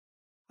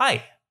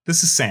Hi,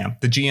 this is Sam,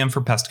 the GM for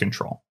Pest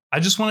Control.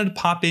 I just wanted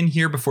to pop in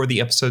here before the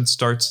episode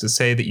starts to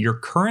say that you're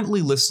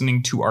currently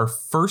listening to our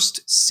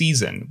first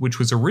season, which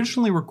was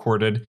originally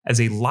recorded as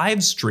a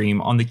live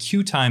stream on the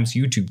Q Times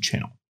YouTube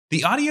channel.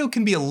 The audio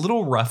can be a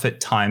little rough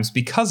at times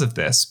because of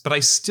this, but I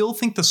still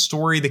think the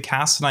story the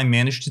cast and I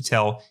managed to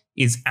tell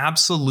is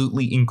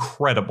absolutely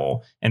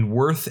incredible and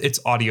worth its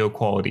audio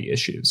quality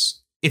issues.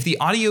 If the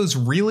audio is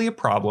really a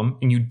problem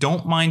and you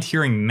don't mind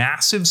hearing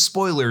massive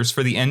spoilers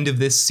for the end of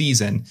this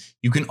season,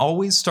 you can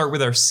always start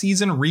with our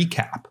season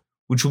recap,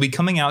 which will be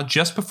coming out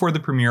just before the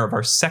premiere of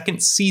our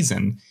second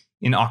season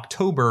in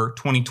October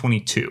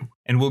 2022,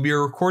 and will be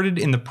recorded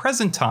in the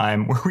present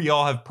time where we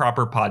all have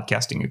proper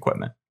podcasting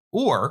equipment.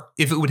 Or,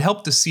 if it would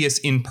help to see us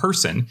in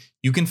person,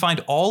 you can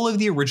find all of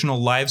the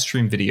original live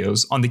stream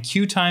videos on the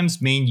Q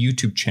Times main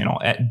YouTube channel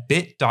at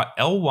bit.ly/pest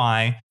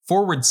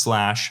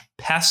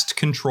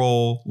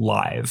control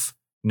live.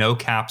 No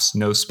caps,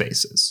 no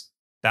spaces.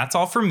 That's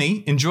all from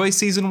me. Enjoy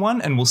season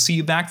 1, and we'll see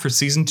you back for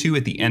season 2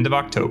 at the end of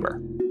October.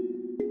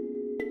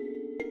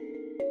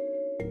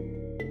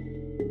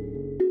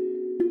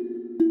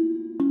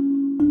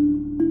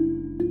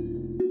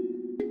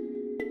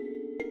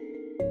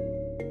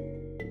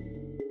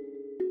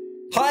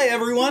 Hi,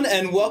 everyone,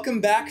 and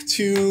welcome back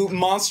to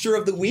Monster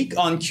of the Week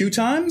on Q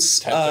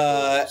Times.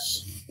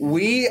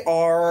 We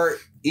are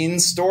in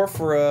store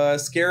for a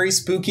scary,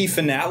 spooky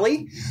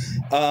finale.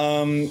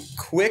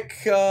 Quick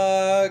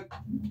roll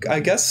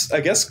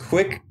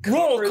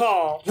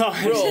call.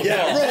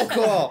 Roll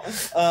call.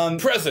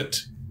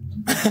 Present.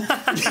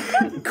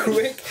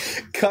 Quick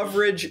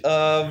coverage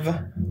of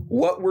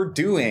what we're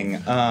doing.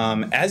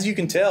 As you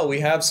can tell, we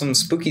have some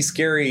spooky,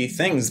 scary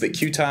things that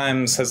Q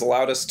Times has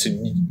allowed us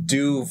to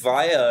do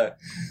via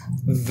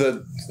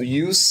the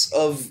use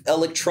of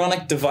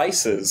electronic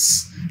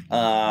devices.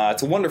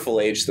 It's a wonderful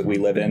age that we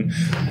live in.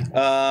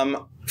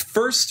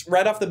 First,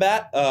 right off the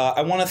bat,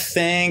 I want to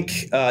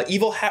thank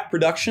Evil Hat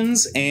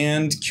Productions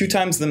and Q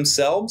Times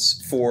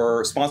themselves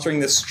for sponsoring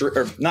this,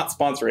 or not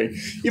sponsoring.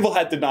 Evil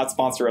Hat did not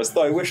sponsor us,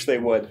 though I wish they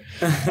would.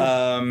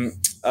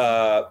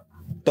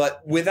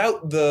 But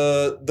without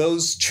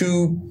those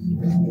two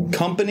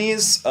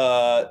companies,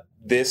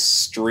 this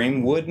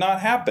stream would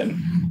not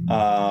happen.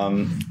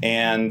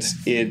 And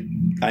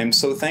I'm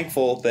so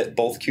thankful that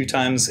both Q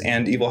Times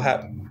and Evil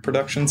Hat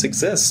Productions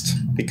exist,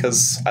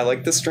 because I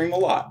like this stream a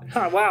lot.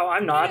 Wow,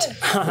 I'm not.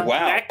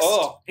 Wow. Next.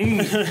 Oh.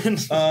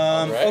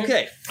 Right.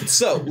 Okay,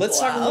 so let's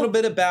talk a little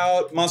bit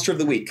about Monster of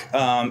the Week.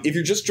 If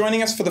you're just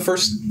joining us for the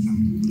first...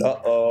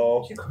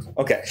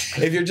 Okay.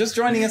 If you're just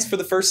joining us for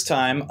the first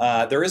time,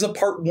 there is a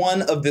part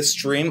 1 of this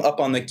stream up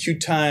on the Q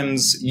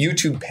Times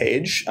YouTube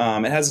page.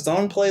 It has its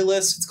own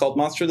playlist. It's called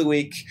Monster of the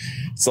Week.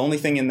 It's the only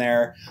thing in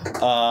there.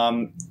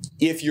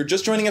 If you're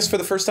just joining us for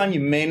the first time,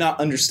 you may not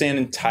understand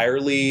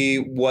entirely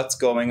what's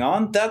going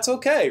on. That's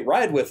okay.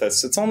 Ride with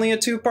us. It's only a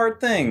 2-part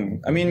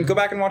thing. I mean, go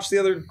back and watch the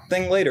other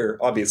thing later,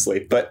 obviously.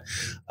 But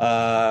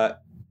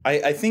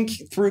I think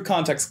through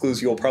context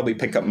clues, you'll probably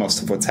pick up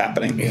most of what's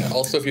happening. Yeah.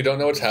 Also, if you don't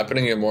know what's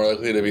happening, you're more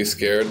likely to be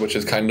scared, which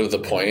is kind of the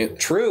point.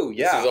 True,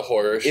 yeah. This is a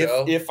horror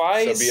show. If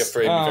I so be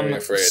afraid, be very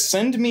afraid.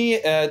 Send me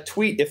a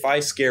tweet if I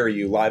scare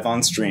you live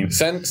on stream.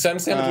 Send Sam a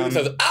tweet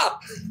that says, ah!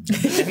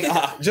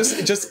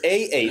 Just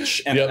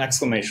AH and an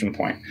exclamation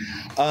point.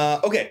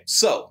 Okay,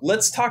 so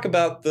let's talk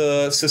about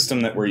the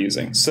system that we're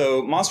using.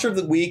 So Monster of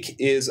the Week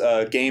is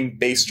a game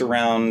based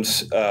around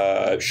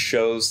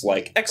shows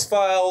like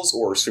X-Files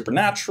or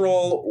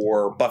Supernatural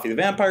or Buffy the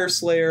Vampire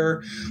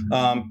Slayer.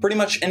 Pretty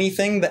much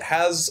anything that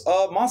has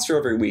a monster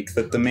every week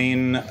that the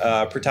main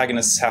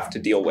protagonists have to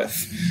deal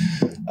with.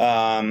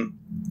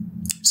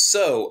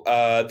 So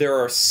there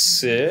are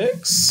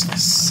 6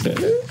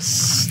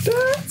 stats?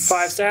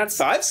 5 stats.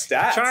 5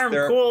 stats. Charm,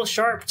 cool,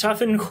 sharp, tough,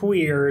 and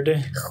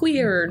weird.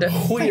 Weird.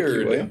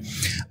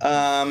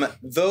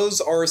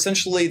 Those are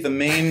essentially the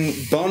main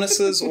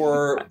bonuses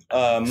or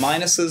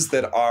minuses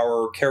that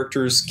our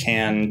characters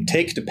can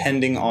take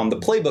depending on the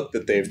playbook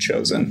that they've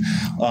chosen.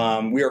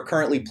 We are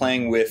currently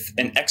playing with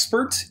an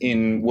expert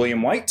in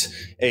William White,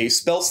 a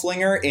spell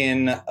slinger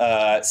in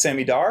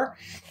Sammy Dar,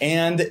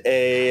 and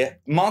a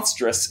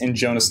monstrous in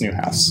Jonas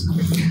Newhouse.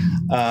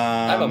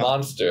 I'm a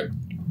monster.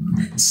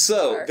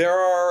 So there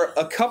are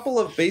a couple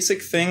of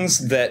basic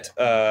things that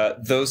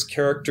those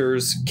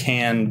characters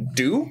can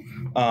do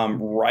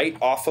right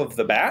off of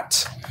the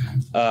bat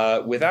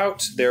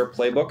without their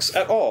playbooks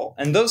at all.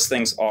 And those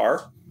things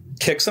are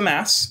kick some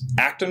ass,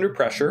 act under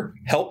pressure,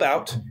 help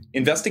out,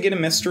 investigate a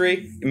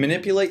mystery,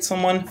 manipulate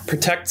someone,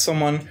 protect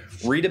someone,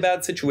 read a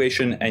bad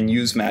situation, and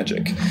use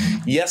magic.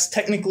 Yes,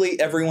 technically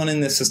everyone in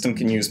this system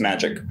can use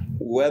magic.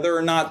 Whether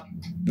or not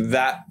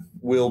that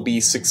will be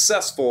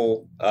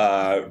successful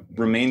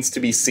remains to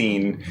be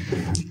seen.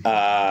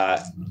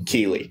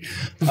 Keeley.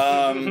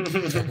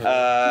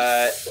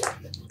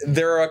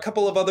 there are a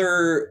couple of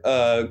other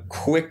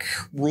quick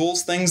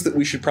rules things that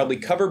we should probably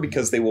cover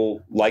because they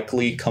will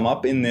likely come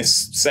up in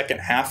this second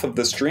half of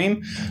the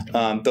stream.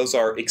 Those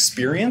are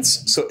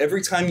experience. So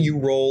every time you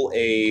roll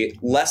a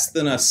less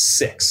than a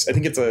 6, I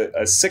think it's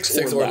a 6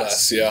 or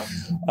less. Yeah.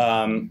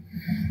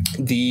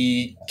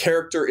 The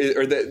character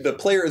or the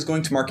player is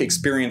going to mark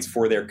experience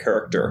for their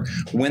character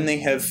when they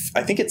have,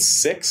 I think it's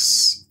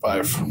 6.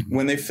 5.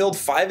 When they filled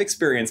 5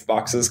 experience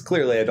boxes,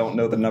 clearly I don't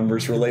know the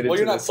numbers related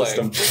to the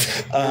system.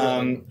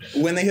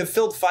 When they have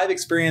filled 5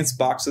 experience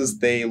boxes,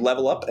 they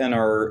level up and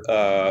are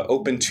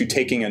open to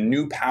taking a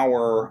new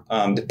power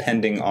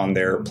depending on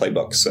their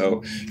playbook.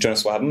 So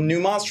Jonas will have new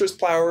monstrous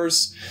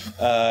powers,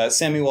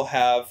 Sammy will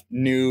have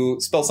new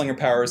spellslinger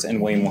powers, and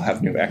William will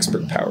have new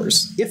expert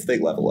powers if they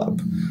level up.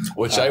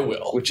 Which I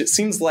will. Which it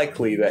seems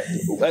likely that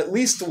at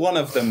least one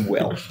of them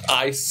will.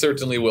 I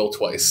certainly will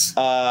twice.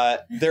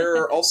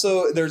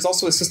 There's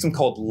also a system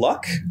called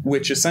Luck,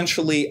 which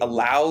essentially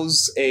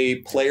allows a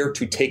player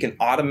to take an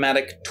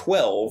automatic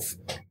 12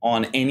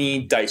 on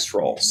any dice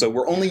roll. So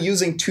we're only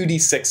using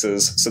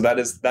 2d6s, so that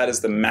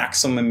is the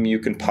maximum you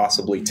can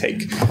possibly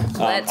take.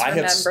 Let's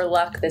remember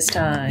luck this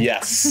time.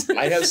 Yes.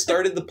 I have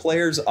started the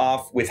players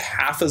off with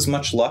half as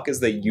much luck as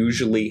they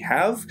usually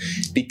have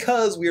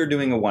because we are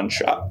doing a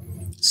one-shot.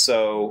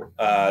 So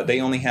they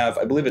only have,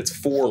 I believe it's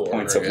 4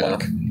 points of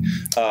luck.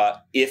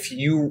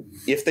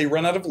 If they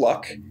run out of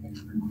luck,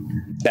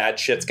 bad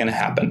shit's going to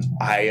happen.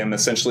 I am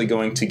essentially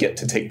going to get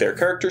to take their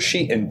character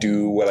sheet and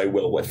do what I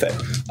will with it.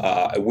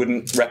 I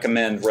wouldn't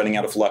recommend running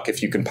out of luck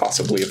if you can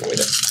possibly avoid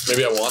it.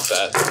 Maybe I want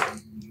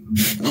that.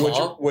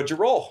 What'd you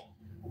roll?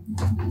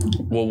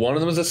 Well, one of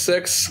them is a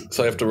 6,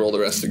 so I have to roll the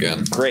rest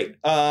again. Great.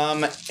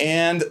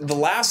 And the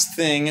last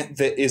thing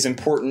that is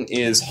important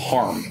is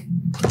harm.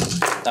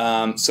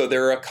 So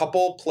there are a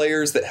couple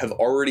players that have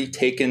already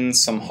taken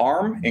some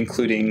harm,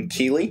 including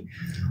Keeley,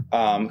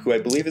 who I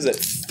believe is at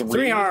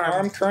 3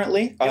 harm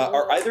currently.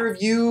 Do either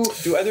of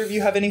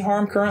you have any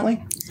harm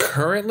currently?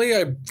 Currently,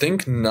 I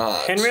think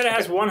not. Henrietta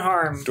has 1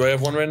 harm. Do I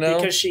have one right now?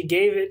 Because she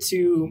gave it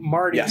to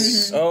Marty.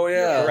 Yes. Oh,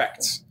 yeah. You're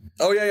correct.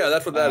 Oh, yeah,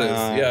 that's what that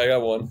is. Yeah, I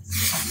got one.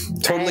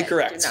 Totally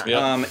correct.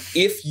 Yep.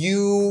 If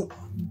you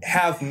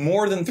have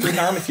more than 3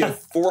 harm, if you have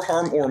 4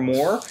 harm or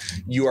more,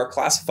 you are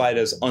classified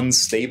as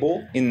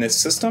unstable in this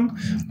system,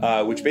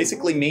 which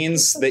basically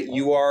means that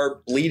you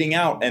are bleeding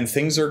out and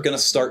things are going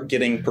to start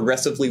getting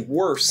progressively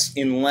worse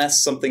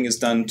unless something is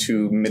done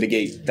to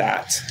mitigate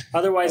that.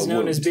 Otherwise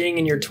known as being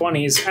in your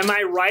 20s. Am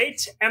I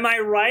right? Am I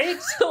right?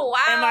 Wow.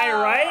 Am I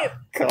right?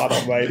 God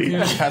almighty. Can you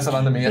just pass it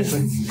on to me,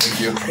 actually?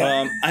 Thank you.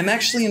 I'm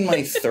actually in my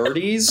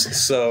 30s,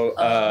 so...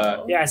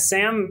 Yeah,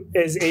 Sam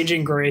is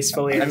aging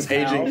gracefully. I'm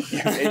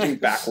aging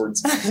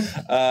backwards.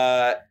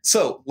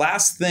 So,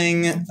 last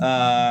thing,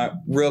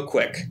 real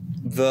quick.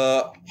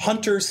 The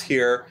hunters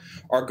here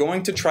are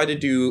going to try to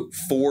do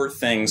 4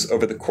 things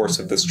over the course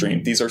of the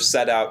stream. These are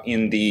set out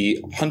in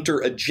the hunter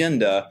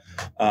agenda,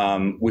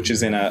 which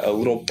is in a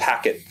little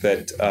packet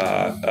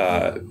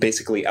that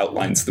basically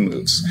outlines the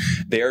moves.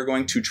 They are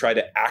going to try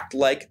to act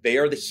like they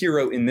are the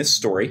hero in this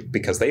story,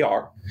 because they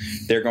are.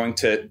 They're going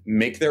to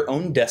make their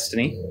own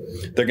destiny.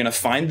 They're going to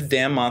find the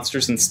damn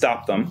monsters and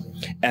stop them.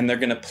 And they're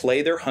going to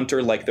play their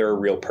hunter like they're a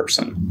real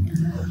person.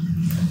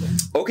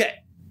 Okay.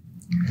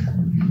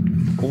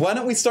 Why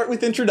don't we start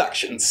with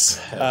introductions?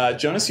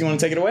 Jonas, you want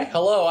to take it away?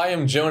 Hello, I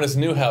am Jonas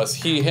Newhouse,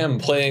 he, him,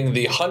 playing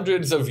the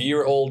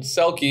hundreds-of-year-old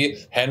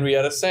Selkie,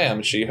 Henrietta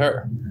Sam, she,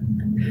 her.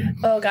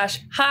 Oh gosh.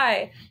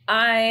 Hi,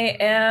 I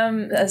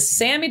am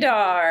Sammy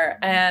Dar,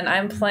 and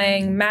I'm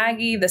playing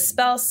Maggie, the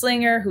spell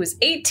slinger, who's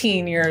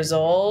 18 years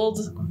old.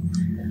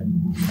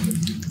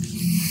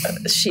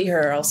 She,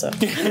 her also.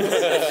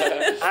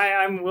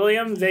 Hi, I'm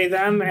William, they,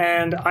 them,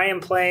 and I am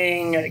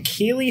playing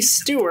Keeley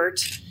Stewart,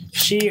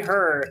 she,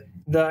 her,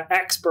 the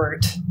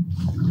expert.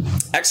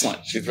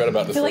 Excellent. She's read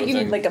about this. I feel like you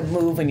need like a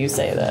move when you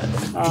say that.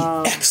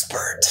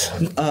 Expert.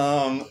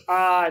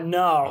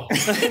 No.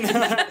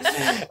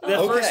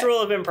 The first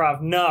rule of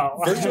improv, no.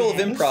 First rule of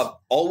improv,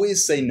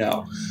 always say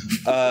no.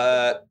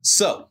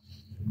 So,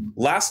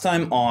 last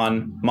time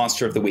on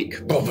Monster of the Week,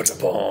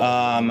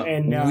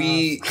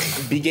 we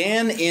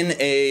began in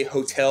a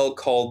hotel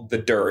called the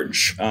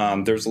Dirge.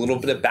 There's a little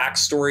bit of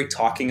backstory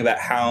talking about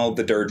how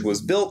the Dirge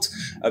was built,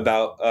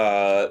 about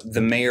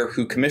the mayor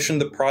who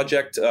commissioned the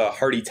project,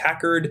 Hardy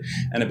Tackard,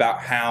 and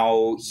about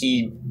how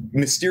he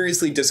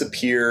mysteriously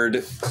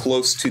disappeared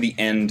close to the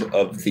end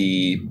of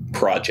the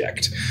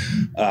project.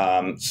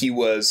 He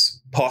was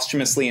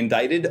posthumously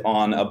indicted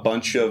on a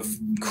bunch of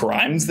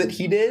crimes that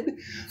he did.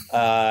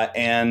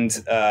 And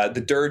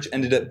the Dirge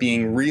ended up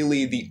being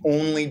really the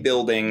only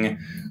building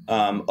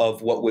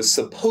of what was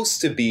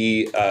supposed to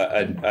be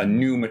a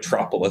new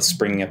metropolis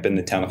springing up in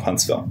the town of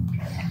Huntsville.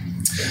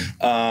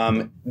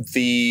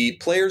 The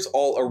players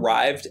all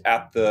arrived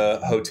at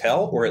the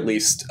hotel, or at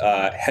least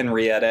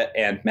Henrietta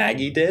and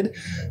Maggie did.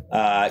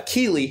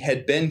 Keeley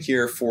had been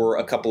here for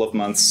a couple of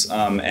months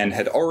and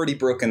had already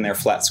broken their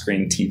flat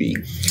screen TV.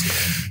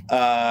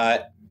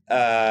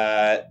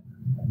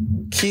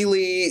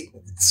 Keeley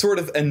sort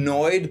of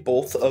annoyed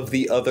both of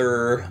the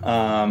other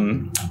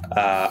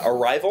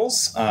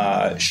arrivals.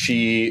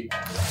 She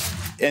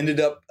ended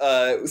up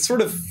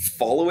sort of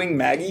following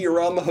Maggie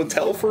around the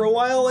hotel for a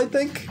while, I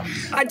think.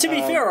 To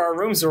be fair, our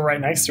rooms were right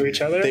next to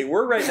each other. They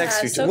were right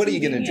next to each other. What are you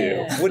going to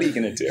do? What are you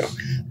going to do?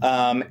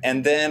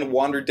 And then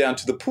wandered down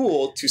to the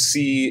pool to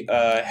see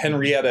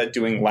Henrietta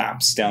doing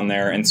laps down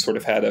there and sort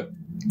of had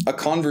a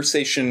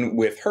conversation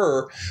with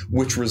her,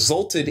 which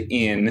resulted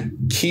in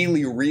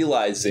Keely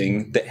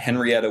realizing that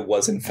Henrietta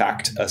was in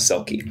fact a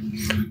Selkie.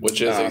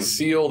 Which is a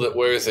seal that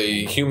wears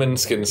a human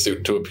skin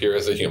suit to appear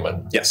as a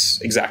human.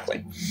 Yes,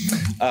 exactly.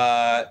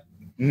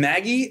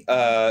 Maggie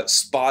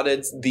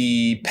spotted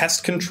the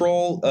pest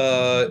control,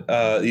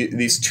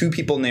 these two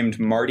people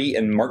named Marty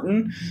and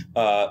Martin.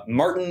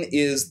 Martin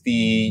is the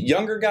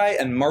younger guy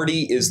and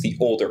Marty is the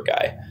older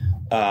guy.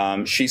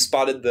 She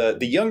spotted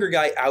the younger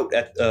guy out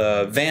at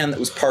a van that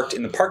was parked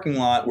in the parking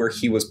lot where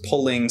he was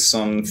pulling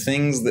some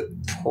things that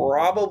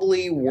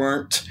probably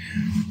weren't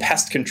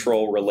pest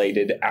control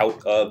related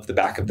out of the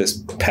back of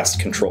this pest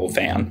control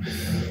van.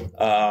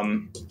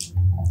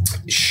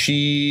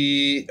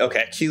 Keely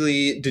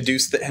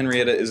deduced that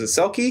Henrietta is a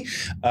Selkie.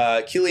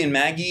 Keely and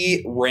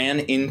Maggie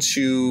ran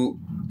into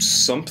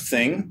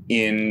something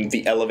in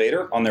the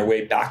elevator on their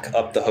way back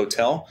up the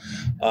hotel.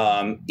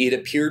 It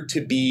appeared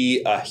to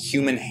be a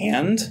human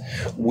hand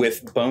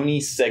with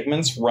bony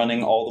segments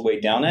running all the way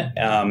down it.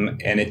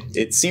 And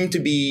it seemed to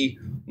be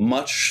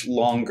much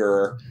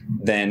longer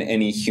than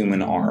any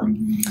human arm.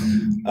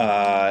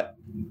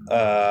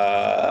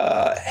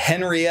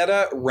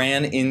 Henrietta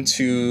ran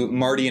into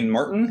Marty and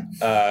Martin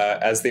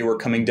as they were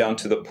coming down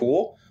to the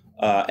pool.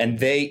 And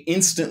they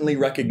instantly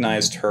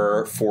recognized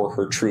her for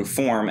her true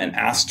form and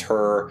asked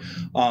her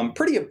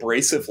pretty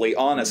abrasively,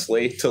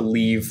 honestly, to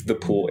leave the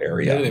pool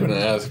area. I didn't even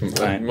ask him.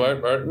 Right.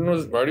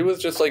 Marty was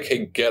just like,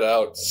 hey, get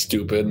out,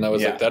 stupid. And I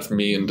was like, that's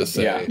mean to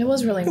say. Yeah. It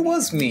was really mean. It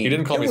was mean. He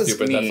didn't call me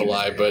stupid. Mean. That's a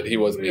lie, but he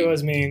was mean. It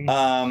was mean.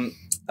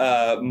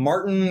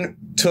 Martin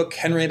took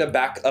Henrietta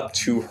back up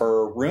to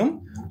her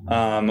room.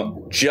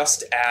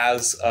 Just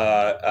as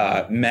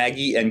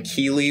Maggie and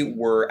Keely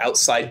were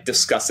outside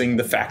discussing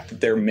the fact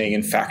that there may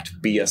in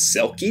fact be a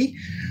Selkie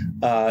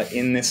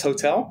in this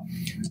hotel.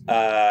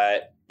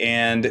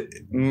 And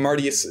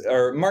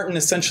Martin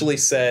essentially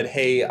said,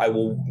 hey, I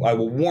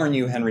will warn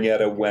you,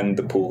 Henrietta, when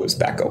the pool is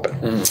back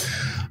open.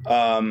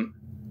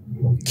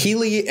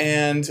 Keely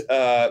and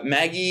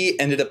Maggie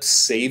ended up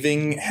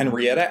saving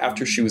Henrietta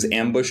after she was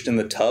ambushed in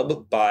the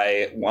tub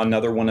by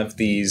another one of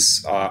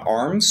these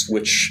arms,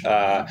 which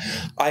I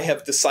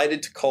have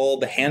decided to call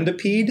the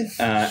Handipede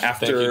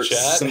after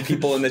some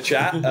people in the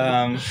chat.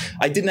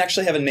 I didn't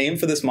actually have a name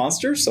for this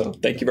monster, so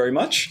thank you very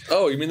much.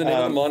 Oh, you mean the name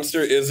of the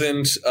monster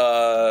isn't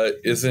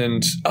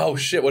oh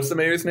shit, what's the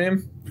mayor's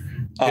name?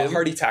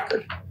 Hardy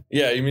Tackard.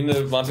 Yeah, you mean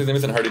the monster's name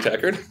isn't Hardy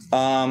Tackard?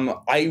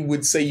 I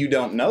would say you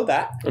don't know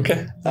that.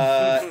 Okay.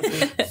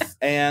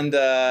 And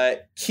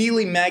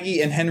Keely,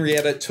 Maggie, and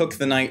Henrietta took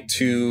the night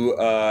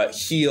to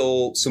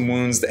heal some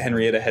wounds that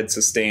Henrietta had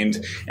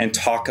sustained and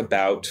talk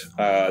about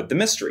the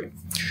mystery.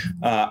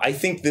 I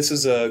think this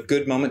is a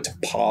good moment to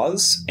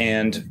pause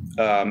and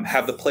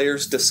have the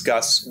players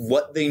discuss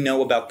what they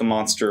know about the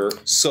monster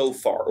so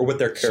far, or what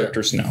their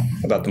characters know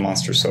about the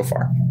monster so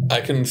far.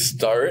 I can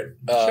start.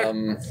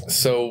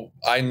 So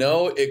I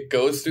know it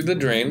goes through the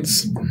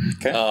drains.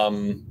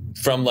 Okay.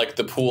 From like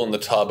the pool and the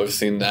tub. I've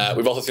seen that.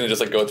 We've also seen it just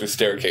like go through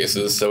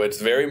staircases. So it's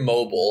very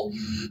mobile.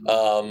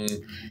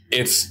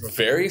 It's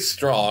very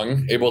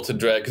strong, able to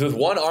drag, because it was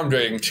one arm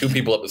dragging two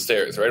people up the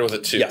stairs, right? Or was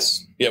it two?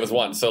 Yes. Yeah, it was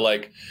one. So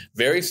like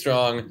very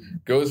strong,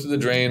 goes through the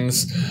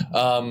drains.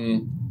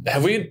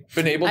 Have we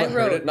been able to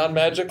hurt it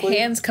non-magically?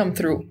 Hands come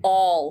through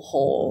all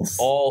holes.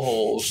 All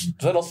holes.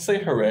 Does that also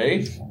say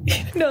hooray?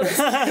 No,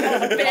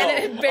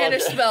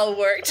 banish spell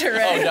worked.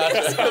 Hooray. Oh, gotcha.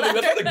 That's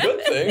not a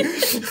good thing.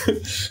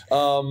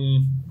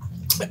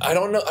 I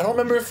don't know. I don't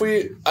remember if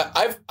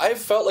I've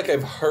felt like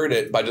I've heard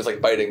it by just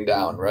like biting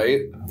down,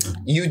 right?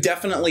 You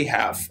definitely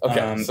have.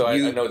 Okay, so I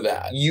know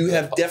that. You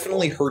have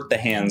definitely hurt the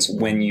hands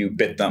when you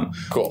bit them.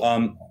 Cool.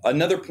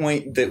 Another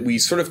point that we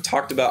sort of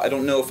talked about, I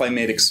don't know if I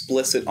made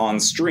explicit on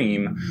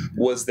stream,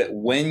 was that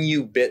when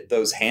you bit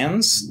those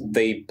hands,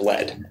 they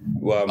bled.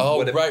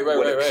 What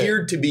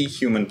appeared to be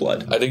human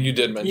blood. I think you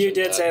did mention You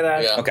did say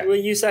that. Yeah. Okay. Well,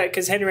 you said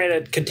because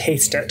Henrietta could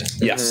taste it.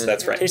 Yes,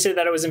 that's right. Tasted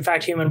that it was in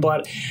fact human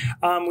blood.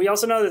 We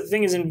also know that the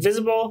thing is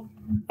invisible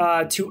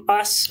to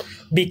us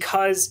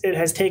because it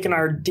has taken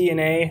our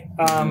DNA,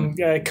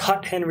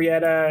 cut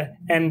Henrietta,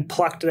 and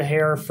plucked the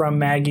hair from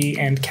Maggie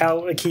and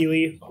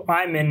Keely.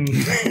 I'm in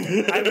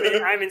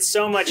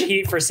so much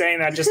heat for saying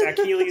that. Just that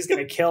Keely's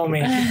gonna kill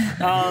me.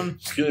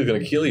 Keely's gonna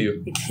kill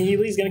you.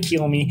 Keely's gonna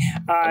kill me.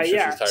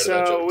 Yeah.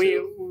 So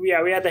we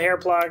had the hair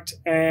plucked,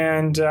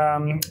 and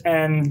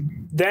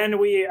then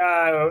we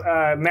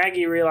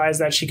Maggie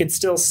realized that she could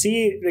still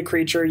see the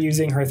creature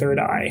using her third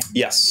eye.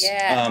 Yes.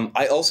 Yeah.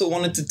 I also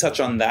wanted to touch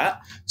on that.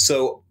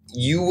 So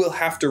you will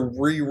have to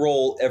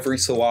re-roll every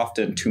so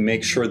often to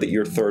make sure that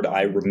your third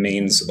eye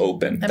remains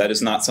open. That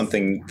is not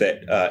something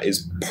that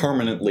is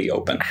permanently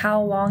open.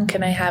 How long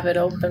can I have it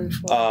open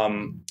for?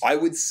 I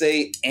would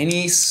say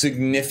any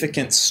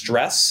significant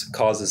stress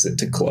causes it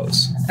to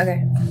close.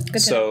 Okay, good to know.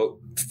 So,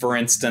 for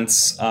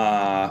instance,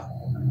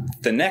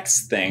 the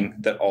next thing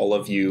that all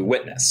of you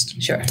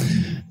witnessed. Sure.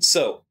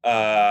 So,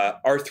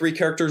 our three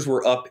characters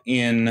were up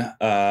in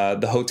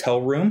the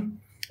hotel room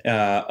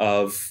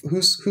of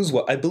who's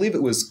what? I believe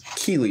it was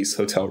Keely's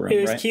hotel room,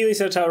 It was right? Keely's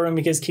hotel room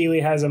because Keely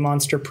has a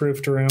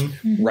monster-proofed room.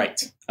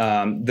 Right.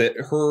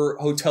 Her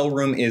hotel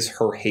room is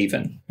her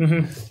haven.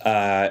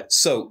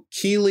 So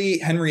Keely,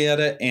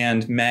 Henrietta,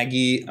 and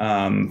Maggie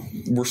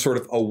were sort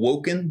of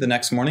awoken the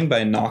next morning by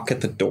a knock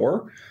at the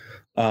door.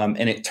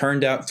 And it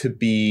turned out to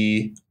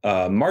be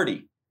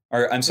Marty.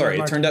 Or I'm sorry,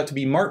 it turned out to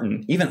be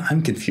Martin. Even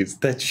I'm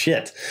confused. That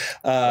shit.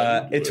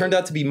 It turned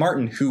out to be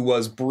Martin, who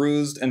was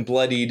bruised and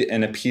bloodied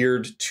and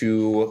appeared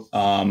to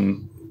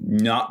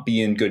not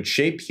be in good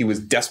shape. He was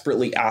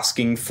desperately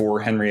asking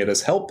for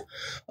Henrietta's help.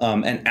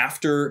 And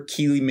after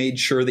Keely made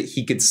sure that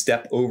he could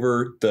step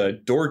over the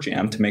door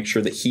jamb to make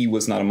sure that he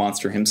was not a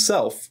monster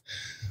himself,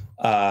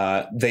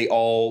 they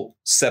all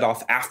set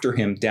off after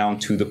him down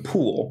to the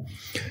pool,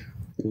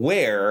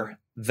 where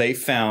they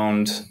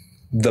found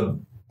the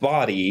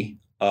body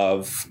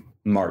of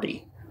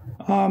Marty.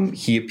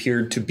 He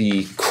appeared to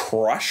be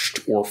crushed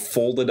or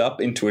folded up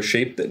into a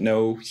shape that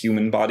no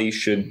human body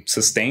should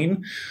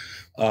sustain,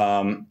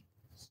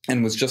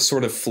 and was just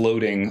sort of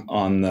floating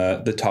on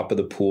the top of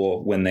the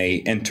pool when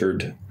they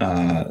entered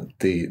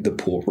the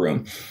pool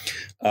room.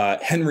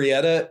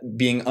 Henrietta,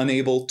 being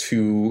unable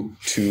to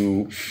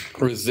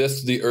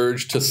resist the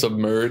urge to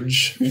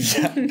submerge.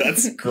 Yeah,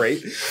 that's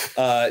great.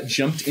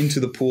 Jumped into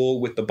the pool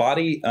with the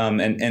body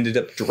and ended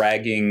up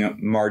dragging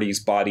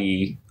Marty's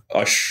body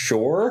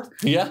ashore.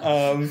 Yeah.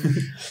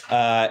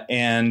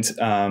 And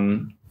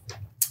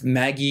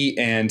Maggie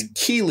and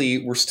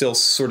Keely were still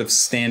sort of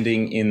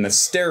standing in the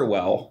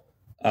stairwell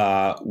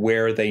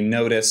where they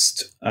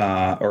noticed,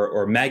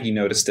 or Maggie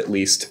noticed at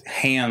least,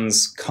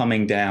 hands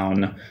coming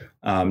down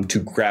to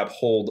grab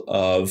hold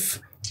of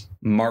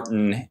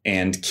Martin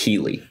and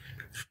Keely.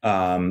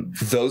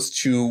 Those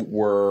two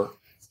were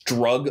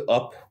drug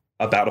up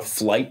about a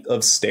flight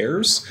of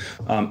stairs,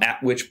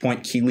 at which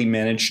point Keely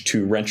managed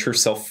to wrench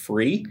herself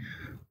free,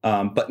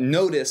 but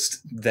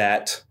noticed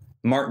that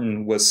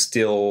Martin was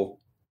still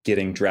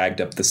getting dragged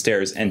up the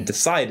stairs and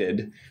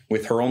decided,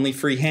 with her only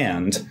free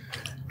hand,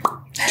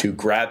 to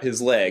grab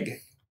his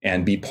leg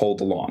and be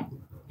pulled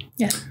along.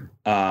 Yeah.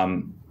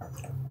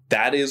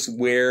 That is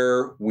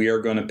where we are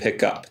going to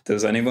pick up.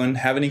 Does anyone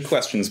have any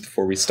questions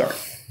before we start?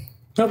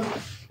 Nope.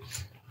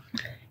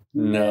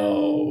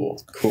 No.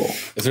 Cool.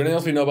 Is there anything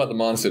else we know about the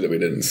monster that we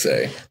didn't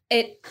say?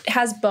 It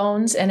has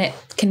bones, and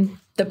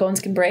the bones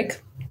can break.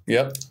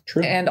 Yep.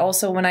 True. And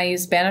also, when I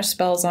use banish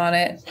spells on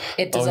it,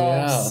 it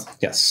dissolves.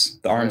 Yes.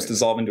 The arms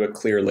dissolve into a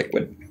clear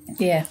liquid.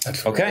 Yeah.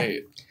 That's Okay. right.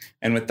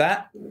 And with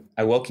that,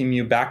 I welcome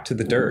you back to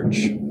the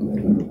Dirge.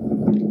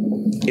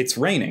 It's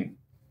raining.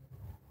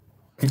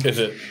 Is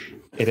it?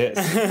 It is.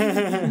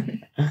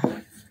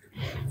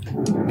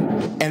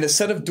 And a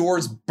set of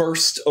doors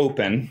burst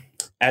open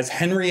as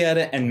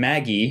Henrietta and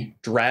Maggie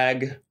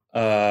drag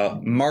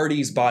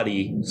Marty's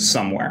body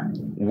somewhere.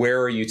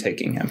 Where are you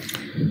taking him?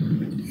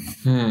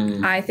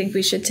 I think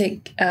we should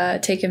take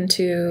him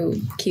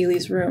to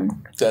Keely's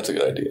room. That's a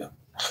good idea.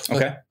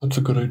 Okay. That's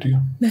a good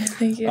idea.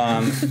 Thank you.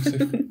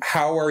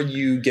 How are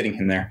you getting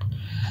him there?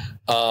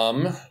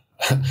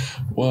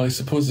 Well, I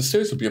suppose the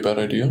stairs would be a bad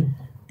idea.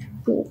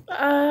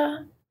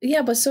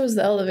 Yeah, but so is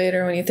the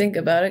elevator when you think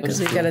about it, because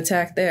we got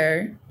attacked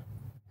there.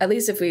 At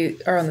least if we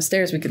are on the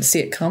stairs, we can see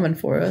it coming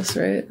for us,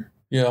 right?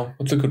 Yeah,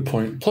 that's a good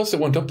point. Plus, it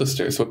went up the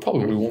stairs, so it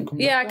probably won't come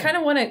Yeah, I back kind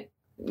of want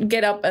to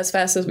get up as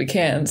fast as we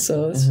can,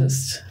 so it's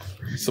just...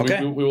 So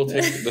Okay. we will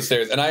take the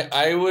stairs. And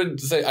I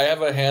would say I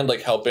have a hand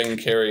like helping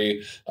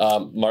carry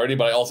Marty,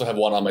 but I also have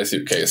one on my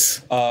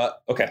suitcase.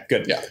 Okay,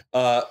 good.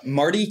 Yeah.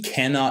 Marty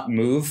cannot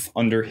move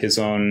under his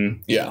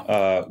own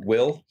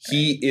will.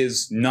 He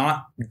is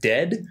not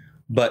dead,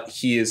 but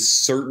he is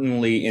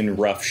certainly in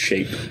rough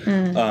shape.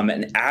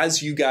 And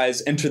as you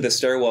guys enter the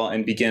stairwell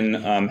and begin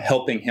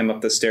helping him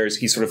up the stairs,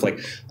 he sort of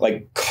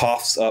like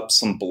coughs up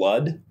some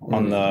blood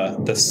on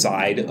the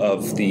side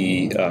of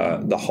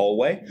the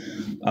hallway,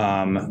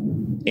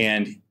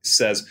 and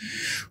says,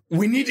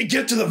 "We need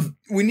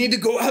to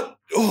go out.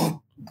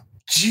 Oh,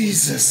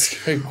 Jesus!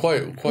 Hey,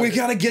 quiet. We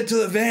gotta get to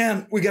the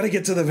van.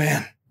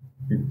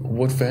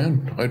 What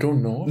van? I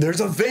don't know.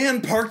 There's a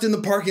van parked in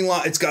the parking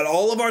lot. It's got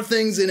all of our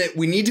things in it.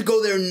 We need to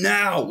go there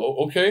now."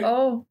 Oh, okay.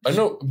 Oh. I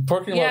know.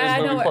 Parking lot Yeah, is I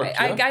where know. we parked,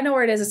 yeah? I know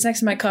where it is. It's next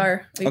to my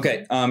car.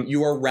 Okay,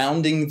 you are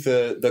rounding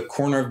the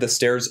corner of the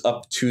stairs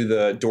up to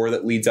the door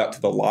that leads out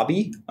to the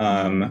lobby.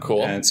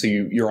 Cool. And so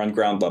you're on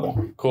ground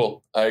level.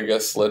 Cool. I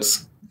guess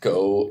let's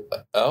go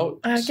out.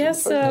 I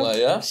guess so.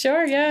 Yeah?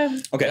 Sure, yeah.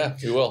 Okay. Yeah,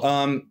 you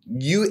will.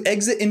 You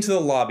exit into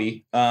the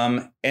lobby,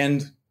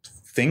 and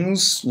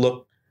things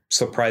look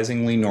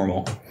surprisingly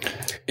normal.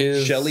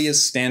 Shelly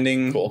is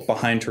standing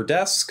behind her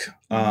desk.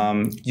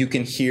 You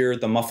can hear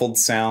the muffled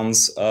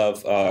sounds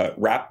of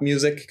rap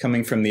music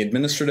coming from the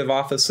administrative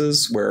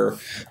offices where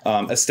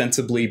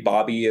ostensibly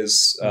Bobby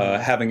is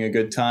having a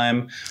good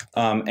time.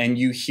 And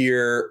you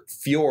hear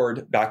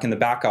Fjord back in the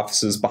back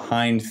offices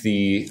behind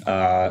the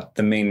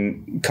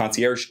main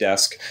concierge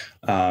desk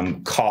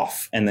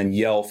cough and then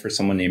yell for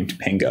someone named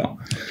Pango.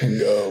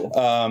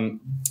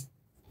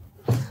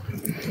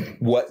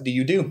 What do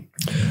you do?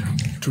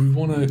 Do we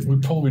want to? We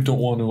probably don't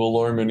want to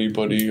alarm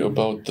anybody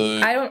about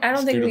the. I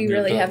don't think we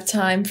really have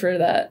time for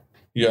that.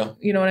 Yeah.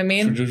 You know what I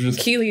mean?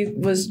 Keely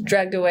was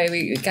dragged away.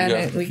 We kind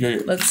of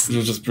let's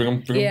just bring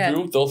them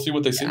through. They'll see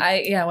what they see.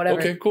 Whatever.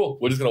 Okay, cool.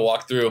 We're just gonna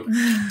walk through.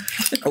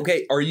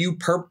 Okay, are you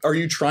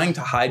trying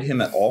to hide him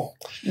at all?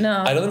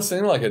 No, I don't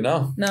seem like it.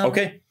 No.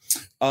 Okay.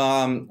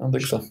 I don't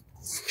think so.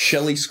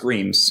 Shelly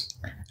screams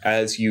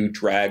as you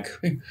drag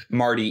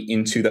Marty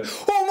into the.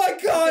 Oh my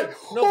god!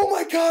 No. Oh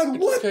my god!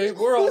 What? Okay,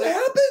 what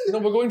happened? No,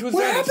 we're going to his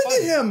van. What happened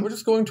to him? We're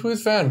just going to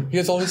his van. He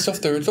has all his stuff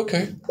there. It's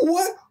okay.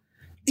 What?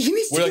 He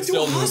needs to get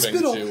to a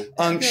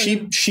hospital.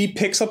 She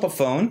picks up a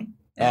phone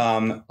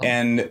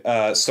and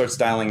starts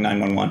dialing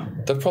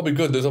 911. That's probably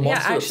good. There's a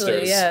monster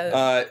upstairs.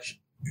 Yeah.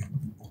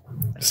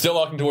 Still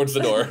walking towards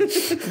the door.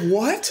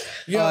 What?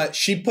 Yeah.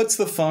 She puts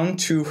the phone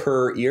to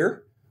her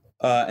ear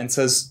and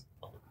says,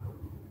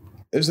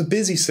 "There's a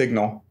busy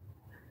signal."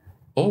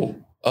 Oh.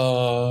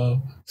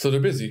 So they're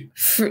busy.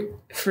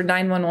 For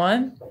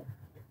 911?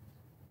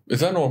 Is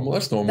that normal?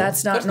 That's normal.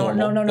 That's not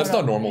normal. No. That's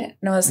not normal.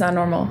 No, that's not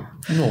normal.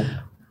 No.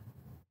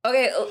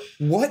 Okay.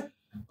 What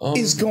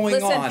is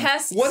going on?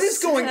 What is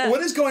going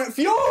on?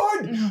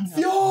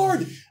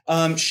 Fjord!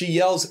 She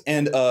yells,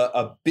 and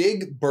a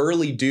big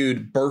burly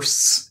dude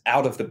bursts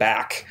out of the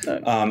back,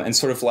 and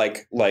sort of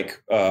like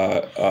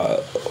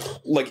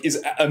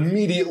is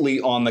immediately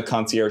on the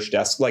concierge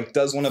desk, like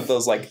does one of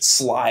those like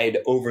slide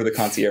over the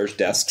concierge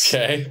desks,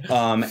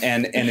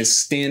 and is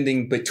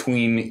standing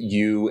between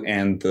you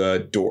and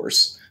the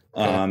doors.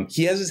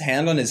 He has his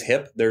hand on his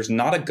hip. There's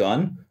not a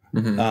gun.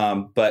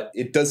 Mm-hmm. But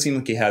it does seem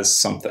like he has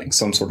some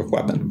sort of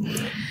weapon.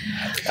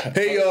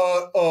 Hey,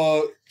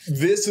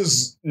 this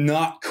is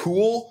not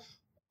cool.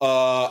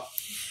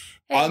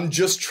 I'm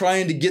just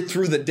trying to get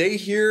through the day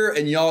here,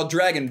 and y'all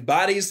dragging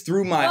bodies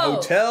through my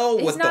hotel.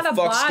 What the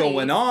fuck's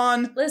going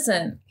on?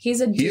 Listen, he's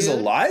a dude. He's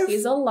alive?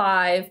 He's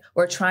alive.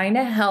 We're trying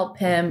to help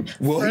him.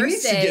 Well, he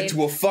needs to get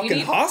to a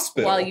fucking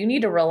hospital. Well, you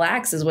need to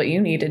relax is what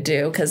you need to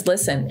do. Because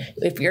listen,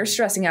 if you're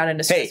stressing out in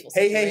a stressful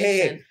situation.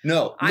 Hey.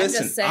 No,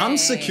 listen, I'm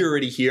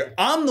security here.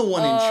 I'm the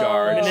one in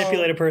charge.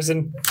 Manipulate a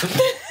person.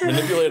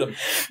 Manipulate him.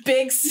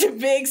 Big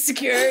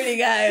security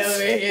guy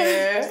over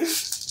here.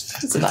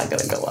 It's not going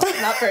to go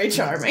well. Not very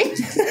charming.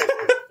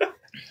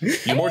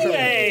 You're more charming.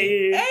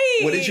 Hey.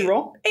 What did you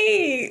roll?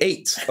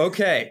 8.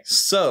 Okay,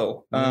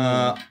 so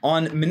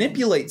on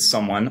manipulate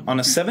someone, on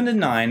a 7 to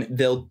 9,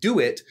 they'll do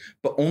it,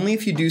 but only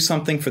if you do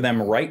something for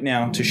them right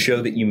now to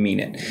show that you mean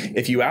it.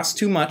 If you ask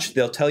too much,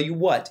 they'll tell you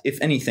what,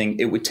 if anything,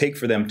 it would take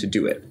for them to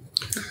do it.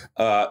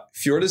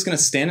 Fjord is going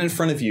to stand in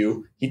front of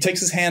you. He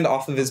takes his hand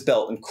off of his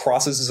belt and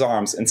crosses his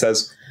arms and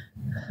says,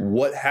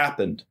 "What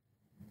happened?"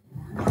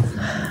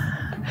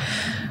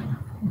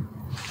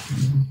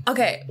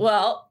 Okay,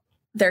 well,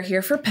 they're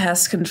here for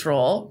pest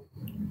control.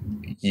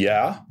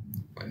 Yeah?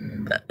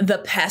 The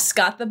pest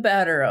got the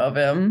better of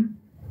him.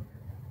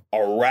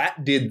 A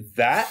rat did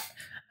that?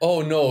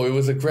 Oh, no, it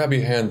was a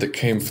grabby hand that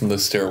came from the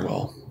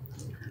stairwell.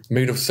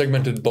 Made of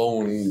segmented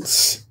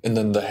bones, and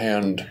then the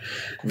hand,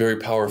 very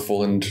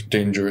powerful and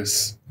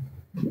dangerous.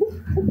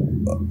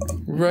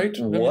 Right?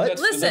 What?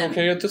 Is that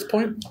okay at this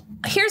point?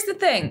 Here's the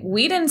thing.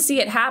 We didn't see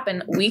it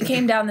happen. We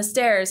came down the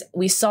stairs.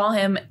 We saw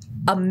him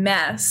a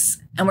mess,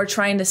 and we're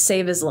trying to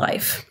save his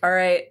life. All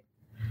right?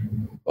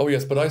 Oh,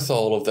 yes, but I saw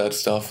all of that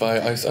stuff.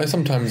 I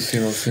sometimes,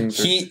 things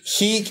are... He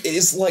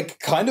is, like,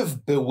 kind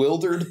of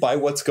bewildered by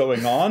what's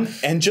going on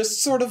and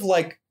just sort of,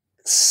 like,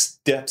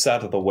 steps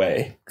out of the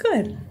way.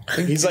 Good.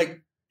 He's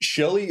like,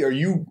 "Shelly, are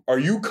you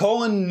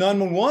calling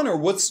 911 or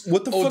what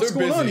the fuck's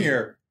going on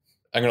here?"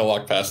 I'm going to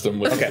walk past them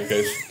with you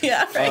guys.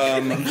 Yeah,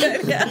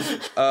 right.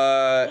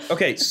 Yeah.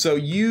 Okay, so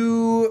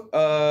you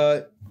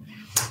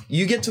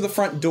get to the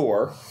front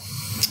door.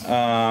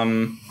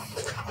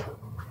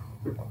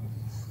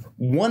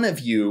 One of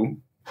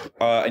you,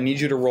 I need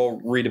you to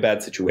read a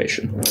bad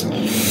situation.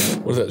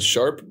 What is that,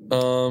 sharp?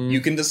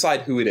 You can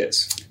decide who it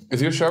is.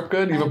 Is your sharp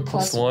good? You have a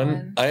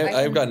 +1?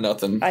 I've got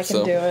nothing. I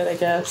can do it, I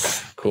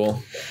guess.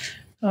 Cool.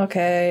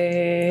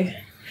 Okay.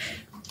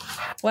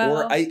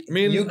 Well, or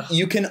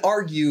you can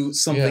argue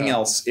something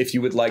else if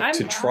you would like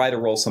to try to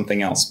roll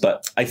something else,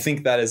 but I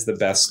think that is the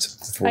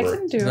best for... I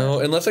can do it. No,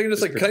 unless I can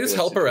just can I just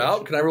help her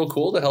out? Can I roll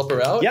cool to help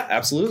her out? Yeah,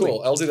 absolutely.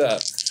 Cool, I'll do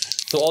that.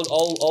 So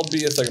I'll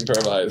be a second pair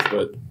of eyes,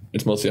 but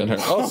it's mostly on her.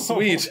 Oh,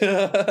 sweet.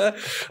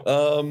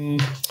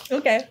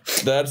 Okay.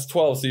 That's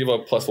 12, so you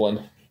have a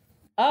 +1.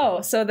 Oh,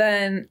 so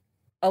then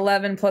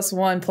 11 plus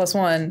 1 plus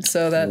 1.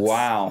 So that's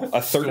Wow,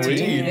 a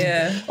 13.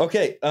 Yeah.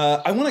 Okay,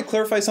 I want to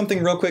clarify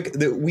something real quick.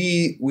 That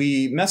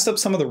we messed up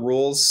some of the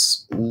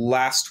rules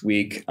last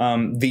week.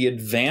 The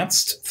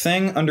advanced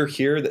thing under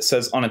here that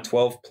says on a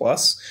 12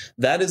 plus,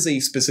 that is a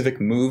specific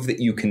move that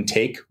you can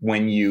take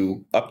when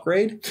you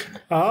upgrade.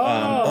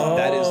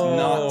 That is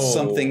not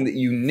something that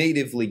you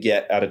natively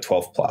get at a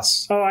 12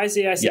 plus. Oh, I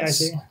see.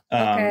 Yes.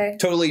 Okay.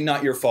 Totally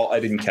not your fault. I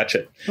didn't catch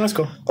it. That's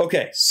cool.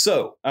 Okay,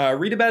 so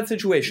read a bad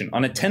situation.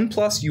 On a 10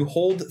 plus, you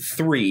hold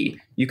 3.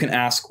 You can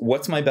ask,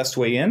 what's my best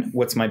way in?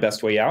 What's my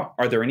best way out?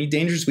 Are there any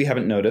dangers we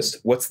haven't noticed?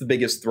 What's the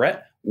biggest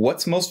threat?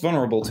 What's most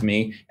vulnerable to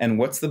me? And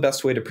what's the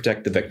best way to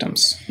protect the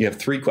victims? You have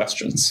 3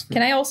 questions.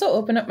 Can I also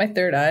open up my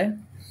third eye?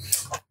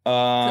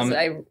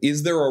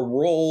 Is there a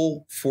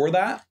role for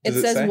that? It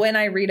says say? when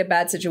I read a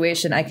bad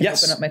situation, I can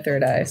open up my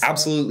third eye. So.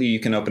 Absolutely, you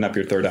can open up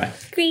your third eye.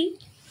 Great.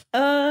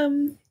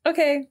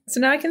 Okay,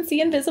 so now I can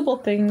see invisible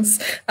things.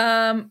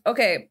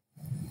 Okay.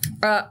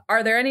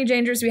 Are there any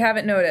dangers we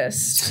haven't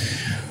noticed?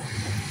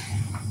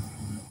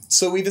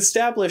 So we've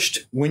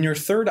established when your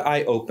third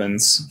eye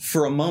opens,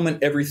 for a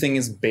moment, everything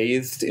is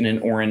bathed in an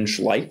orange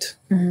light.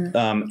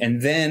 Mm-hmm.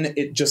 And then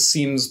it just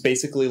seems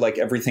basically like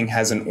everything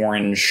has an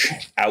orange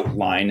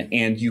outline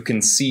and you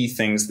can see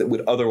things that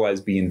would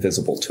otherwise be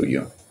invisible to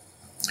you.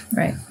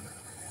 Right.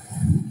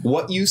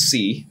 What you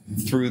see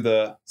through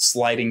the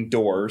sliding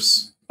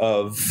doors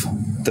of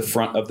the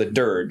front of the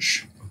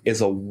Dirge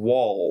is a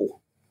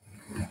wall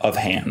of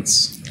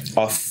hands,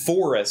 a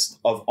forest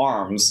of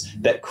arms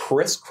that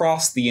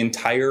crisscross the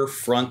entire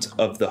front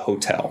of the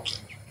hotel.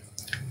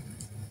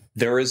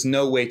 There is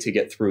no way to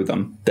get through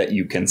them that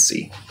you can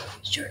see.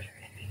 Sure.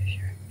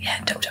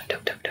 Yeah, dope.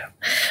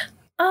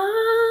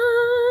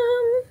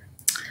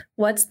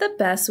 What's the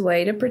best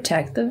way to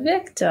protect the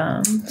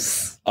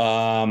victims?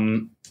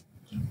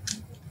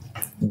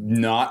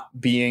 Not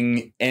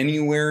being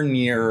anywhere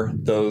near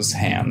those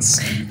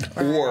hands,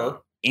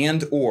 or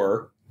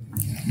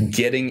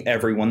getting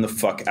everyone the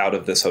fuck out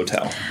of this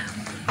hotel.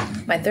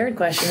 My third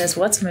question is,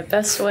 what's my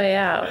best way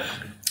out?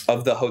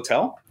 Of the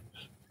hotel?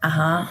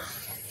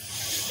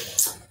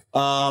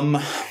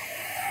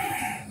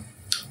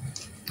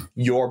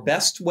 Your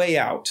best way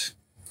out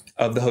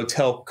of the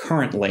hotel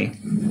currently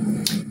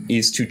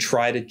is to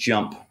try to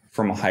jump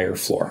from a higher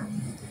floor.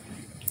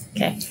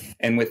 Okay.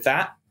 And with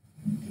that,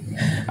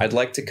 I'd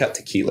like to cut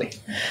to Keely.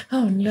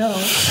 Oh, no.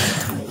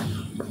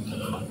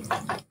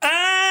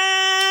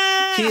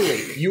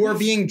 Keely, you are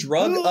being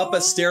drugged up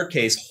a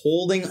staircase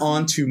holding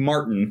on to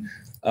Martin.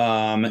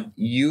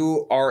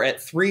 You are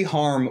at 3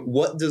 harm.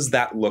 What does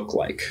that look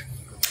like?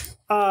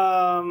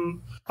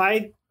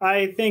 I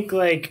think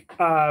like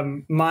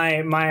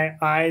my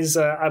eyes,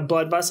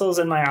 blood vessels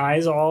in my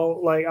eyes, all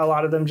like a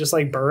lot of them just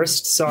like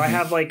burst. So I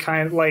have like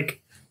kind of like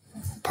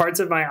parts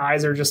of my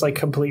eyes are just like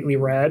completely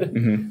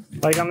red,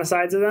 like on the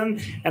sides of them,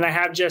 and I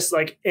have just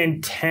like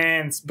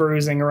intense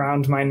bruising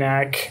around my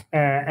neck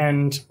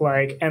and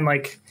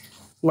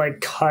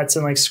cuts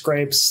and like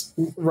scrapes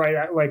right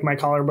at like my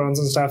collarbones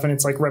and stuff, and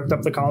it's like ripped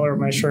up the collar of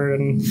my shirt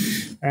and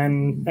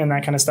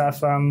that kind of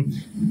stuff.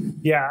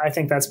 Yeah, I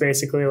think that's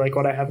basically like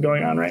what I have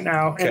going on right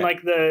now. Okay. And like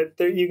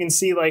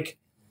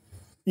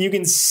you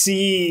can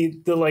see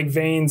the like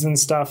veins and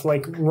stuff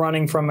like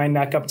running from my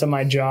neck up to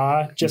my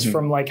jaw just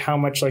from like how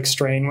much like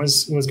strain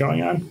was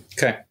going on.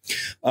 Okay.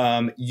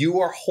 You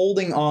are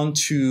holding on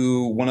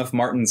to one of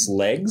Martin's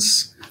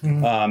legs,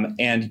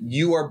 and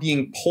you are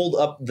being pulled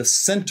up the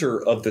center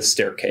of the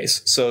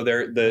staircase. So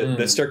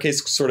the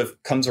staircase sort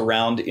of comes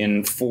around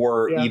in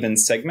 4 even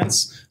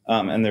segments,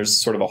 and there's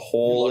sort of a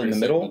hole in the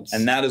middle,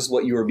 and that is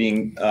what you are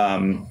being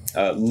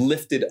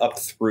lifted up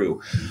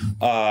through.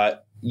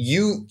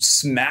 You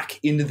smack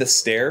into the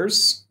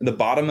stairs, the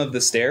bottom of the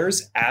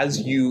stairs,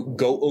 as you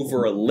go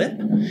over a lip,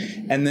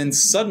 and then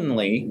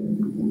suddenly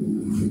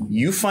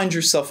you find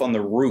yourself on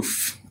the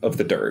roof of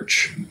the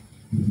Dirge.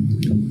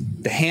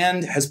 The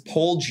hand has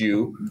pulled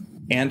you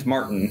and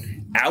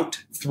Martin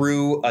out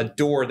through a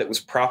door that was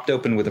propped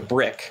open with a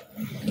brick,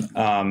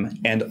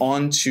 and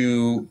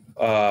onto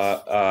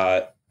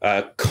a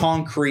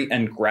concrete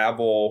and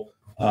gravel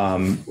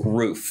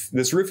roof.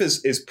 This roof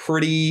is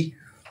pretty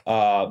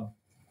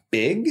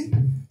big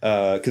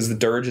because the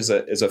Dirge is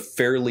a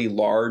fairly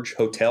large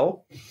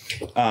hotel.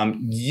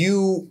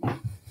 You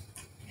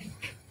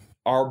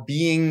are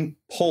being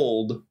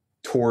pulled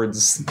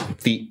towards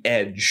the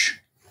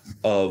edge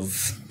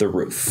of the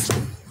roof.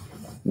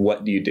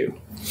 What do you do?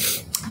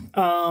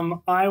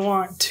 I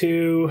want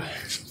to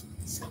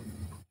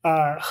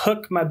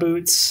hook my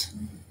boots,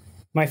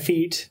 my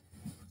feet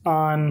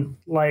on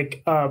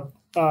like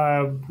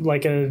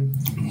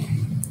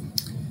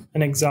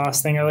an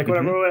exhaust thing or like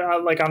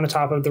whatever, like on the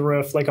top of the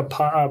roof, like a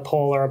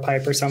pole or a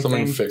pipe or something.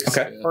 Something fixed.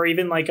 Okay. Or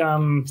even like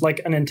an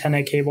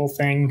antenna cable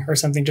thing or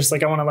something. Just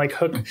like I want to like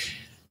hook,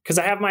 because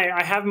I have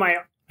my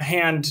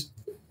hand,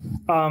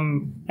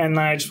 and then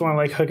I just want to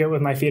like hook it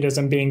with my feet as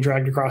I'm being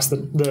dragged across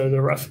the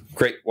roof.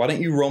 Great. Why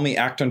don't you roll me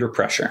act under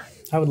pressure?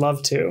 I would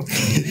love to.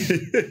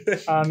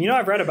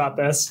 I've read about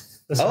this.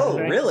 This sort of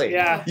thing. Really?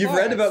 Yeah. You've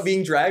read about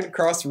being dragged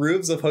across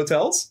roofs of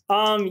hotels?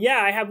 Yeah,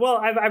 I have. Well,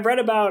 I've read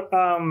about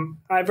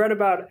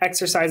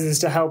exercises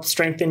to help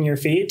strengthen your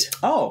feet.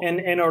 Oh.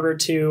 In order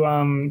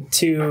to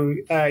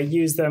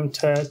use them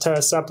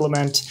to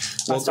supplement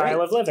a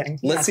style of living.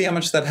 Let's see how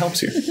much that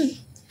helps you.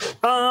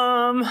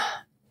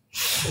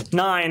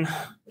 9.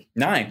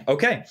 9.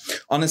 Okay.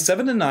 On a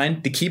 7 to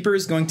 9, the keeper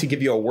is going to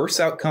give you a worse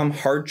outcome,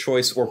 hard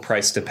choice, or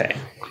price to pay.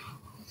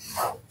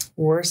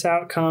 Worse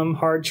outcome,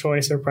 hard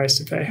choice, or price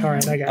to pay. All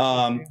right, I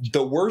got it.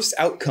 The worst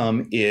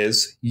outcome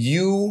is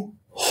you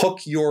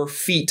hook your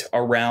feet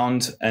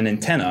around an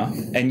antenna,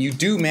 and you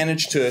do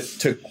manage to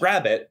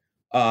grab it,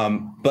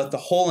 but the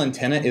whole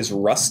antenna is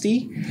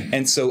rusty,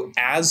 and so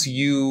as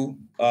the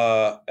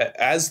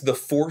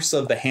force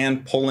of the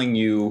hand pulling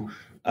you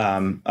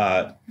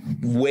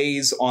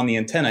weighs on the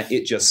antenna,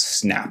 it just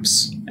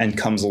snaps and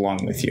comes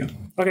along with you.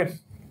 Okay.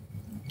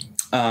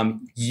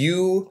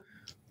 You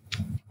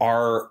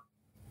are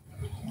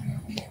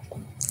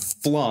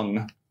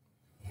flung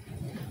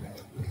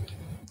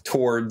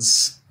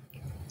towards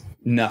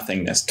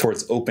nothingness,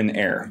 towards open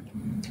air,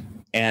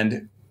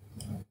 and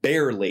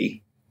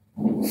barely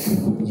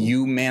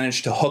you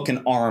manage to hook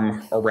an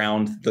arm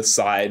around the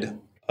side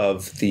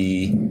of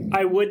the...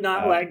 I would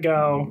not let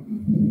go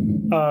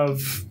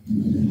of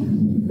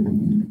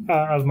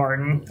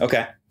Martin.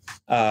 Okay.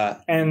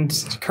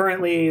 And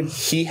currently...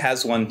 He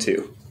has one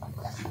too.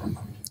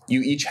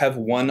 You each have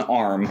one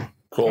arm.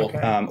 Cool.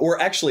 Okay.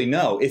 Or actually,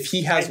 no. If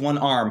he has one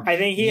arm, I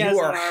think he has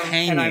are an arm,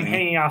 hanging, and I'm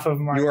hanging off of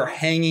Martin. You are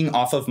hanging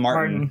off of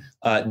Martin.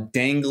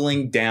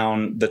 Dangling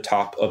down the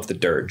top of the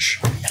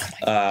Dirge.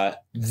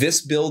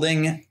 This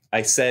building,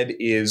 I said,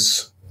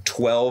 is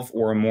 12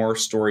 or more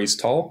stories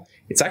tall.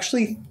 It's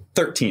actually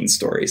 13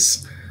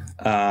 stories.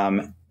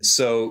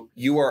 So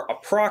you are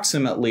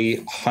approximately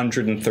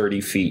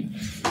 130 feet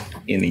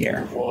in the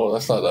air. Whoa,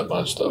 that's not that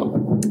much,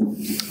 though.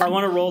 I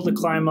want to roll to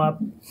climb up.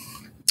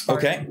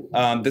 Okay.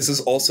 This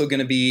is also going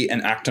to be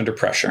an act under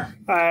pressure.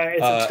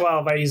 It's a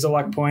 12. I use a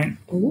luck point.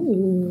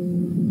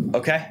 Ooh.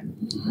 Okay.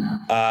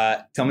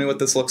 Tell me what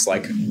this looks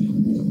like.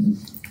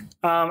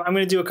 I'm going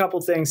to do a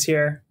couple things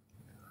here.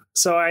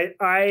 So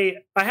I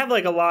have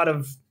like a lot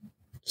of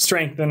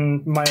strength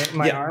in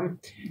my arm,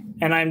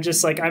 and I'm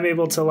just like, I'm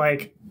able to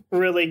like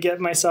really get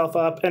myself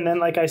up, and then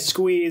like I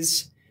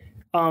squeeze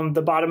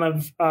the bottom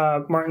of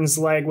Martin's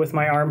leg with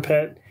my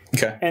armpit.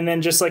 Okay. And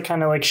then just like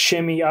kind of like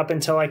shimmy up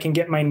until I can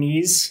get my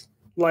knees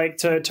like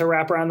to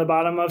wrap around the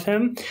bottom of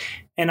him.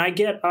 And I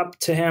get up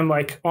to him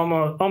like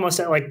almost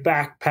at like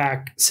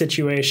backpack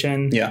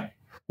situation. Yeah.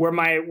 Where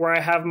I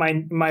have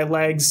my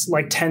legs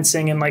like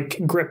tensing and like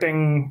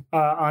gripping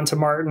onto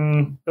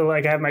Martin.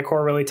 Like I have my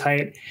core really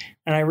tight.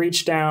 And I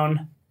reach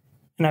down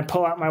and I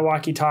pull out my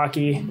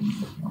walkie-talkie.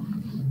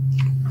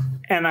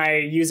 And I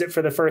use it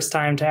for the first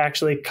time to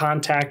actually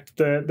contact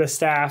the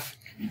staff.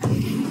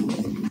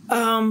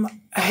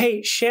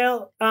 Hey,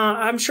 Shell,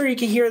 I'm sure you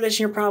can hear this and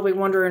you're probably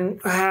wondering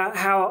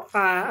how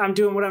I'm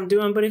doing what I'm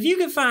doing. But if you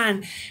could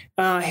find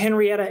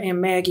Henrietta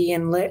and Maggie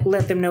and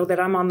let them know that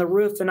I'm on the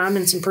roof and I'm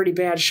in some pretty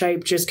bad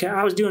shape.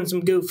 I was doing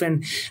some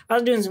goofing. I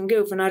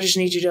just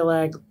need you to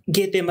like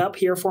get them up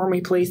here for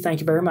me, please. Thank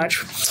you very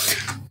much.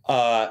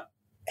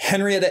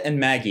 Henrietta and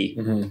Maggie.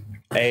 Mm-hmm.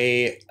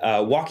 A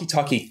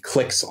walkie-talkie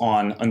clicks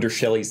on under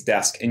Shelley's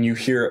desk, and you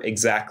hear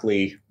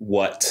exactly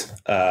what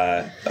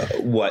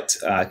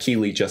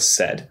Keeley just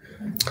said.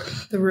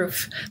 The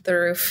roof. The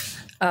roof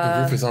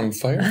is on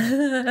fire?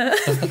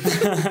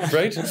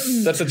 Right?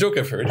 That's a joke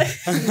I've heard.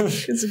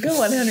 It's a good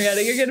one,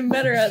 Henrietta. You're getting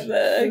better at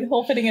the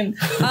whole fitting in.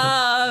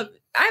 I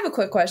have a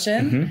quick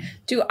question.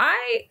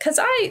 Mm-hmm. Because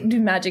I do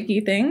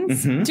magic-y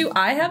things, mm-hmm. Do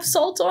I have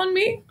salt on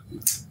me?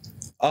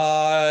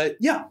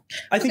 Yeah.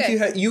 I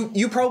think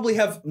you probably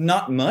have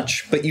not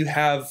much, but you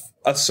have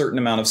a certain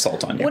amount of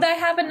salt on you. Would I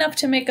have enough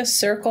to make a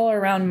circle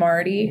around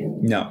Marty?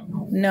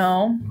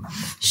 No.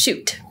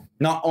 Shoot.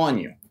 Not on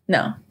you.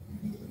 No.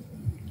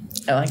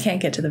 Oh, I can't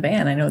get to the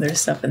van. I know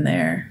there's stuff in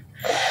there.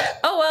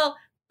 Oh, well,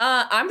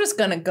 I'm just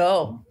going to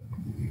go.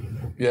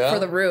 Yeah. For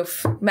the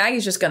roof.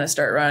 Maggie's just going to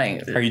start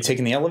running. Are you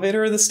taking the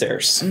elevator or the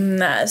stairs?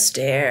 Nah,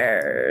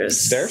 stairs.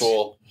 Stairs?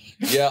 Cool.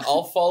 Yeah,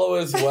 I'll follow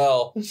as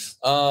well.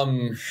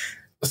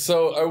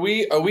 So are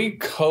we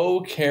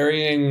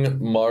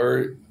co-carrying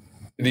Marty?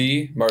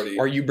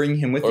 Are you bringing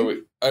him with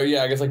you?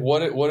 Yeah, I guess like what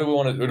do we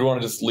want to do? We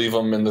want to just leave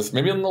him in this,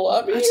 maybe in the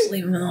lobby? Let's just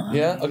leave him in the lobby.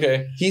 Yeah,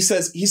 okay. He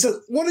says,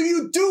 what are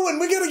you doing?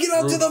 We gotta get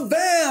out to the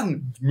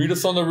van. Meet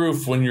us on the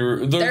roof when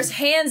you're There's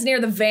hands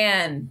near the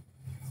van.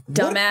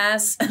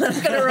 Dumbass.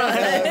 I'm gonna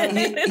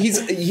run.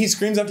 He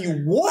screams after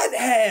you, what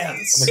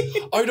hands? I'm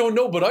like, I don't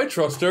know, but I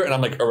trust her. And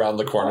I'm like around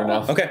the corner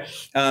now. Okay.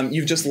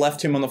 You've just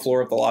left him on the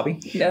floor of the lobby?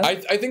 Yeah. I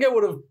think I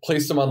would have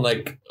placed him on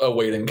like a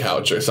waiting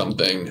couch or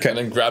something. Okay. And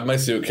then grabbed my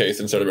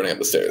suitcase and started running up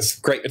the stairs.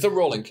 Great. It's a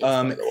rolling case,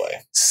 by the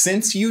way.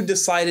 Since you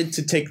decided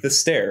to take the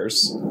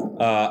stairs,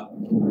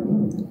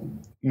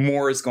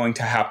 more is going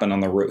to happen on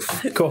the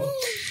roof. Cool.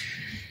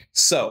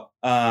 So,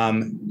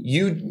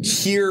 you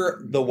hear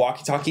the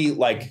walkie-talkie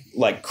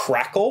like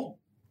crackle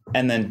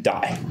and then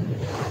die.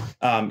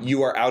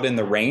 You are out in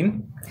the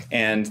rain,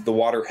 and the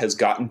water has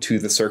gotten to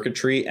the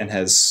circuitry and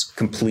has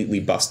completely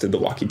busted the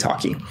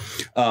walkie-talkie.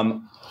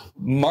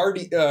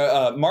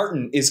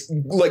 Martin is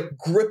like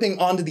gripping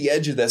onto the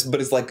edge of this,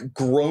 but is like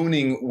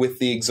groaning with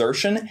the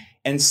exertion.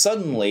 And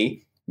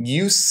suddenly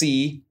you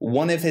see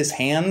one of his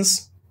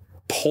hands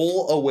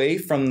pull away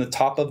from the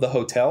top of the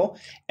hotel,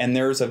 and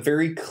there's a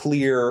very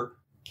clear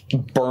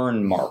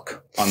burn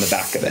mark on the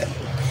back of it.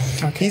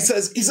 Okay. He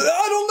says,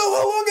 I don't know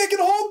how long I can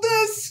hold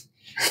this.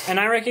 And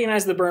I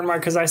recognize the burn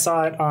mark because I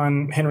saw it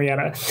on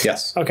Henrietta.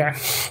 Yes. Okay.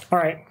 All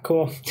right,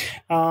 cool.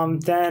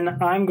 Then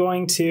I'm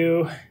going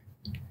to...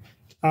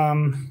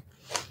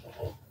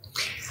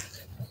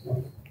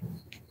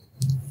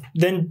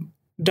 then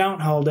don't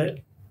hold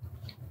it.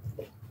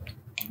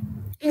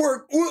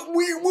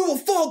 We will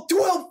fall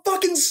 12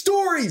 fucking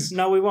stories.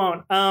 No, we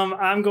won't.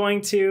 I'm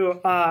going to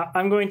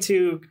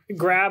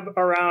grab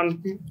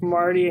around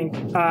Martin,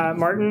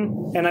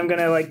 and I'm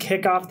gonna like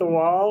kick off the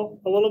wall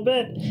a little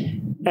bit,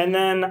 and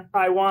then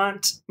I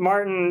want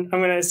Martin. I'm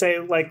gonna say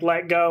like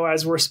let go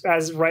as we're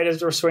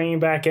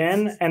swinging back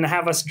in, and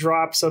have us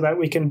drop so that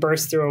we can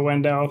burst through a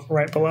window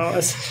right below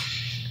us.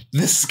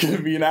 This is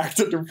gonna be an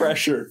act under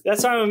pressure.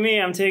 That's fine with me.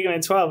 I'm taking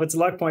a 12. It's a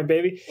luck point,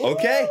 baby.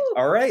 Okay,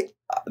 all right.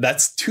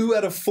 That's 2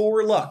 out of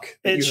 4 luck.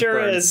 It sure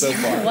is. So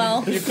far.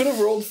 Well, You could have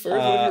rolled first.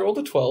 What if you rolled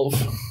a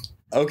 12?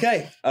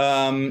 Okay.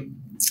 I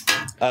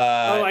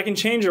can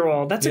change a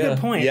roll. That's a good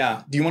point.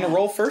 Yeah. Do you want to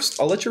roll first?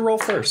 I'll let you roll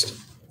first.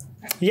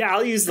 Yeah,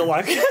 I'll use the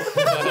luck.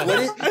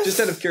 Just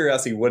out of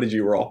curiosity, what did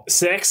you roll?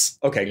 6.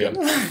 Okay, good.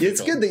 Yep.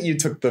 It's good that you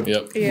took the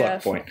luck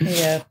point.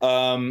 Yeah.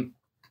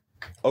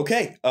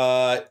 Okay.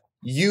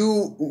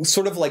 You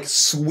sort of like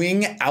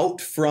swing out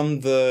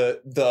from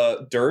the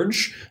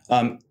dirge,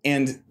 and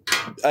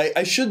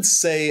I should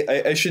say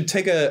I should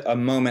take a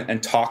moment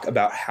and talk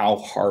about how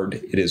hard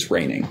it is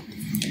raining.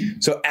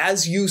 So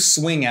as you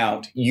swing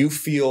out, you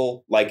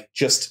feel like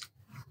just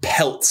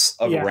pelts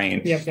of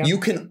rain. Yep. You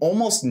can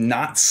almost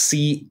not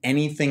see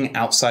anything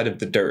outside of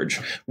the dirge.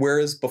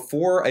 Whereas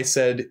before I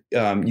said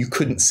you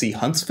couldn't see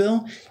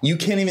Huntsville, you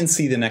can't even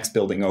see the next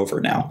building over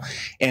now.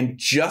 And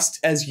just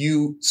as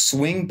you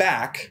swing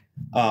back,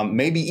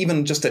 maybe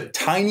even just a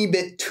tiny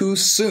bit too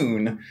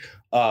soon,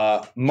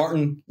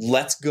 Martin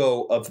lets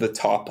go of the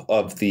top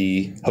of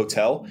the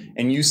hotel,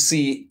 and you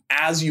see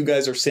as you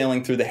guys are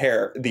sailing through the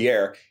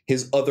air,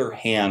 his other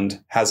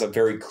hand has a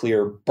very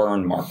clear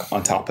burn mark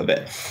on top of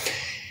it.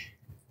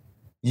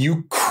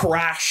 You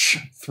crash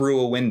through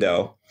a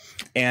window,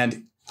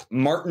 and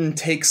Martin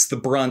takes the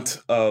brunt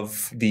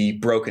of the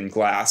broken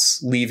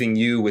glass, leaving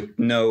you with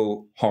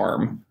no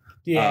harm.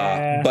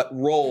 Yeah. But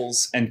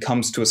rolls and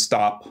comes to a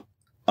stop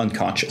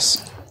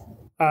unconscious.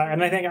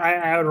 And I think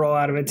I would roll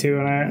out of it too,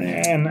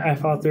 and I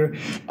fall through.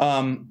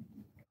 I'll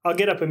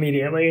get up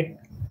immediately.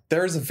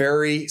 There's a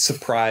very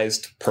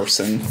surprised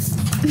person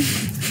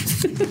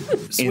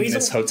in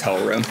this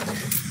hotel room.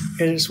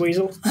 Is it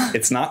Sweezel?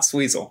 It's not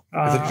Sweezel.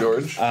 Is it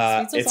George? It's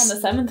on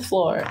the 7th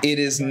floor. It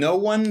is no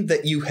one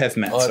that you have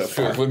met so That's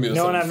true. far. It wouldn't be the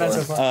No one second I've met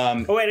so floor.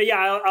 far. Wait,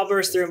 yeah, I'll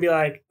burst through and be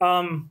like,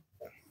 and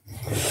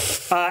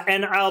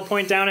I'll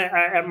point down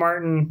at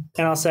Martin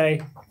and I'll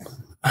say,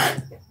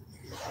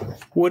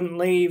 wouldn't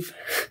leave.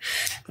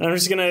 And I'm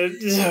just gonna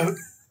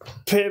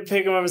pick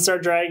him up and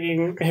start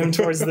dragging him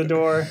towards the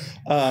door.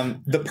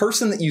 The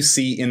person that you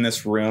see in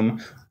this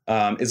room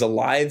is a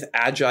lithe,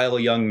 agile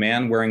young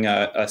man wearing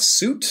a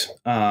suit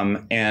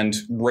and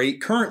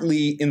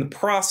currently in the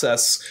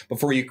process,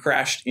 before you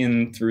crashed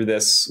in through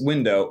this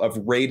window,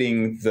 of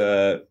raiding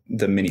the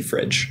mini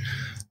fridge.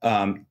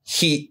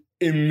 He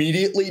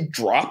immediately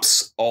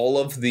drops all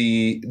of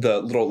the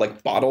little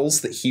like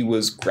bottles that he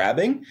was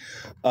grabbing,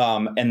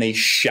 and they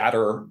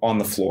shatter on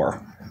the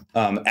floor,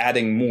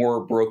 adding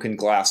more broken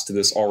glass to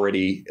this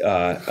already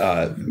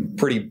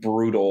pretty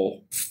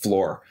brutal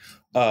floor.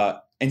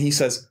 And he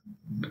says,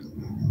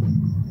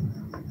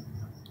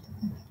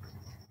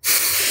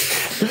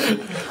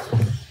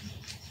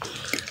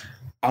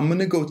 I'm going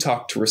to go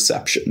talk to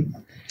reception.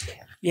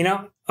 You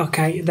know,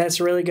 okay, that's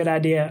a really good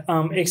idea.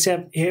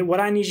 Except what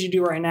I need you to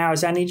do right now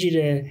is I need you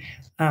to,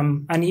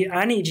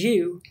 I need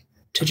you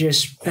to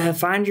just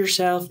find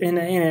yourself in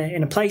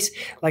a place,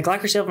 like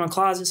lock yourself in a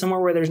closet somewhere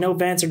where there's no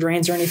vents or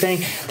drains or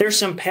anything. There's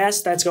some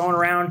pest that's going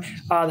around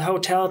the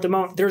hotel at the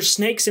moment. There's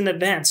snakes in the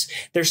vents.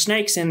 There's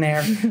snakes in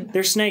there.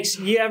 There's snakes.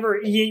 You ever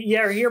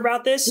hear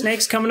about this?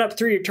 Snakes coming up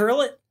through your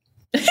turlet?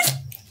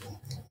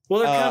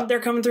 Well,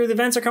 they're coming through the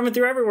vents. They're coming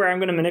through everywhere. I'm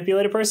going to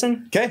manipulate a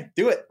person. Okay,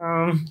 do it.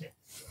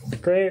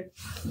 Great.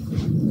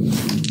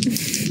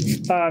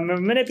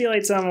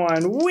 Manipulate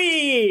someone.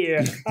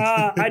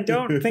 I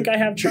don't think I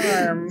have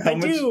charm.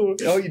 Do.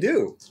 Oh, you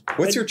do?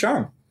 What's your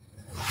charm?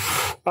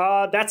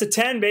 That's a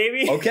 10,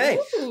 baby. Okay.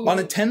 On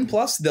a 10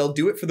 plus, they'll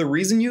do it for the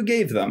reason you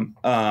gave them.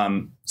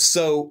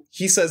 So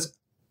he says,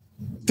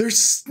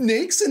 there's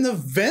snakes in the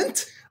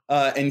vent?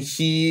 and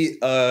he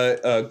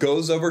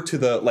goes over to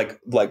the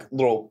like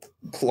little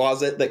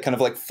closet that kind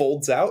of like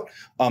folds out,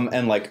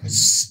 and like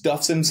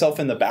stuffs himself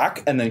in the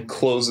back, and then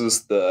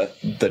closes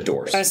the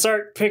doors. I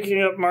start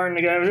picking up Martin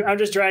again. I'm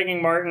just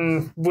dragging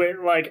Martin with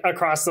like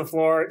across the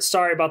floor.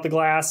 Sorry about the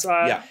glass.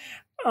 Yeah.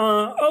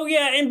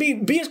 And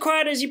be as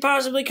quiet as you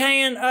possibly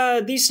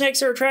can. These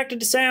snakes are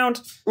attracted to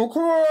sound.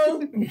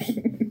 Okay.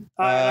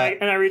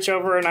 And I reach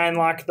over and I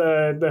unlock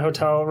the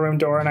hotel room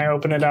door and I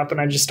open it up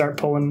and I just start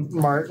pulling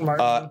Martin.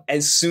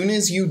 As soon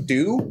as you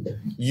do,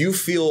 you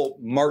feel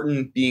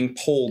Martin being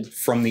pulled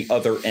from the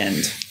other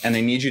end, and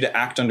I need you to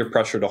act under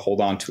pressure to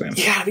hold on to him.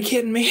 You gotta be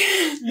kidding me.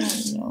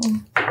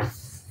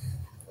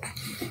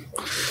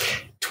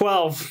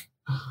 12.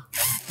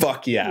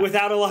 Fuck yeah.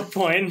 Without a luck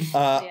point.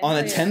 On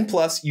a 10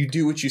 plus, you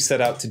do what you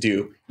set out to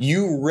do.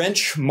 You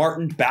wrench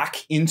Martin back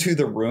into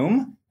the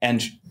room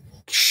and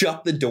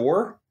shut the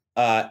door,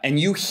 and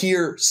you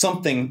hear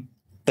something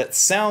that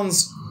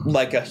sounds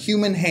like a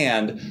human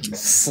hand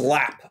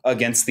slap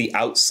against the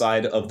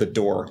outside of the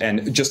door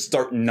and just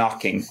start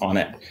knocking on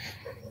it.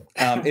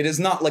 It is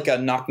not like a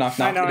knock, knock,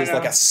 knock. It is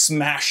like a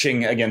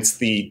smashing against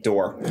the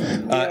door.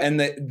 And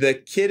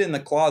the kid in the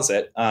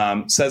closet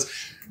says,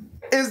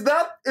 Is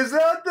that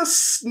the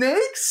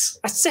snakes?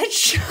 I said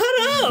shut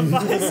up.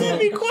 I said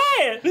be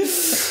quiet.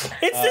 It's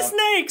the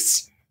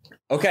snakes.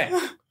 Okay.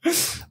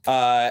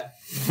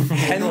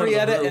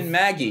 Henrietta and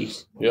Maggie.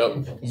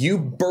 Yep. You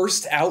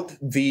burst out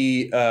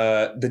the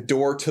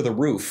door to the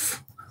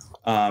roof,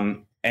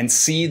 and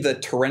see the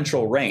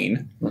torrential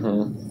rain,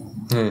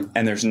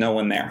 and there's no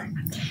one there.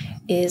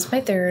 Is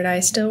my third eye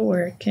still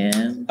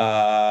working?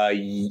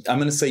 I'm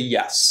going to say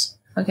yes.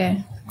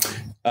 Okay.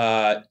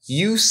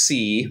 You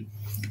see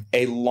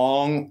a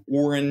long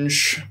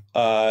orange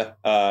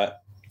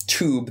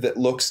tube that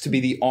looks to be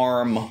the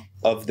arm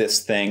of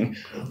this thing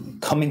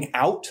coming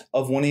out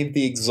of one of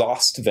the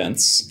exhaust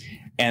vents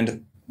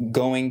and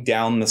going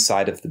down the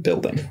side of the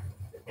building.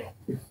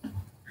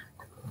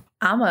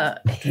 I'm going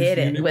to hit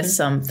it with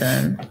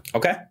something.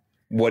 Okay.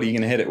 What are you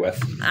going to hit it with?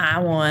 I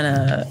want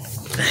to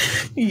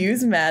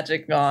use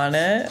magic on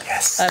it.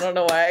 Yes. I don't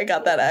know why I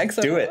got that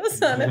accent. Do it.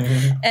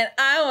 And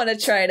I want to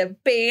try to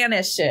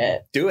banish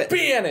it. Do it.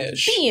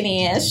 Banish.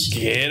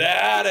 Get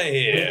out of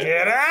here.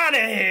 Get out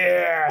of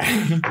here.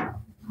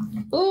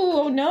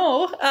 Ooh,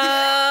 no.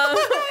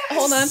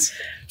 Hold on.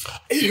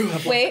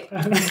 Wait.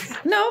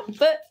 No,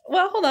 but,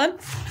 well, hold on.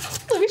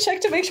 Let me check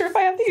to make sure if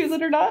I have to use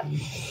it or not.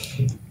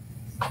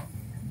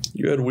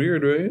 You had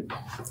weird, right?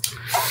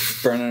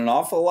 Burning an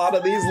awful lot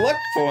of these luck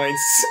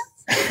points.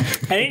 I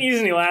didn't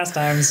use any last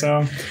time,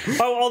 so.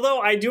 Oh,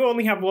 although I do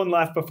only have one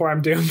left before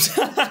I'm doomed.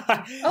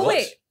 Oh,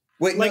 wait.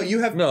 Wait, Like, you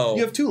have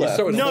two left.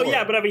 No,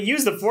 yeah, but if I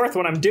use the fourth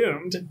one, I'm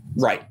doomed.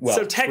 Right. Well,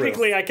 so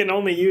technically, I can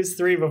only use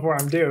 3 before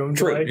I'm doomed.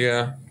 True. Like,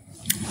 Yeah.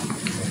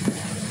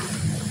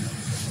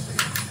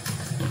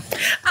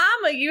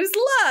 I'm going to use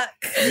luck.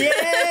 Yeah.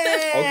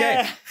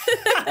 Okay.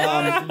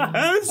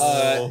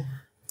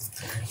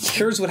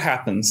 Here's what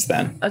happens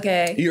then.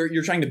 Okay.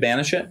 You're trying to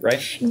banish it, right?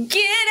 Get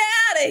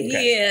out of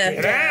here.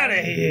 Get out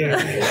of here.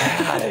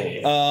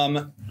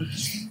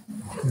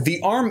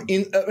 The arm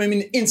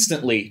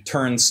instantly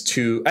turns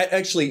to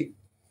actually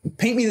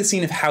paint me the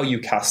scene of how you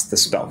cast the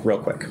spell real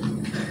quick.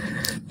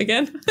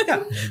 Again?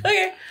 Yeah.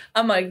 Okay.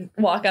 I'm going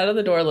to walk out of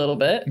the door a little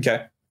bit.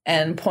 Okay.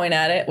 And point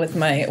at it with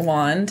my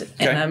wand.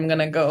 Okay. And I'm going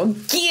to go,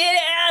 get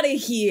out of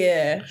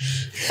here.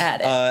 At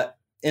it.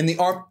 And the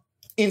arm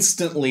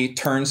instantly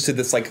turns to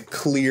this like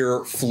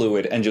clear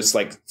fluid and just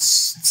like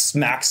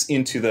smacks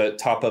into the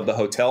top of the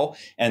hotel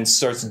and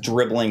starts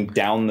dribbling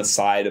down the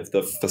side of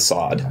the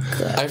facade.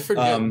 I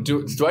forget.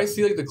 Do I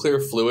see like the clear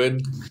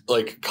fluid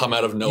like come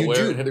out of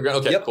nowhere and hit the ground?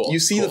 Okay, yep, cool. You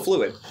see the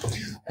fluid.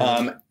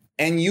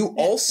 And you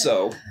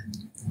also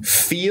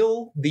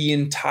feel the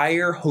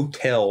entire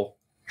hotel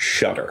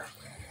shudder.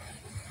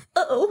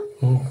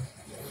 Uh-oh.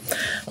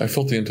 I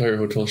felt the entire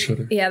hotel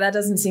shudder. Yeah, that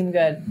doesn't seem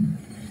good.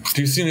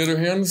 Do you see any other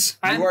hands?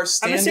 You are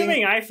standing. I'm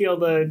assuming I feel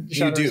the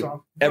shudder You do. as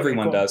well.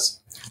 Everyone Okay, cool. does.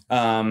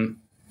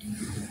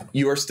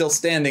 You are still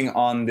standing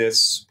on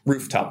this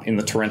rooftop in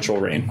the torrential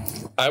rain.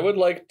 I would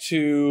like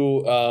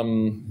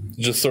to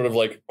just sort of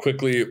like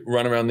quickly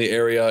run around the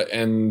area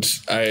and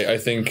I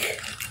think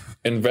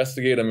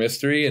investigate a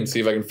mystery and see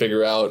if I can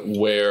figure out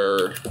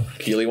where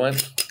Keely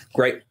went.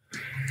 Great.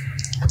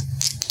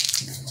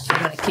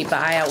 I'm going to keep an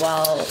eye out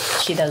while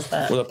she does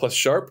that. With a plus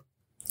sharp.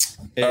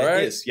 It All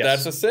right. is,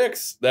 yes. That's a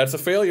 6. That's a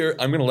failure.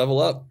 I'm going to level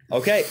up.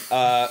 Okay.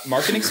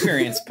 Mark an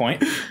experience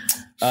point.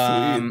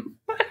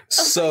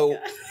 So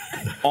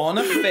on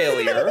a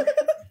failure,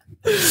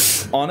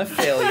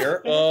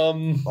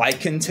 I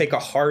can take a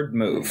hard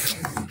move.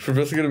 For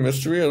investigate a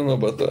mystery? I don't know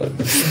about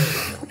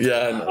that.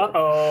 Yeah. No.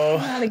 Uh-oh.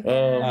 Not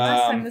again.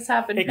 Last time this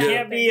happened. It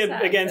can't be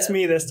against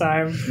me this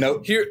time.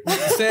 Nope. Here,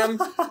 Sam.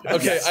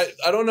 Okay,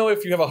 I don't know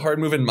if you have a hard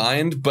move in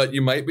mind, but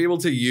you might be able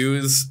to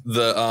use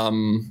the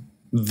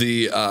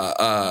the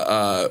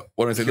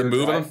what do I say? The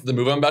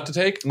move I'm about to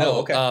take. No,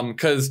 okay.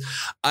 Because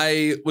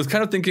I was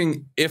kind of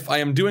thinking if I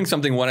am doing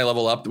something when I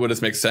level up, would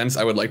this make sense?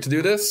 I would like to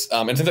do this.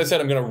 And since I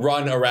said I'm going to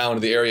run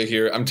around the area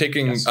here, I'm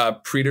taking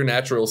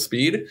preternatural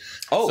speed.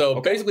 Oh,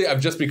 so basically,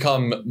 I've just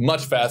become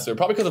much faster,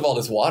 probably because of all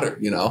this water.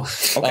 You know.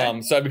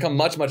 Okay. So I've become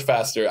much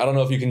faster. I don't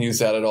know if you can use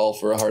that at all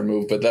for a hard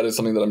move, but that is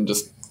something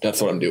that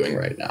that's what I'm doing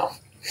right now.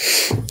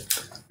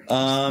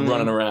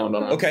 Running around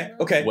on a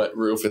wet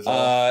roof.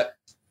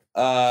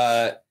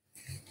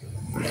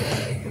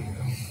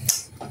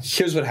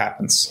 Here's what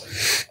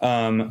happens.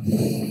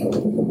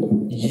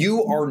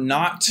 You are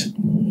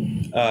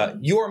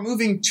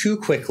moving too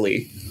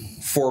quickly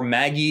for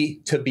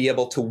Maggie to be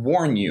able to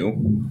warn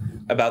you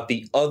about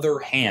the other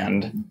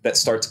hand that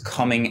starts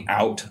coming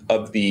out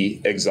of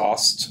the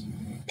exhaust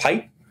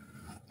pipe.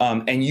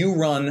 And you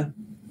run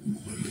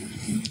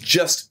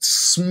just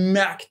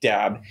smack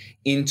dab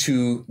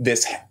into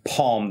this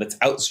palm that's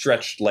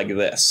outstretched like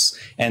this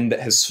and that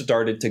has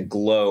started to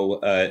glow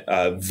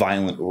a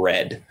violent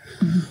red.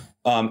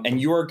 And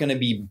you are going to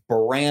be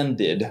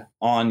branded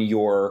on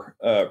your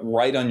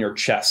right on your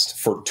chest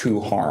for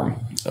 2 harm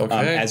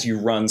as you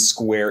run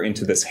square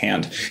into this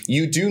hand.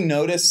 You do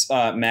notice,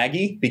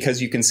 Maggie,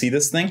 because you can see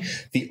this thing,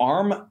 the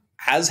arm,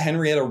 as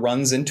Henrietta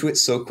runs into it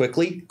so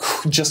quickly,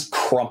 just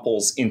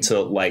crumples into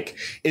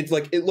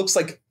it looks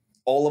like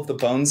all of the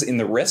bones in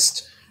the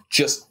wrist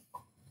just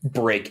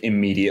break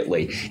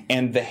immediately.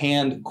 And the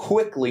hand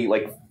quickly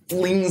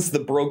flings the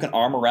broken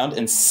arm around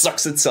and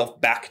sucks itself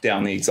back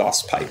down the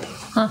exhaust pipe.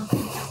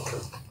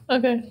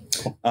 Okay.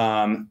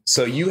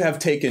 So you have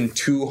taken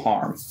 2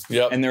 harm.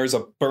 Yep. And there's a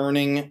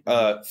burning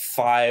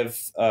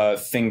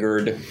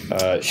 5-fingered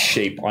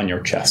shape on your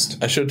chest.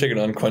 I should have taken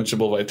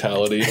unquenchable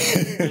vitality.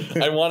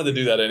 I wanted to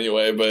do that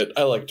anyway, but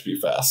I like to be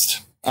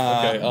fast.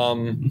 Okay.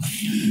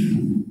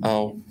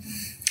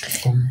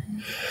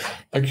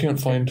 I can't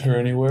find her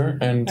anywhere,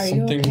 and Are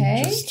something you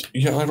okay?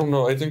 I don't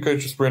know. I think I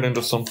just ran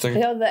into something. You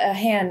know, a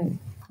hand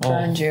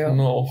burned you.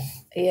 No.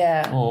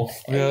 Yeah. Oh,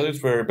 yeah, it's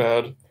very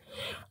bad.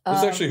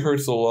 This actually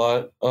hurts a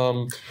lot.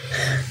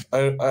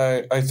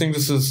 I think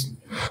this is.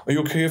 Are you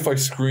okay if I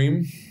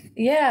scream?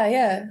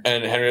 Yeah.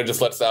 And Henrietta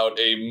just lets out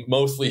a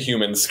mostly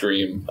human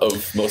scream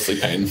of mostly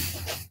pain.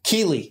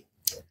 Keely,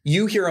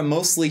 you hear a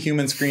mostly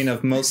human scream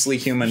of mostly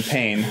human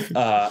pain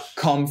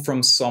come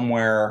from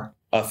somewhere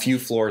a few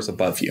floors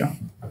above you.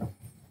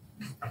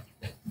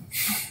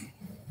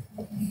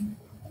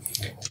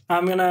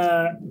 I'm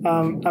gonna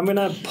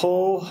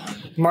pull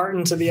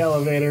Martin to the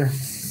elevator.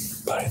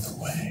 By the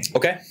way.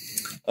 Okay.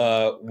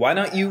 Why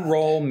don't you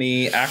roll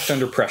me act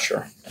under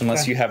pressure,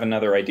 unless you have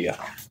another idea.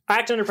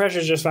 Act under pressure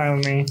is just fine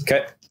with me.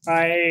 Okay.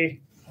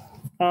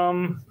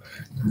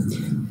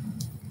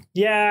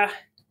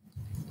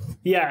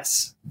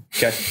 Yes.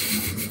 Okay.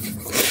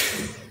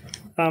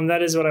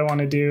 That is what I want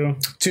to do.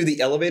 To the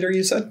elevator,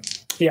 you said?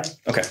 Yeah.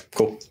 Okay,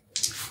 cool.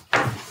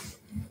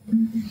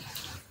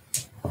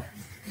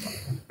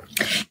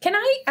 Can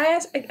I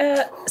ask?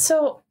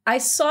 So I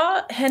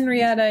saw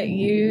Henrietta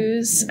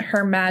use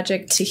her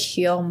magic to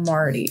heal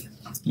Marty.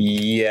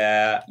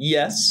 Yeah.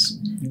 Yes.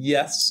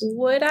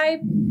 Would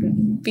I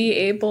be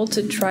able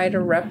to try to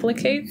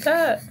replicate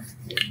that?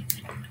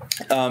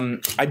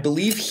 I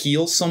believe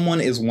heal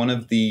someone is one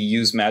of the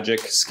use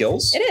magic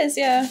skills. It is,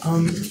 yeah. But I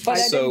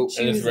didn't choose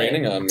and it's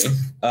raining on me.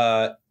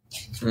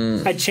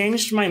 I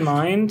changed my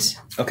mind.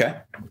 Okay.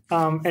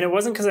 And it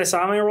wasn't because I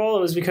saw my roll.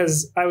 It was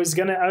because I was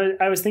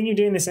thinking of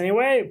doing this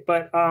anyway,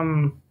 but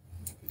I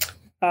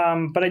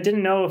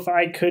didn't know if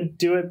I could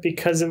do it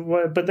because of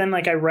what. But then,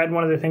 I read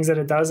one of the things that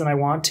it does, and I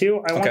want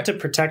to. I want to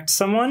protect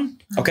someone.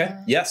 Okay.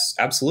 Yes,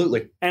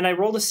 absolutely. And I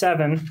rolled a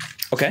 7.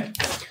 Okay.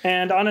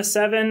 And on a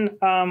 7,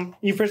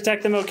 you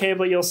protect them, okay,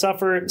 but you'll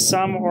suffer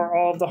some or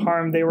all of the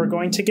harm they were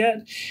going to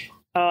get.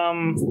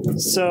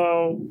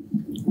 So,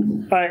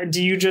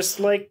 do you just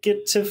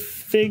get to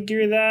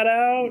figure that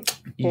out?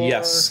 Or?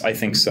 Yes, I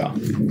think so.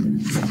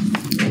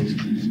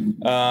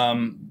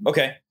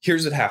 Okay,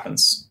 here's what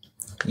happens.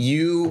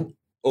 You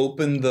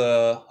open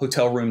the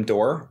hotel room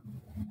door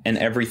and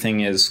everything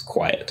is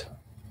quiet.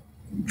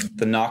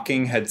 The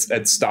knocking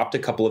had stopped a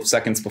couple of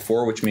seconds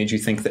before, which made you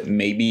think that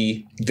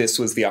maybe this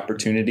was the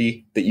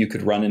opportunity that you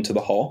could run into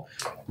the hall.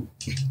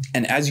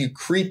 And as you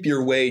creep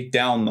your way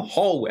down the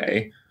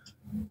hallway,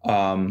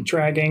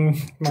 dragging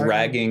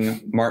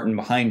Martin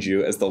behind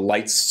you as the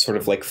lights sort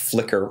of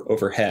flicker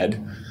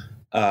overhead,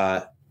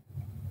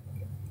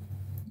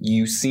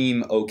 you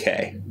seem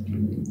okay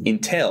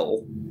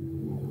until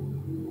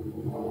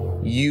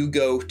you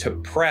go to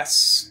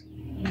press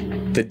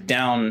the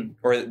down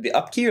or the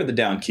up key or the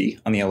down key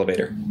on the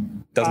elevator.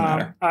 Doesn't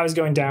matter. I was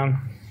going down.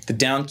 The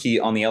down key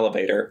on the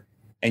elevator,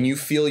 and you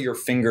feel your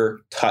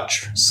finger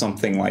touch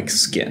something like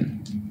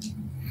skin.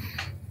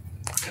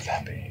 What could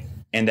that be?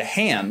 And a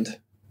hand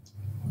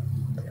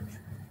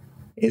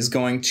is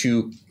going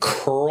to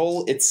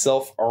curl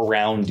itself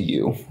around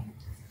you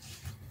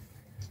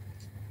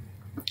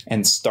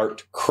and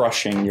start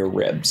crushing your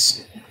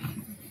ribs.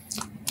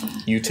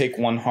 You take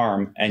 1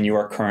 harm, and you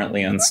are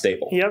currently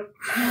unstable. Yep.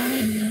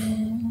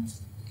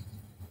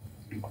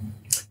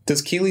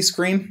 Does Keely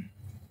scream?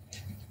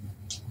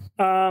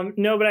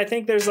 No, but I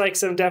think there's like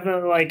some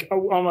definite like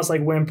almost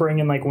like whimpering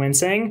and like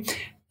wincing.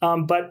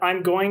 But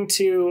I'm going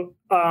to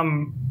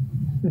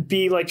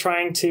be like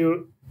trying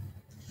to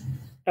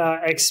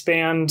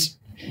expand.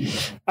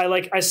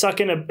 I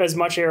suck in as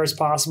much air as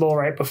possible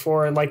right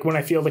before like when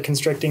I feel the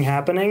constricting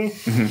happening,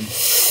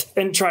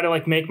 and try to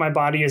like make my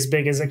body as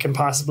big as it can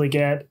possibly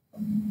get.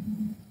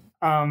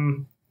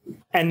 And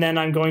then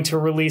I'm going to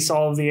release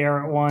all of the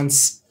air at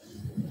once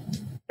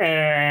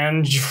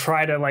and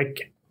try to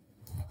like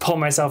pull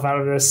myself out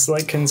of this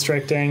like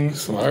constricting.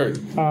 Smart.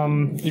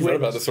 You've read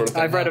about this sort of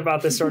thing. I've read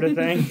about this sort of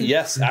thing.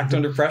 Yes, act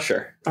under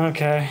pressure.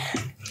 Okay.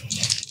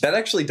 That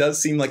actually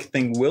does seem like a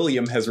thing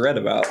William has read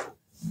about.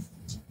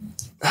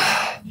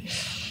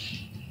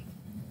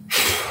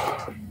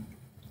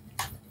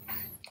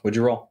 What'd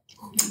you roll?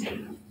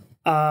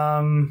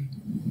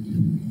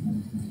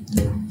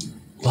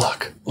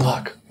 Luck.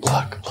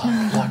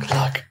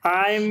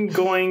 I'm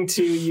going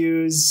to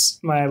use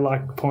my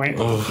luck point.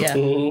 Yeah.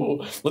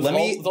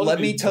 Let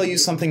me tell you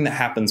something that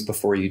happens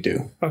before you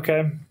do.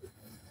 Okay.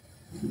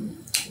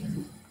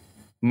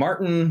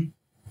 Martin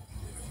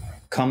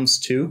comes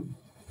to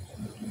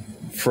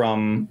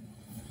from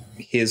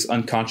his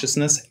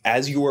unconsciousness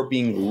as you are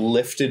being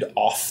lifted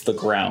off the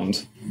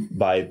ground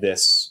by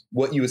this,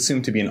 what you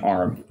assume to be an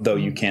arm, though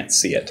you can't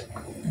see it.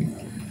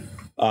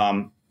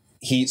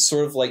 He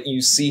sort of like, you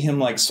see him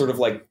like sort of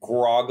like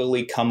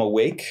groggily come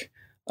awake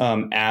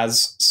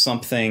as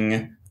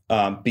something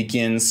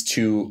begins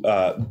to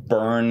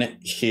burn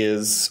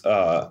his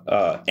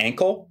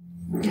ankle.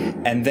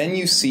 And then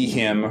you see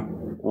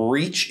him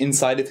reach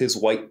inside of his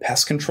white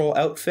pest control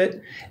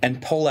outfit and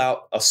pull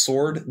out a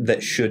sword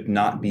that should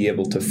not be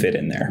able to fit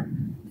in there.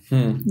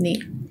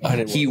 Neat.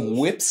 He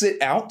whips it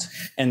out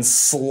and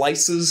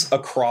slices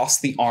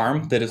across the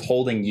arm that is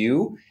holding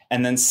you,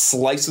 and then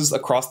slices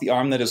across the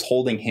arm that is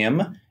holding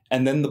him,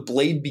 and then the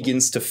blade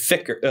begins to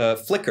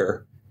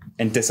flicker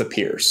and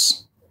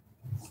disappears.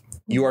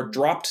 You are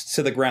dropped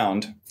to the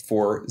ground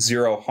for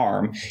 0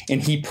 harm,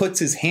 and he puts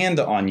his hand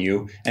on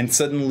you, and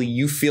suddenly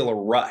you feel a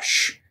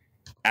rush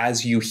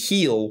as you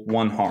heal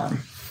 1 harm.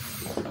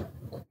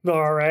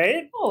 All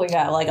right. Oh, we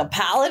got like a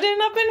paladin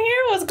up in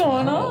here? What's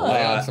going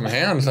on? Some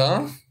hands,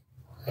 huh?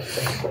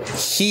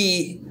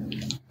 He,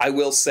 I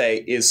will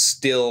say, is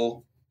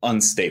still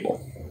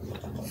unstable.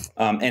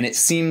 And it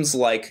seems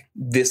like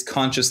this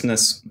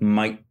consciousness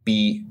might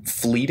be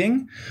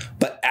fleeting.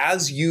 But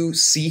as you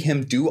see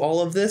him do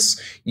all of this,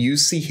 you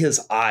see his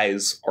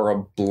eyes are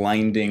a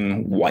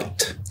blinding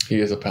white.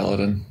 He is a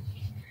paladin.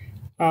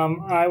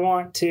 I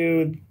want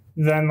to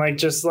then like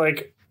just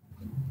like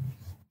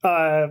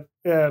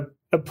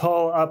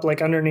pull up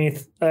like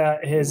underneath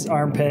his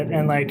armpit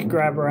and like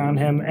grab around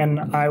him, and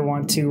I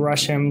want to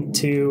rush him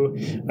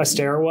to a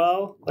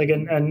stairwell, like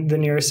the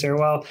nearest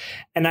stairwell,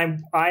 and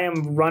I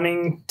am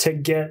running to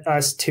get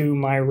us to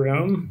my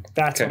room.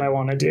 That's Okay. what I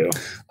want to do.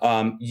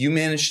 You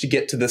manage to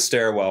get to the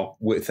stairwell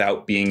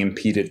without being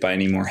impeded by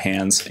any more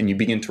hands, and you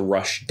begin to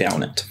rush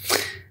down it.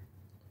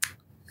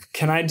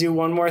 Can I do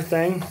one more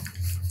thing?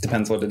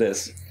 Depends what it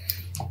is.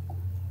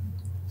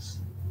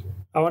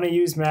 I want to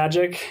use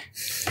magic.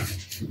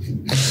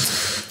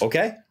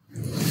 Okay.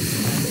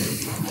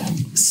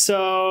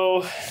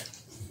 So,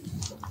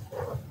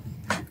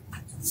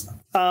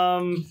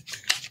 I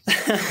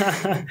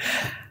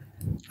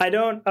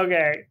don't.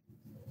 Okay.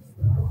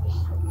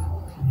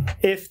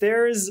 If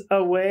there's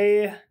a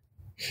way,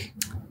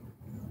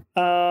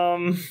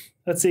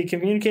 let's see,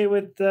 communicate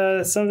with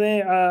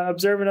something,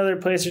 observe another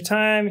place or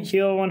time,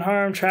 heal 1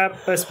 harm,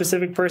 trap a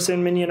specific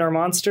person, minion, or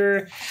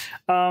monster.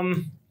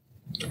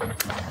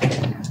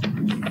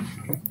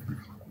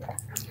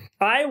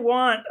 I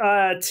want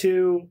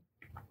to,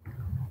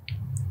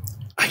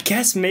 I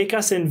guess, make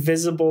us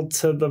invisible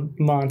to the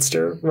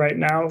monster right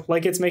now.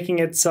 Like it's making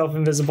itself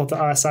invisible to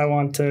us. I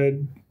want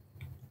to,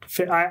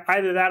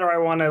 either that or I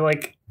want to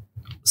like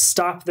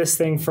stop this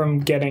thing from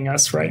getting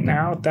us right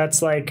now.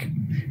 That's like,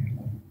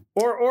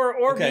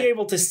 or Okay. be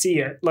able to see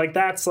it. Like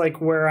that's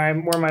like where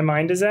my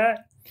mind is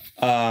at.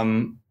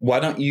 Why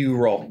don't you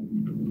roll?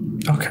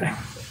 Okay.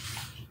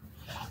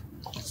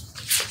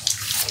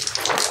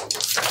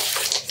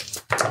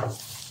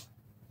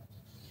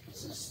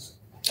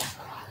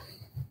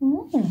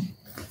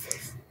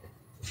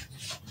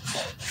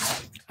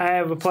 I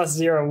have a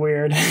 +0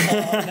 weird.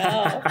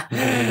 No.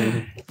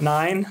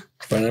 9.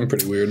 Fine, I'm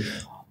pretty weird.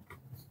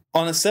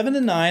 On a 7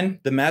 to 9,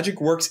 the magic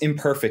works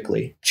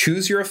imperfectly.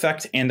 Choose your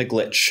effect and a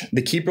glitch.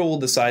 The keeper will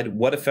decide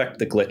what effect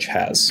the glitch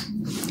has.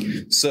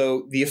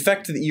 So the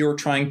effect that you're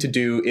trying to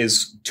do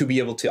is to be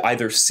able to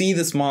either see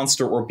this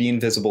monster or be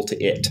invisible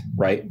to it,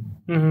 right?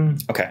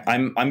 Mm-hmm. Okay,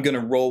 I'm going to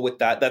roll with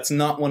that. That's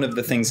not one of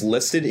the things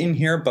listed in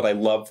here, but I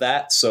love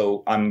that,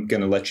 so I'm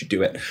going to let you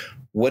do it.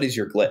 What is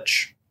your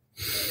glitch?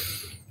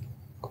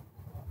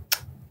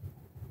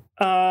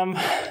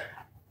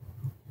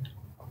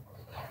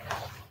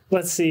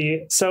 Let's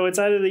see. So it's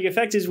either the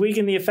effect is weak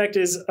and the effect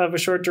is of a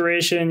short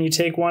duration. You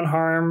take 1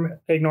 harm,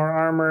 ignore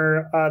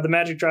armor. The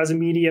magic draws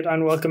immediate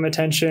unwelcome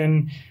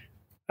attention.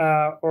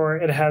 or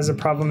it has a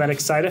problematic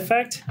side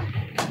effect.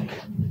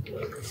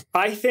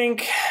 I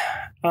think,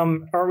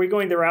 are we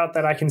going the route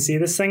that I can see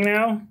this thing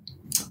now?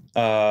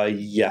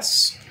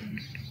 Yes.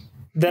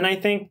 Then I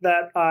think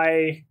that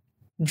I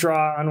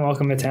draw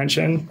unwelcome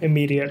attention,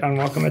 immediate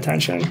unwelcome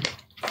attention.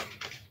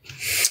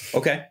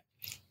 Okay.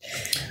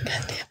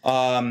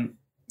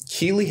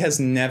 Keely has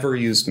never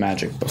used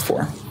magic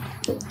before.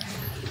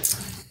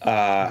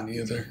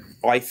 Neither.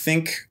 I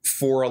think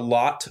for a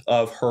lot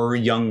of her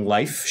young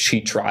life,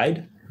 she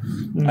tried.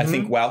 Mm-hmm. I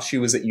think while she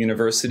was at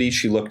university,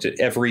 she looked at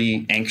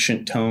every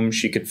ancient tome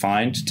she could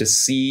find to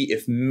see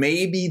if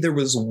maybe there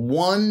was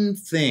one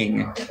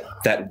thing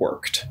that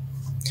worked.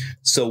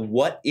 So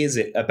what is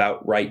it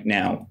about right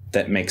now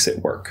that makes it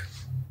work?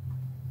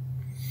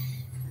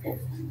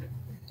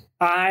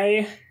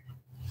 I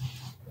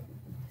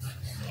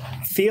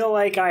feel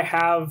like I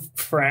have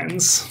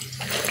friends.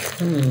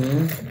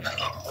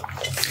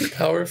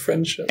 Power of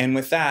friendship. And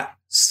with that,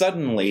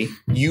 suddenly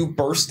you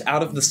burst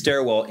out of the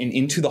stairwell and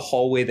into the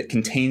hallway that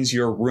contains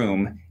your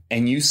room,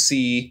 and you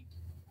see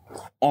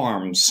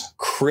arms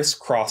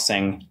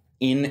crisscrossing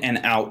in and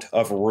out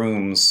of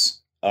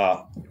rooms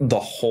the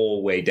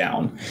whole way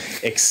down,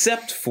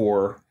 except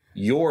for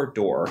your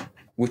door,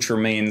 which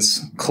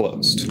remains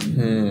closed.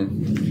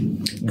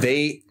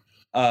 They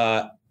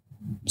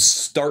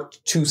start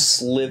to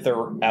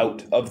slither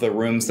out of the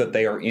rooms that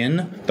they are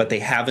in, but they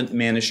haven't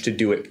managed to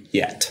do it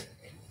yet.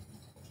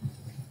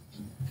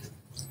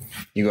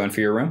 You going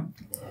for your room?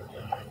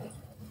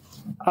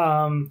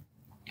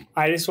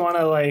 I just want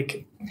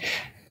to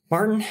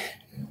Martin,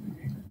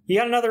 you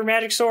got another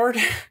magic sword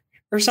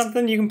or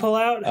something you can pull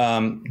out?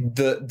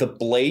 The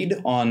blade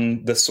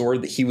on the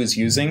sword that he was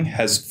using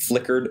has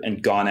flickered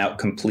and gone out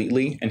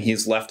completely, and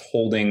he's left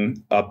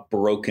holding a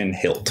broken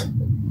hilt.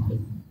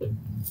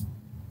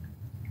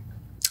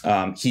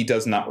 He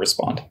does not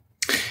respond.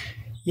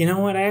 You know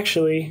what,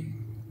 actually,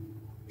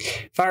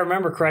 if I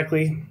remember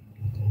correctly,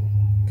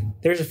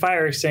 there's a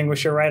fire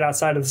extinguisher right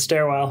outside of the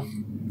stairwell.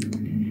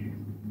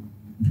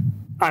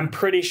 I'm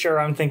pretty sure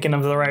I'm thinking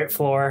of the right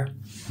floor.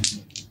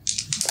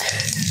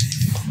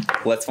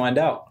 Let's find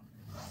out.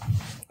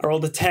 I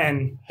rolled a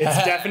 10.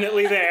 It's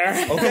definitely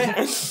there.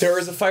 Okay. There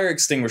is a fire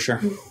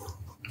extinguisher.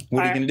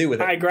 What are you going to do with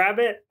it? I grab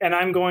it, and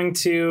I'm going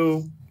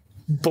to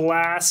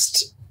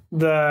blast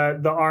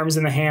the arms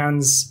and the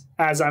hands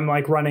as I'm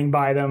running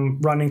by them,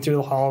 running through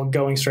the hall,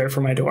 going straight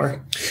for my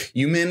door.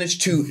 You manage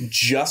to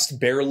just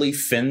barely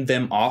fend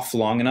them off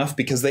long enough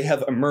because they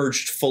have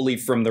emerged fully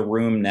from the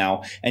room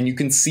now, and you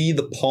can see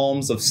the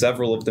palms of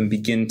several of them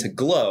begin to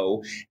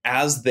glow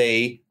as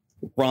they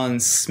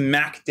run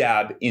smack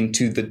dab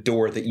into the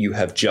door that you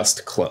have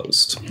just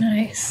closed.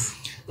 Nice.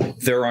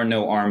 There are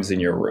no arms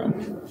in your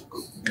room.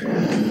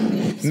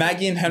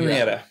 Maggie and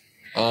Henrietta. Yeah.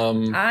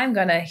 I'm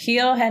gonna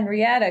heal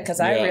Henrietta because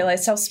I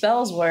realized how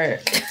spells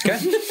work. Okay.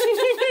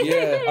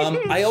 Yeah.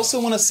 I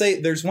also want to say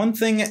there's one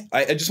thing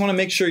I just want to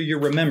make sure you're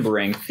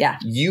remembering. Yeah.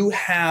 You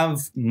have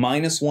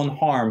 -1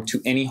 harm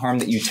to any harm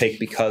that you take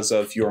because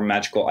of your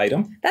magical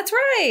item. That's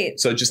right.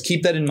 So just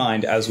keep that in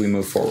mind as we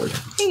move forward.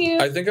 Thank you.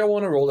 I think I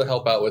want to roll to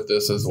help out with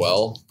this as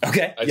well.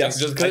 Okay. I think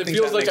just because it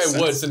feels like I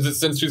would,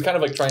 since she's kind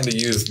of trying to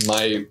use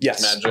my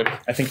magic.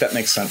 I think that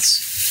makes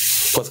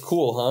sense. Plus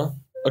cool, huh?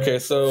 Okay,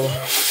 so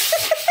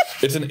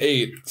it's an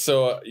 8.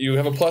 So you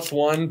have a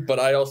 +1, but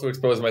I also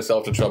expose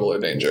myself to trouble or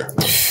danger.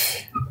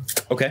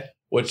 Okay.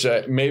 Which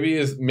if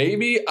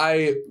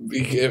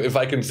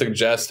I can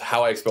suggest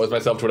how I expose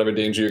myself to whatever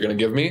danger you're going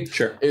to give me,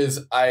 sure, is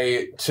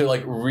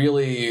to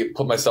really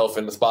put myself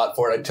in the spot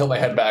for it. I tilt my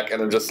head back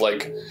and I'm just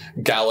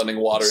galloning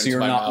water into my mouth. So you're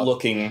not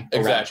looking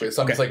exactly. around.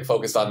 So I'm just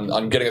focused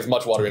on getting as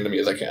much water into me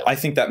as I can. I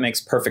think that makes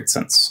perfect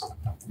sense.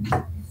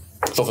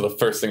 It's also the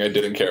first thing I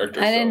did in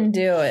character. I didn't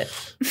do it.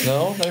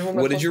 No?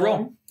 What did you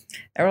roll?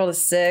 I rolled a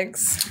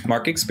 6.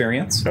 Mark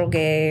experience.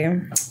 Okay.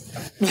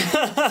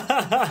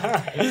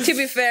 To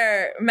be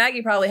fair,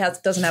 Maggie probably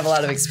doesn't have a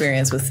lot of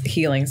experience with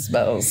healing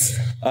spells.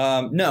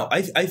 No,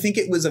 I think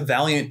it was a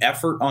valiant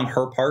effort on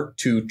her part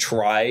to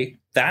try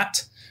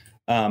that,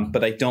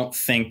 but I don't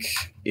think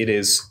it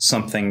is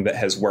something that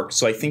has worked.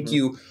 So I think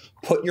you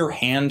put your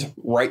hand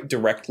right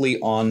directly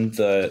on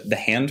the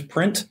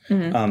handprint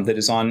that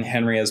is on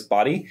Henrietta's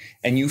body,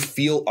 and you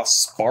feel a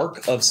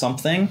spark of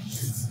something,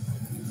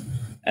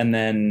 and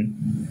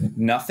then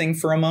nothing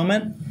for a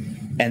moment,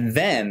 and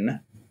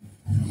then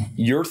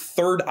your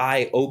third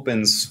eye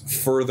opens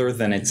further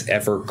than it's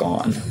ever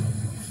gone.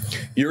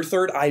 Your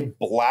third eye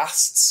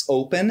blasts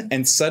open,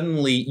 and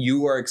suddenly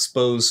you are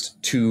exposed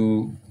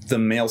to the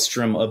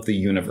maelstrom of the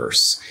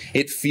universe.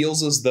 It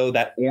feels as though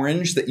that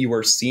orange that you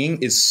are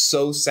seeing is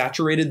so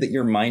saturated that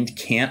your mind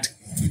can't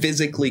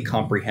physically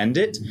comprehend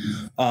it,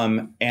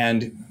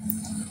 and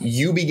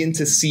you begin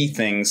to see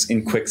things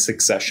in quick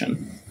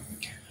succession.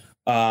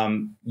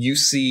 You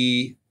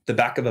see the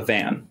back of a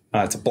van.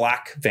 It's a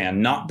black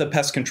van, not the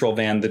pest control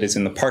van that is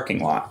in the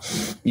parking lot.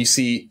 You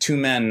see 2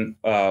 men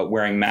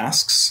wearing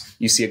masks.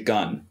 You see a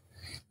gun.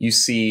 You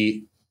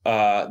see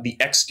the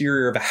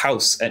exterior of a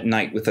house at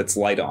night with its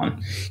light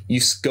on.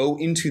 You go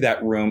into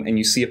that room and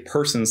you see a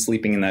person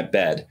sleeping in that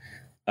bed.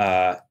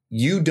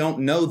 You don't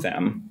know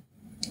them,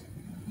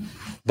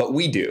 but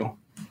we do.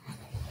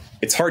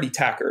 It's Hardy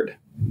Tackard.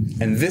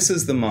 And this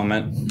is the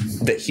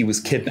moment that he was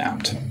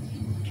kidnapped.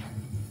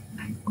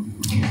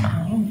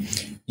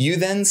 You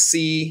then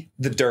see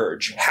the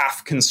Dirge,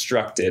 half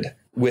constructed,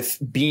 with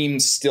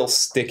beams still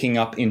sticking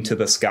up into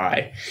the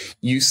sky.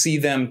 You see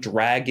them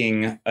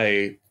dragging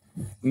a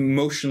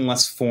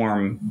motionless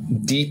form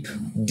deep,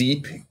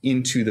 deep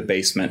into the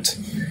basement.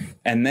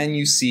 And then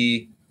you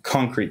see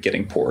concrete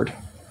getting poured.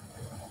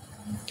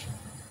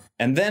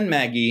 And then,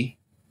 Maggie,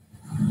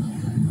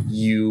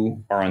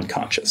 you are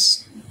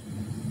unconscious.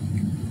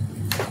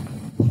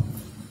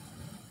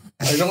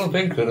 I don't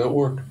think that it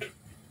worked.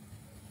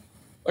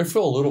 I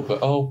feel a little bit.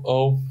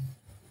 Oh.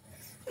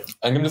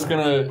 I'm just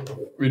gonna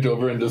reach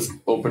over and just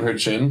open her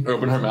chin or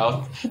open her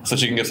mouth so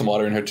she can get some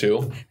water in her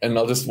too, and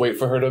I'll just wait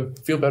for her to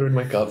feel better and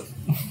wake up.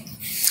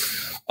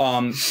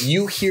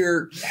 You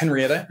hear,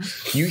 Henrietta,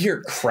 you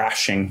hear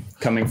crashing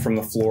coming from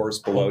the floors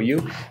below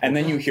you, and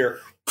then you hear.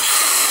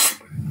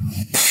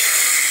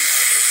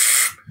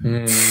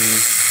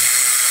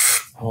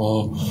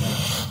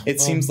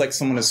 It seems like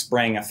someone is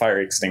spraying a fire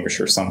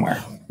extinguisher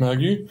somewhere.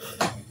 Maggie?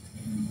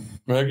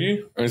 I'm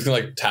just gonna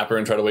like tap her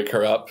and try to wake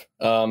her up.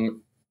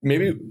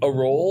 Maybe a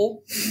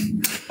roll?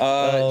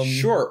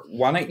 Sure.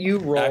 Why don't you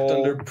roll? Act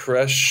under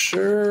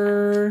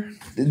pressure.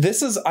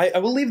 This is. I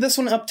will leave this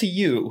one up to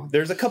you.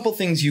 There's a couple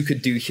things you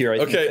could do here.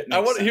 Okay.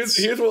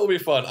 Here's what will be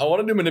fun. I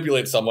want to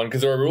manipulate someone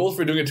because there are rules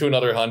for doing it to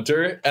another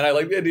hunter, and I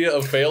like the idea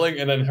of failing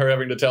and then her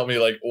having to tell me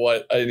like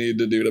what I need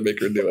to do to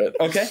make her do it.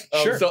 Okay.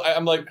 Sure. So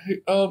I'm like,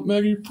 hey,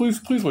 Maggie, please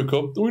wake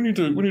up. We need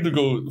to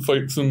go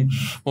fight some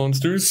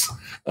monsters.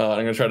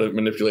 I'm gonna try to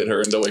manipulate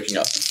her into waking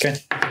up. Okay.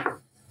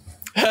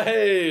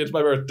 Hey, it's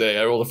my birthday.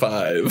 I rolled a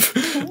 5.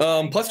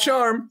 Plus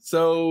charm,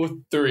 so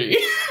 3.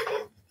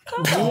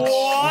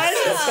 What?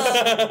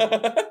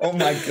 Oh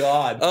my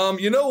god.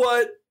 You know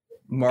what?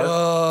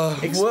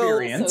 Mark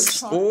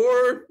experience.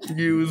 Or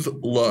use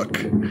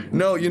luck.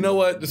 No, you know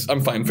what?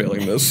 I'm fine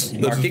failing this.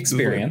 Mark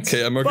experience.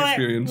 Okay, I'm mark But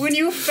experience. when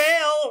you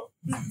fail,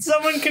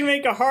 someone can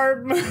make a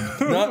hard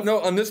move.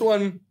 No, on this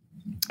one.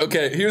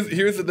 Okay,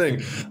 here's the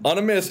thing. On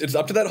a miss, it's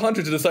up to that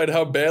hunter to decide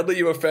how badly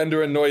you offend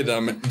or annoy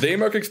them. They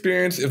mark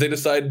experience if they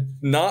decide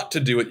not to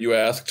do what you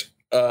asked.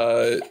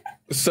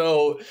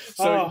 So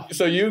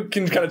you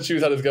can kind of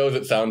choose how this goes,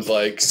 it sounds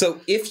like.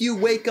 So if you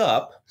wake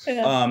up,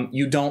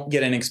 you don't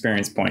get an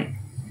experience point.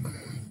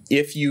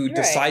 If you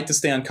decide to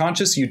stay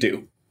unconscious, you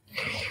do.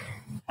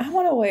 I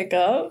want to wake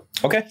up.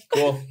 Okay.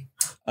 Cool.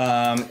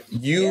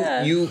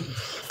 You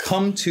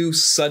come to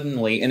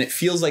suddenly, and it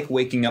feels like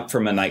waking up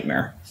from a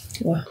nightmare.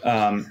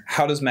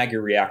 How does Maggie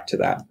react to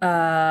that?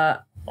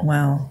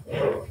 Well.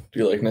 Do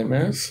you like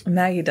nightmares?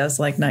 Maggie does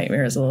like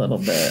nightmares a little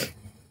bit.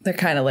 They're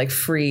kind of like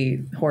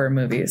free horror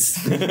movies.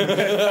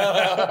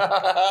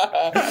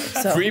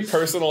 Free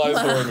personalized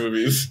horror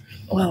movies.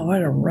 Wow,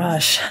 what a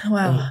rush.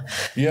 Wow.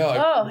 Yeah, I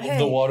love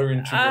the water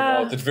into your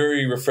mouth. It's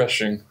very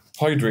refreshing.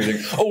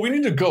 Hydrating. Oh, we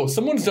need to go.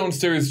 Someone's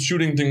downstairs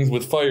shooting things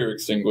with fire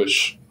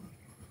extinguish.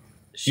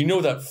 You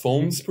know that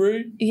foam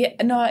spray? Yeah,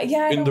 no,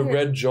 yeah. In the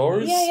red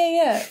jars?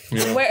 Yeah.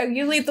 Where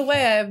you lead the way,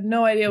 I have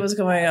no idea what's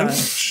going on.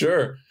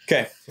 Sure.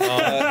 Okay.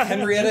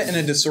 Henrietta and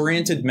a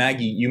disoriented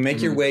Maggie, you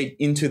make your way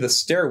into the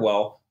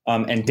stairwell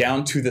and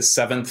down to the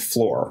 7th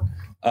floor.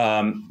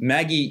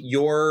 Maggie,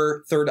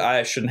 your third eye,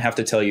 I shouldn't have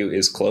to tell you,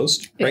 is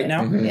closed right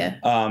now. Mm-hmm. Yeah.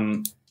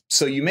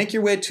 So you make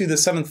your way to the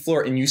 7th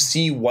floor and you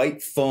see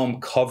white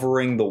foam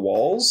covering the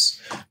walls,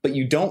 but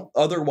you don't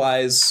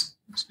otherwise...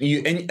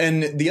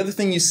 And the other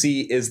thing you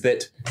see is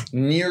that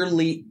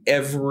nearly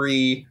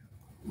every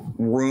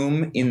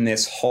room in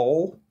this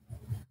hall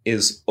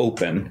is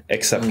open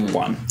except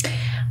one.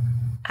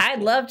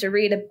 I'd love to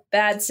read a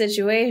bad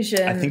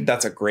situation. I think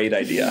that's a great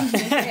idea.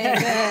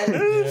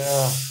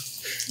 Yeah.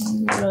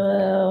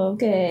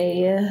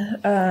 Okay.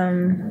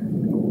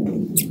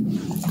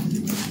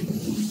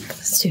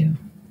 Plus 2.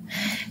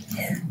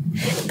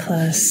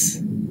 Plus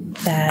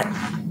that.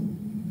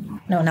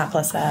 No, not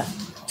plus that.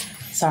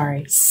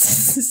 Sorry.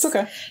 It's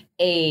okay.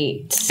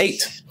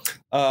 8.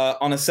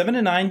 On a 7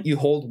 to 9, you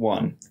hold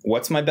 1.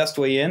 What's my best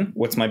way in?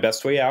 What's my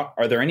best way out?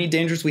 Are there any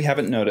dangers we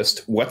haven't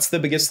noticed? What's the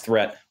biggest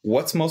threat?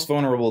 What's most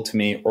vulnerable to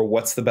me? Or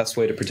what's the best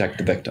way to protect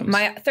the victims?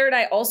 My third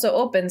eye also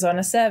opens on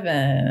a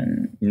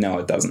 7. No,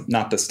 it doesn't.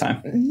 Not this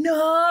time. No.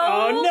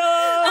 Oh,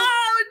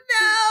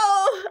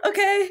 no.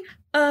 Okay.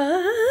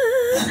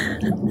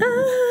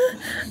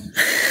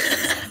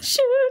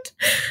 Shoot.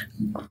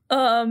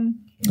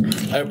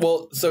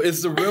 Well, so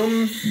is the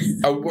room?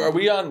 Are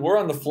we on? We're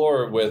on the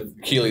floor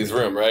with Keely's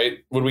room, right?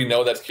 Would we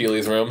know that's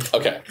Keely's room?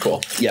 Okay,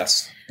 cool.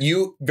 Yes.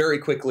 You very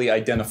quickly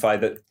identify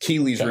that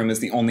Keely's room is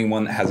the only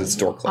one that has its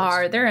door closed.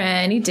 Are there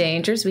any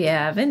dangers we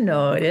haven't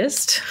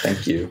noticed?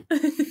 Thank you.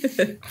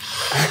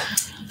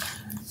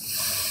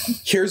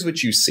 Here's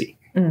what you see.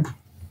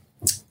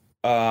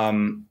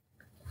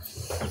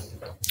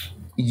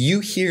 You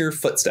hear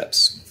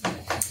footsteps.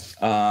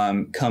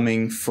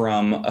 coming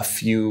from a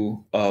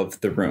few of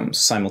the rooms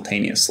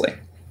simultaneously.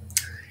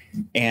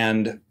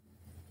 And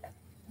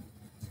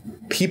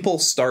people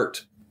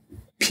start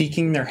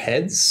peeking their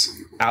heads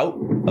out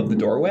of the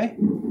doorway.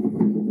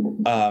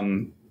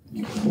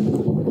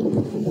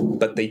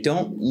 But they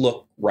don't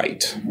look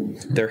right.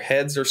 Their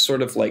heads are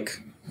sort of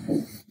like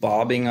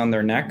bobbing on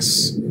their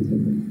necks,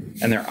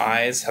 and their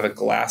eyes have a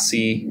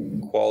glassy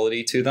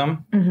quality to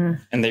them. Mm-hmm.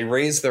 And they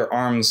raise their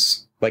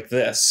arms like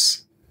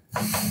this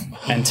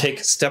and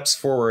take steps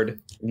forward,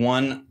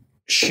 one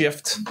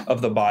shift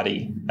of the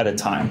body at a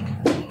time.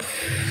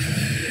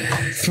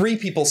 3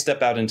 people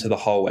step out into the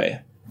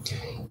hallway.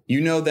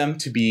 You know them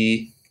to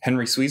be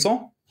Henry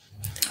Sweezel,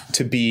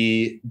 to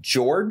be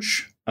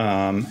George,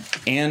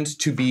 and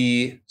to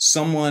be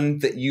someone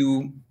that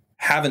you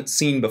haven't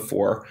seen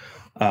before,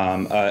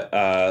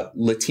 a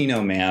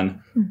Latino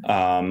man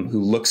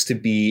who looks to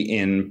be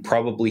in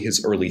probably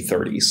his early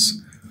 30s.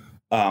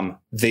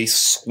 They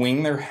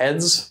swing their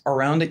heads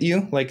around at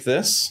you like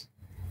this,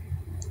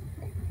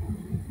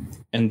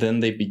 and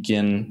then they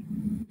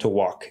begin to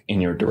walk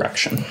in your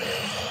direction.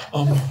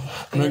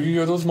 Maggie,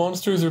 are those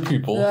monsters or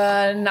people?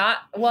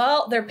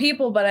 They're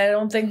people, but I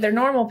don't think they're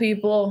normal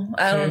people.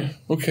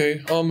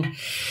 Okay.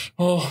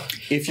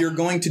 If you're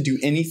going to do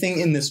anything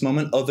in this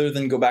moment other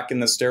than go back in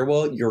the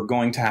stairwell, you're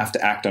going to have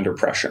to act under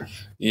pressure.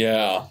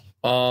 Yeah.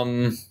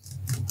 I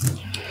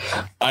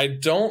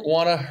don't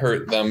want to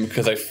hurt them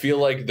because I feel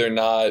like they're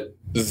not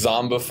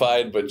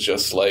zombified, but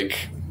just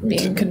like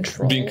being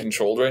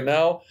controlled right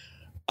now.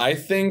 I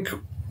think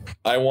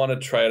I want to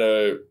try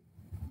to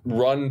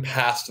run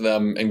past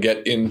them and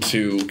get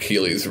into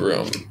Keely's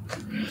room.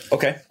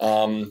 Okay.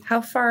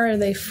 How far are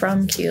they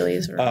from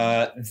Keely's room?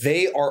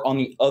 They are on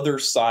the other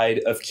side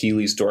of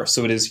Keely's door.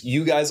 So it is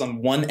you guys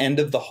on one end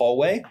of the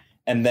hallway,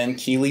 and then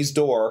Keely's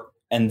door,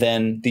 and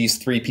then these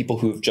 3 people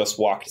who have just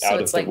walked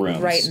out of the rooms. So it's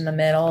like right in the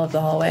middle of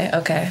the hallway.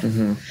 Okay.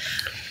 Mm-hmm.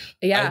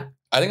 Yeah.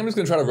 I think I'm just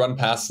going to try to run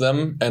past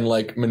them and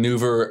like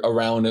maneuver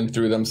around and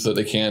through them so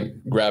they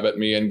can't grab at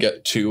me and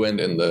get to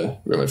and in the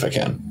room if I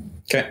can.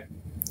 Okay.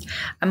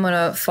 I'm going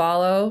to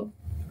follow.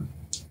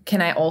 Can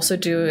I also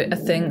do a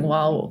thing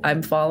while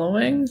I'm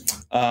following?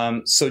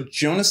 So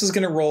Jonas is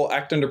going to roll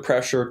act under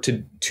pressure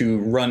to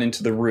run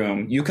into the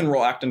room. You can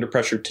roll act under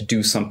pressure to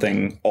do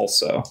something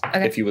also,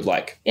 if you would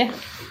like. Yeah.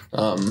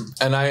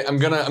 And I'm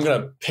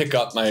gonna pick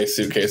up my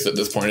suitcase at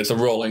this point. It's a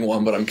rolling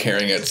one, but I'm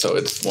carrying it, so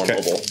it's more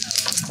mobile.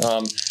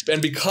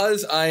 And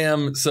because I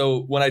am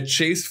when I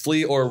chase,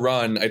 flee, or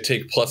run, I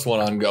take +1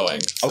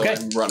 ongoing. So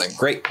I'm running.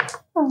 Great.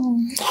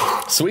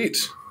 Sweet.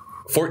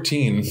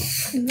 14.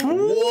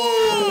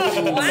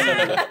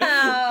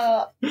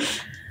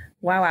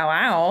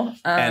 Wow.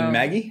 And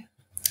Maggie?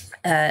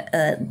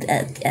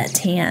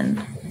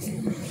 10.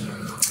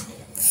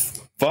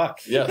 Fuck.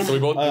 Yeah, so we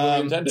both did what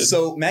we intended.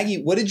 So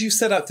Maggie, what did you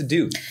set out to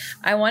do?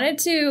 I wanted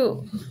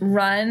to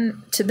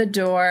run to the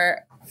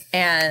door,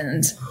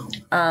 and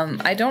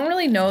I don't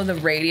really know the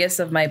radius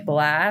of my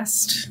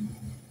blast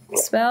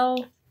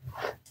spell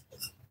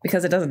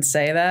because it doesn't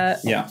say that.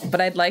 Yeah. But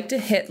I'd like to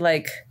hit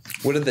like...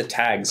 What are the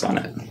tags on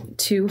it?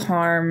 2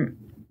 harm,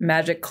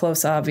 magic,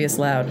 close, obvious,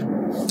 loud.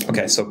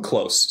 Okay, so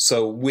close.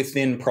 So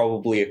within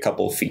probably a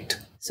couple of feet.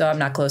 So I'm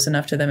not close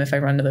enough to them if I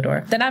run to the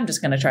door. Then I'm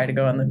just going to try to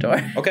go in the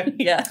door. Okay.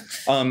 Yeah.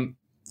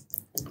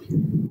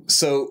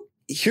 So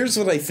here's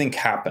what I think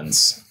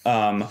happens.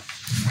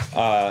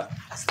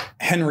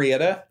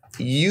 Henrietta,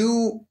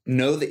 you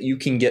know that you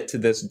can get to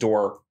this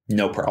door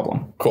no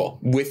problem. Cool.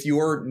 With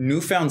your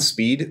newfound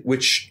speed,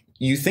 which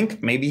you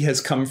think maybe has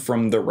come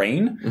from the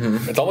rain.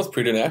 Mm-hmm. It's almost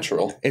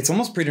preternatural. It's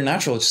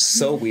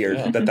so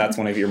weird that that's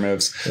one of your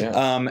moves.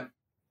 Yeah.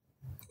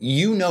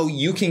 You know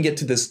you can get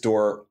to this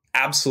door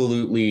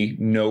absolutely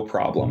no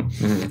problem.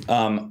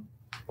 Mm-hmm.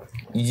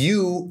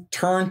 You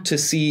turn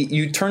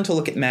to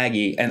look at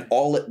Maggie and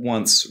all at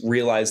once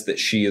realize that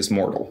she is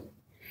mortal.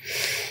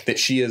 That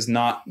she is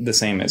not the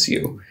same as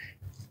you.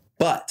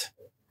 But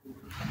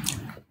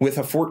with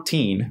a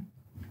 14,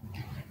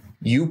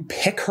 you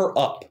pick her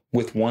up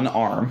with one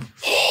arm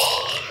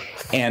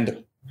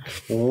and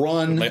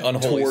run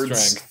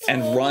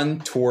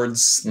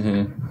towards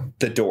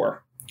the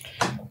door.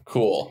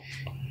 Cool.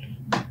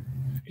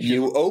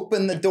 You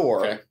open the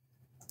door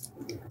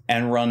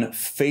and run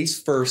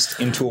face first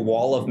into a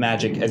wall of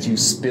magic as you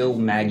spill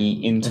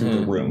Maggie into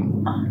the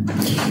room.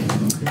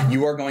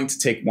 You are going to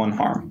take 1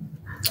 harm.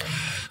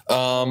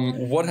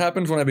 What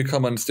happens when I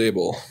become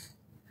unstable?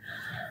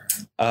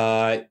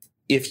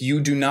 If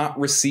you do not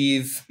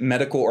receive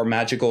medical or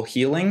magical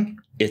healing,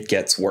 it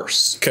gets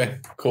worse. Okay,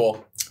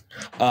 cool.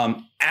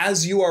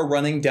 As you are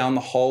running down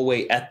the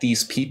hallway at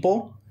these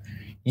people,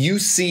 you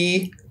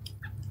see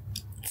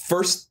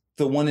first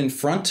the one in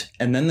front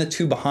and then the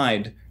 2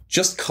 behind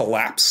just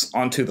collapse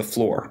onto the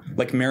floor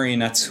like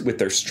marionettes with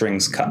their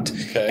strings cut.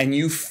 Okay. And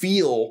you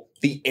feel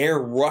the air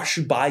rush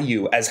by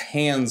you as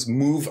hands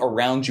move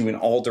around you in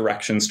all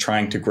directions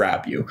trying to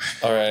grab you.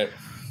 All right.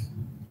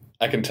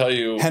 I can tell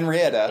you...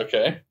 Henrietta.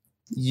 Okay.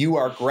 You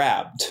are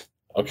grabbed.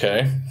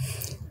 Okay.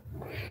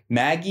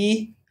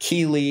 Maggie,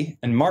 Keely,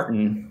 and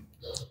Martin,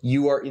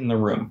 You are in the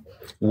room.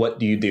 What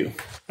do you do?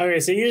 Okay,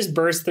 so you just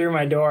burst through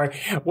my door.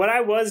 What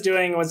I was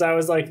doing was I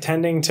was like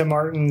tending to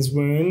Martin's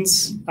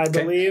wounds, I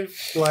believe.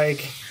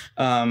 Like,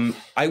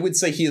 I would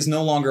say he is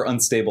no longer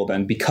unstable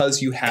then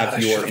because you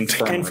have your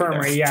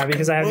infirmary. Yeah,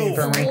 because I have the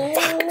infirmary.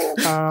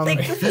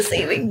 Thank you for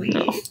saving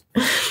me.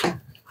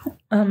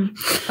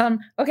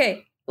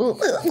 Okay.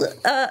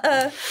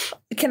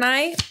 Can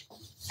I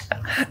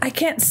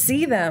can't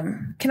see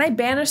them. Can I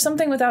banish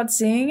something without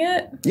seeing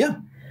it? Yeah.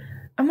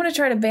 I'm going to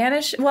try to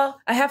banish. Well,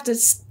 I have to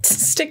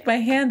stick my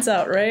hands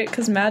out, right?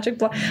 Because magic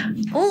block.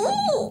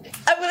 Ooh!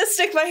 I'm going to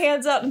stick my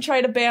hands out and try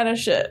to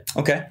banish it.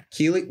 Okay.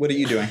 Keely, what are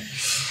you doing?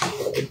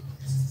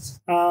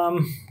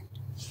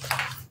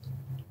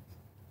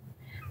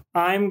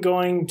 I'm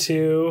going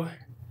to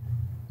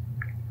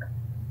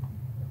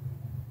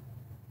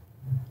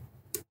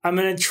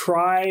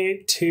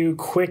try to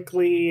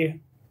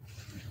quickly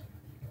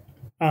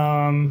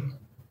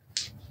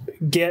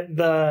get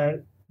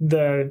the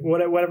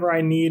whatever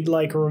I need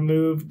like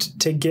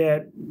removed to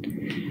get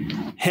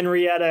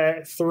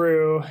Henrietta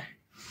through,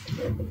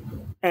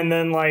 and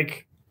then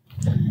like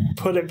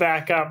put it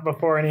back up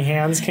before any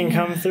hands can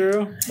come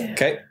through.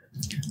 Okay.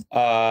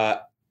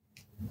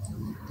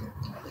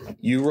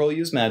 You roll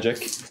use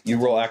magic. You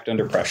roll act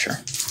under pressure.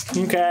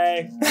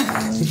 Okay.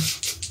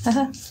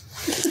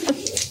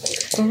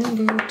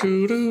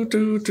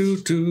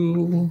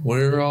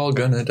 We're all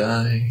gonna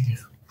die.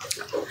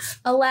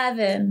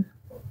 11.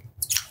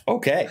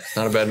 Okay.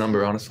 Not a bad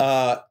number, honestly.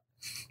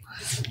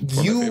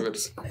 You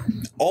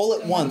all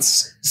at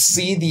once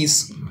see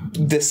this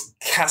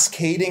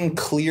cascading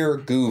clear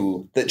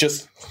goo that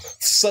just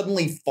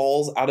suddenly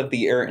falls out of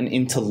the air and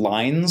into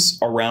lines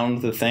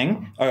around the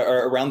thing,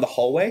 or around the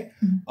hallway.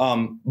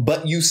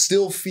 But you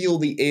still feel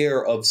the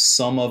air of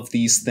some of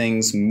these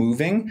things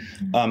moving,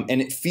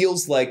 and it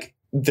feels like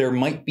there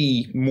might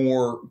be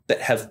more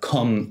that have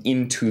come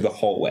into the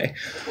hallway.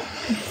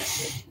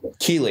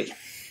 Keely.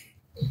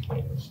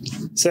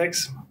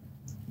 6.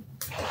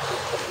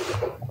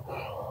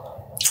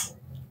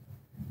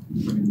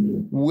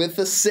 With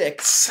a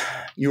 6,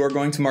 you are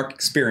going to mark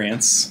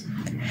experience.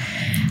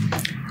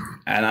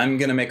 And I'm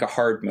going to make a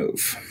hard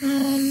move.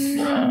 Oh,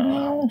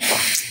 no.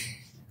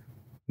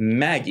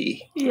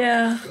 Maggie.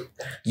 Yeah.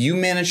 You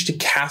manage to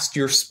cast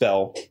your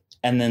spell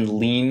and then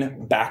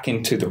lean back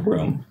into the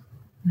room.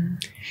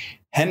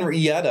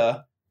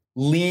 Henrietta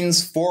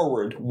leans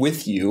forward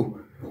with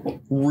you,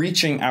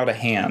 reaching out a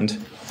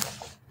hand.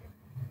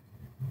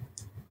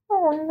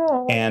 Oh,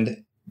 no.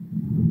 And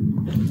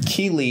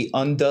Keely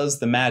undoes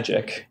the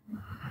magic.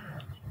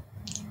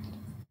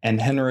 And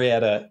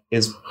Henrietta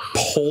is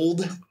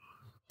pulled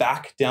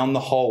back down the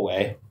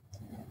hallway.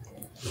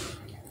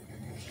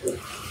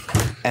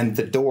 And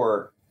the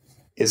door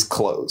is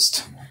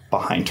closed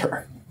behind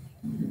her.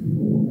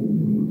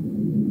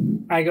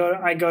 I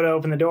go to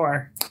open the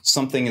door.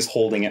 Something is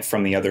holding it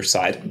from the other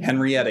side.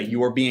 Henrietta,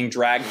 you are being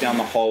dragged down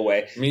the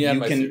hallway. Me and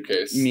my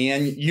suitcase. Me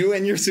and you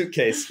and your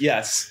suitcase,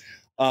 yes.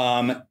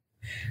 I'm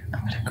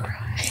gonna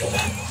cry.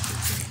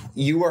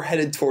 You are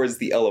headed towards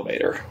the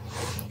elevator.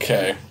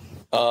 Okay.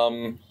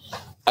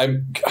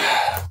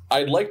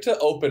 I'd like to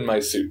open my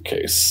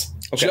suitcase.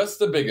 Okay. Just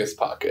the biggest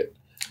pocket.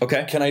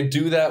 Okay. Can I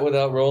do that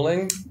without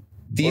rolling?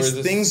 These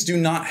things do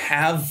not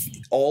have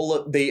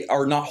they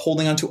are not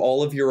holding onto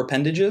all of your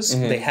appendages.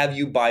 Mm-hmm. They have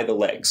you by the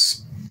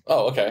legs.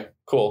 Oh, okay.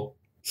 Cool.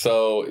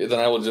 So then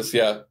I will just,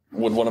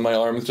 with one of my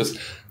arms, just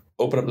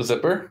open up the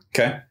zipper.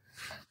 Okay.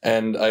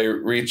 And I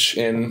reach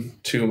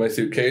into my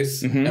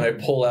suitcase, mm-hmm. and I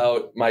pull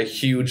out my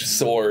huge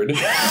sword.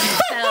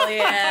 Hell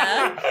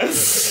yeah.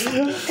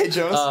 Hey,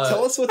 Jones,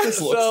 tell us what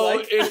this looks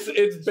like.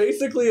 It's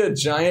basically a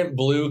giant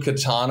blue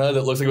katana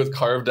that looks like it was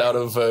carved out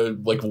of a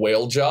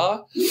whale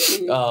jaw.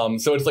 So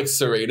it's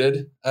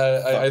serrated,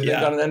 I think,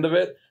 on an end of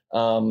it.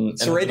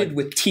 Serrated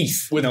with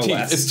teeth. With no teeth.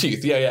 less. It's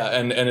teeth, yeah.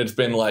 And it's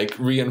been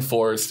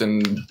reinforced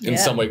and in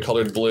some way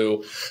colored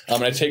blue.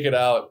 And I take it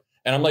out.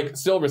 And I'm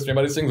still restrained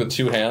by these things with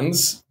two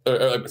hands,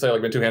 or say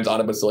my two hands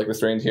on it, but still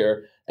restrained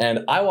here.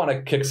 And I want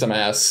to kick some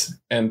ass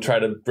and try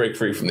to break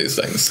free from these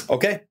things.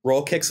 Okay,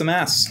 roll kick some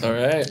ass. All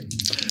right.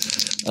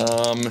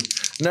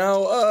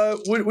 Now,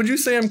 would you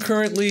say I'm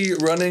currently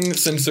running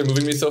since they're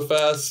moving me so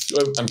fast?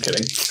 I'm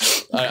kidding.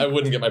 I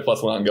wouldn't get my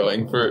 +1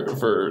 ongoing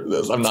for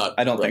this. I'm not.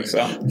 I don't think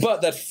so.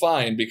 But that's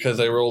fine because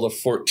I rolled a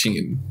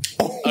 14.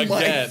 Oh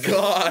again. My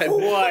God!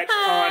 What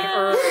on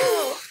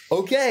earth?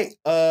 Okay.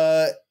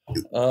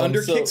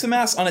 Under kick some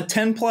ass on a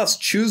 10+,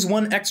 choose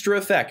one extra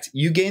effect.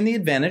 You gain the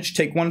advantage,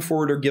 take one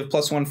forward or give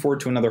 +1 forward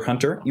to another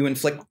hunter. You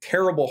inflict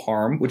terrible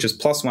harm, which is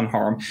 +1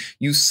 harm.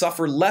 You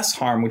suffer less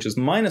harm, which is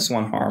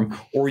 -1 harm,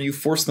 or you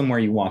force them where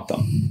you want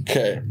them.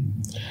 Okay.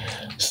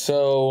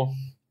 So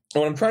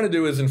what I'm trying to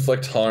do is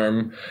inflict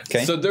harm.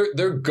 Okay. So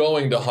they're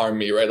going to harm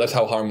me, right? That's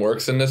how harm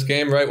works in this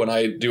game, right? When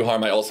I do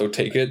harm, I also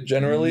take it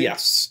generally?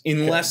 Yes,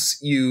 unless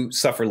you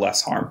suffer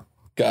less harm.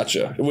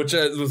 Gotcha. Which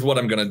is what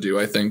I'm going to do,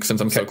 I think,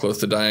 since I'm so close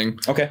to dying.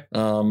 Okay.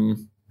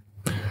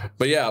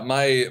 But yeah,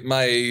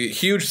 my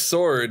huge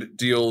sword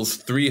deals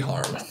 3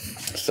 harm.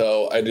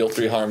 So I deal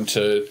 3 harm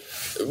to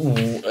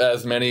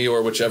As many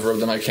or whichever of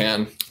them I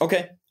can.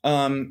 Okay.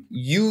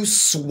 You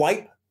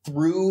swipe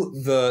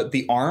through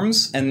the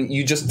arms, and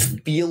you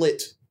just feel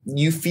it.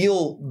 You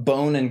feel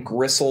bone and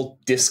gristle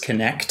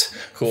disconnect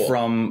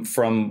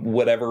from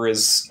whatever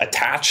is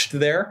attached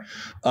there.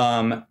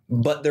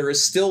 But there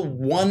is still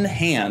one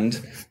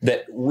hand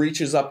that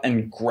reaches up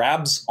and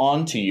grabs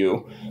onto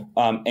you,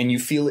 and you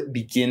feel it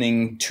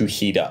beginning to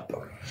heat up.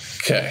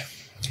 Okay.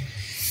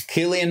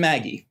 Kaylee and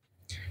Maggie,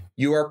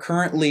 you are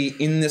currently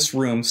in this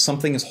room.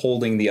 Something is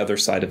holding the other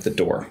side of the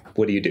door.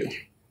 What do you do?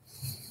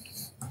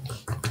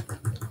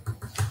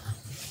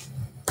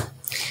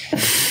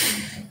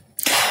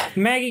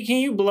 Maggie, can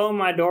you blow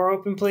my door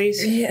open,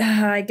 please?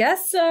 Yeah, I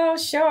guess so.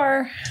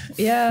 Sure.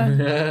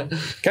 Yeah.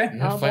 Okay.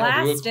 I'll Do a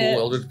blast cool it.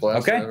 Eldritch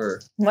blast. Okay.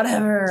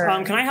 Whatever.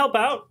 Can I help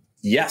out?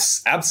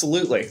 Yes,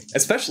 absolutely.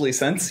 Especially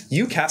since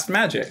you cast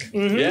magic.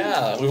 Mm-hmm.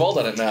 Yeah, we've all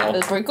done it now.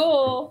 That's pretty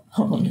cool.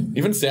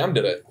 Even Sam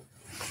did it.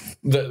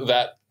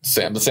 The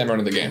Sam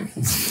running the game.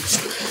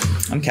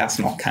 I'm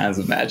casting all kinds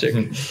of magic.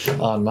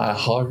 On my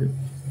heart.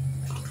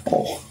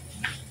 Oh.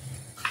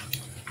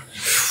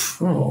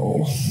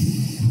 Oh.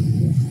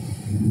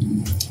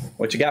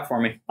 What you got for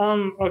me?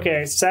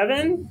 Okay,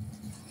 7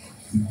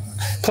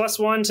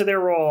 +1 to their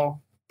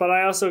roll, but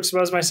I also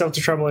expose myself to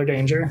trouble or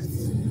danger.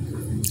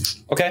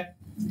 Okay.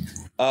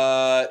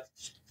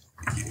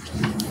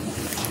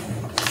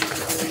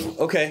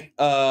 Okay.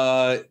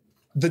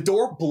 The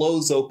door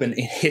blows open.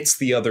 It hits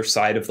the other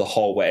side of the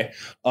hallway.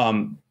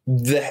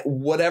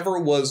 Whatever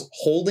was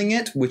holding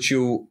it, which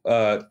you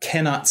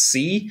cannot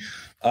see,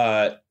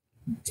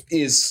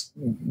 is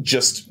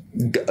just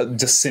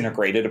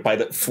disintegrated by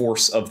the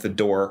force of the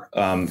door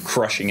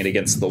crushing it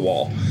against the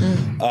wall.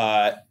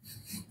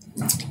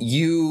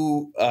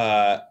 You,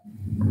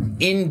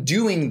 in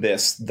doing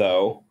this,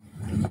 though,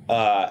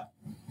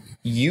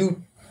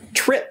 you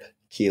trip,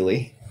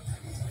 Keely,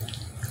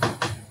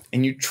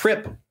 and you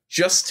trip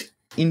just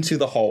into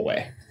the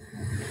hallway.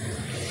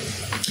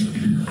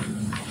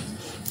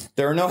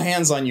 There are no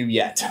hands on you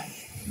yet.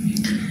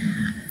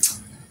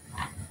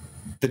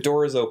 The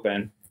door is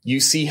open. You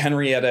see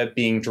Henrietta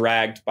being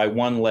dragged by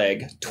one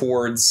leg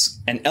towards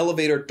an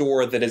elevator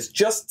door that is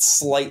just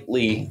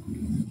slightly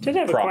Did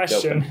have a propped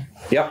question. open.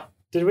 Yep.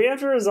 Did we have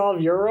to resolve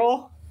your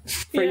roll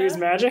for Yeah. use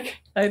magic?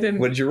 I didn't.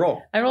 What did you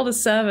roll? I rolled a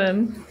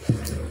 7.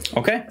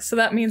 Okay. So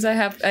that means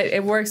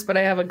it works, but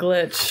I have a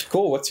glitch.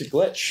 Cool. What's your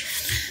glitch?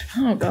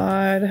 Oh,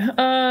 God.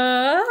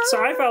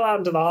 So I fell out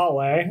into the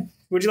hallway.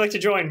 Would you like to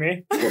join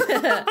me?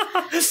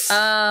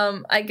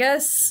 I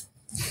guess...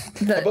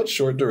 How about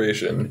short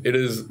duration? It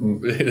is.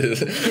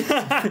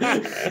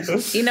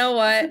 You know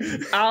what?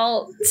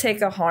 I'll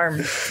take a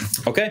harm.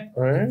 Okay.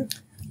 All right.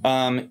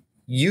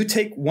 You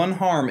take 1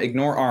 harm,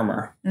 ignore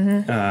armor.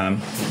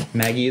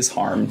 Maggie is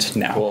harmed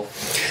now. Cool.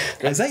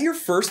 Is that your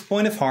first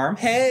point of harm?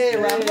 Hey,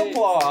 round of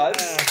applause.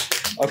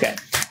 Okay.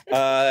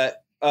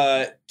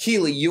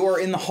 Keely, you are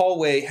in the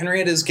hallway.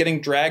 Henrietta is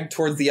getting dragged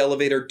towards the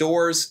elevator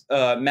doors.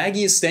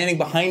 Maggie is standing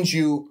behind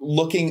you,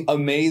 looking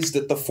amazed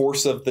at the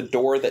force of the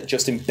door that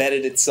just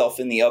embedded itself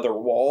in the other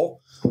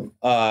wall.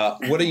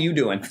 What are you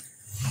doing?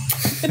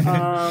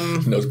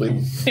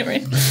 Nosebleed.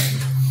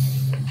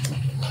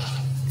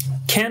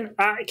 Can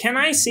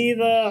I see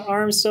the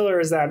arms still, or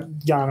is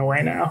that gone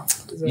away now?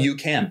 You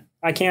can.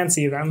 I can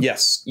see them.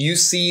 Yes. You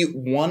see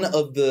one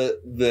of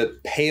the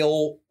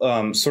pale,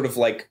 sort of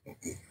like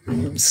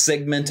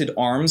segmented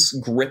arms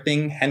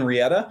gripping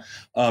Henrietta.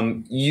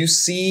 You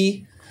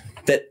see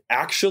that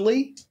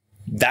actually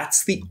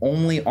that's the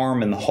only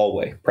arm in the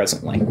hallway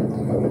presently.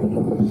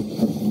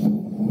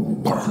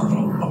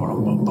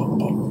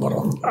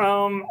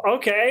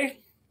 Okay.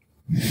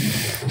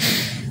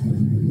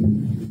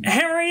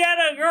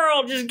 Henrietta,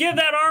 girl, just give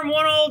that arm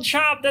one old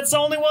chop. That's the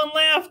only one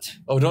left.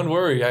 Oh, don't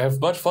worry. I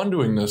have much fun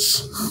doing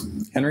this.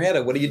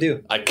 Henrietta, what do you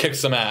do? I kick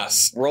some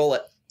ass. Roll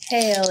it.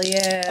 Hell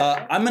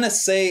yeah. I'm gonna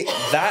say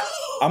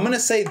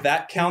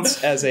that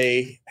counts as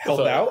a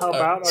help out. Help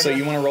out. So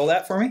you want to roll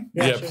that for me?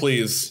 Yeah, sure.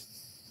 please.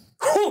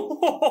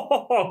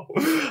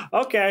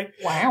 Okay.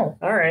 Wow.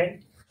 All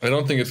right. I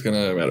don't think it's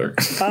gonna matter.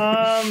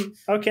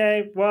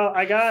 Okay. Well,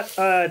 I got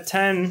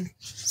 10,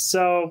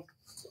 so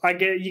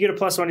you get a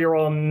 +1 to your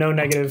roll and no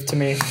negative to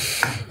me.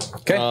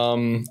 Okay.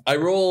 I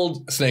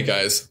rolled snake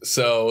eyes,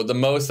 so the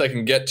most I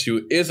can get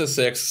to is a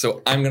 6.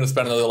 So I'm gonna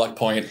spend another luck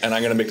point, and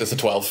I'm gonna make this a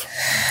 12.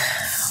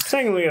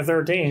 Technically a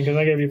 13 because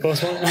I gave you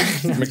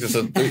 +1. Make this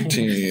a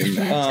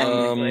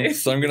 13.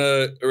 So I'm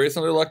gonna erase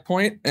another luck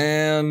point,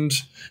 and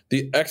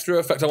the extra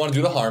effect. I want to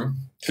do the harm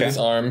to this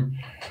arm.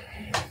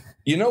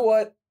 You know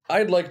what?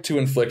 I'd like to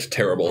inflict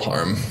terrible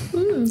harm.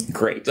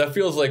 Great. That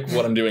feels like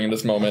what I'm doing in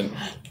this moment.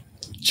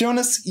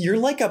 Jonas, you're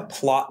like a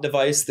plot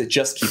device that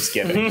just keeps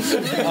giving.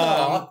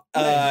 So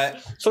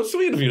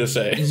sweet of you to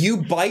say. You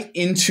bite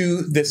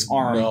into this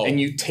arm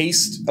and you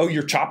taste. Oh,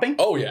 you're chopping?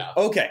 Oh yeah.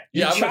 Okay.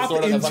 You Yeah, chop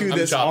into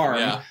this chopping, arm.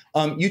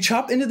 yeah. You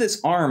chop into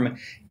this arm,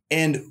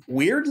 and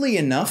weirdly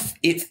enough,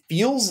 it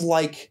feels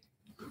like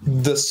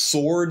the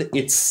sword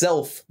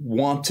itself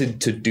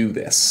wanted to do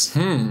this.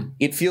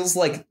 It feels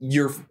like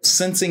you're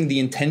sensing the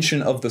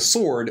intention of the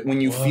sword when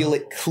you feel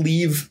it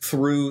cleave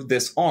through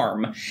this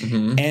arm,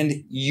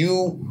 and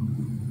you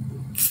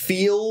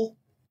feel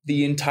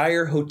the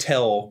entire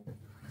hotel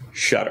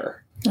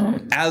shudder,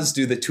 as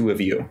do the two of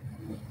you.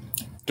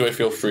 Do I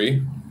feel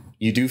free?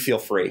 You do feel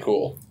free.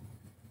 Cool.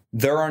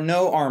 There are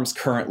no arms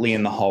currently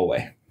in the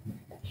hallway.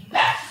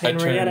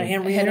 Henrietta.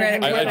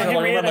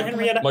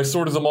 My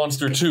sword is a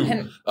monster too.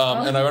 And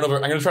I run over.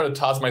 I'm gonna try to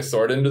toss my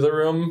sword into the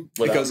room.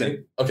 It goes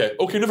in. Okay,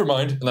 never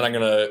mind. And then I'm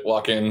gonna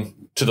walk in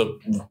to the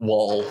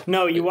wall.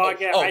 No, you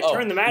walk in. I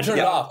turn the magic turn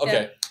it off.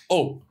 Okay.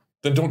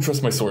 Then don't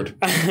trust my sword.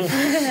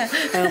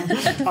 And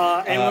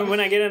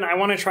when I get in, I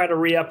want to try to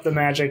re-up the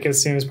magic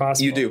as soon as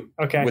possible. You do.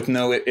 Okay. With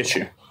no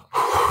issue.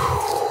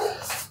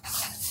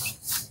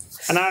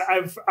 And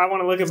I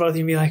want to look at both of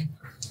you and be like,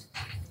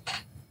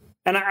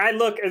 and I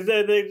look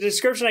the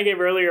description I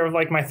gave earlier of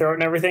like my throat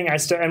and everything. I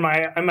still and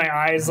my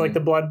eyes, like the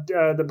blood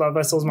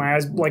vessels, my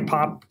eyes like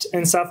popped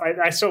and stuff.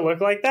 I still look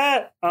like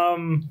that.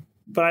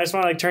 But I just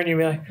want to like turn to you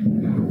and be like,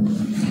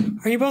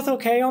 are you both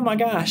okay? Oh my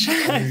gosh.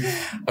 I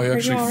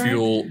actually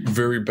feel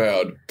very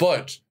bad,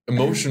 but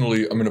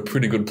emotionally I'm in a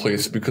pretty good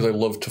place because I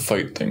love to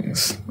fight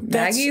things.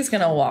 Maggie's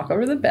gonna walk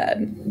over the bed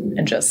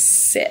and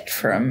just sit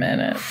for a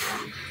minute.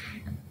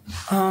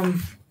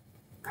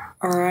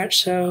 All right,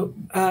 so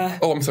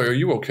I'm sorry, are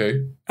you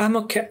okay? I'm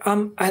okay.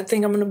 I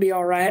think I'm gonna be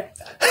all right.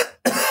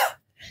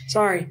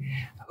 Sorry.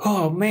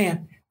 Oh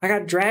man, I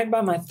got dragged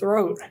by my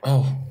throat.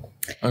 Oh,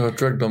 I got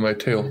dragged on my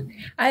tail.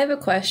 I have a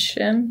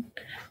question.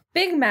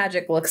 Big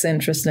magic looks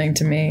interesting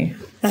to me.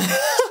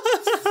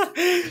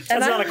 That's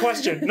not a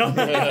question. No.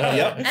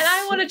 Yep. And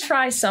I want to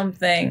try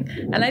something.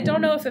 And I don't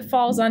know if it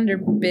falls under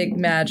big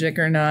magic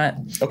or not.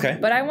 Okay.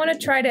 But I want to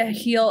try to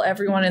heal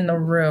everyone in the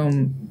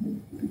room.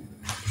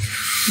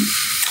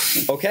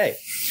 Okay.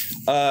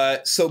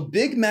 So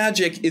big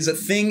magic is a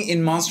thing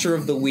in Monster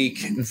of the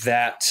Week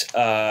that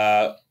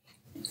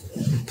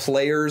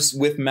players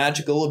with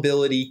magical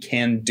ability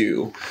can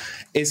do.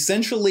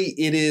 Essentially,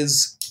 it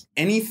is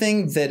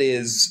anything that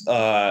is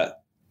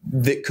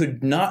that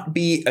could not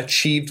be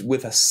achieved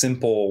with a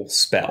simple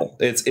spell.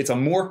 It's a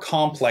more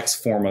complex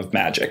form of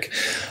magic.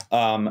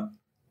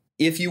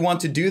 If you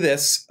want to do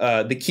this,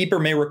 the keeper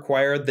may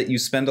require that you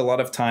spend a lot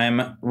of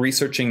time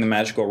researching the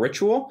magical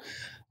ritual.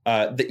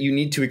 That you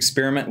need to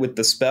experiment with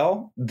the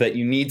spell, that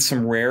you need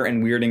some rare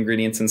and weird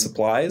ingredients and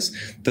supplies,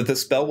 that the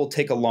spell will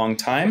take a long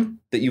time,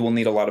 that you will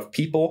need a lot of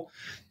people,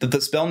 that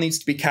the spell needs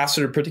to be cast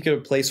at a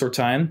particular place or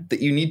time, that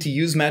you need to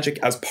use magic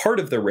as part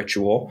of the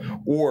ritual,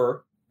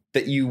 or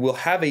that you will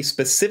have a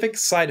specific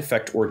side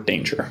effect or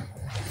danger.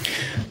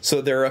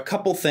 So there are a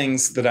couple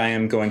things that I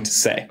am going to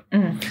say.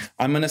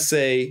 I'm going to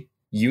say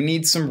you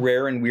need some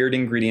rare and weird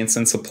ingredients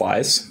and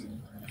supplies.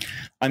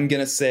 I'm going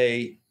to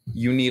say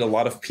you need a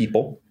lot of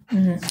people.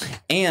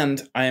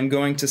 And I am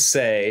going to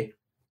say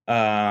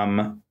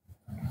that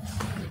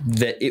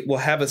it will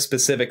have a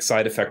specific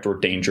side effect or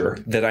danger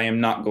that I am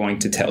not going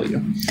to tell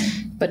you.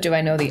 But do I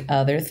know the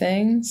other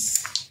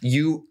things?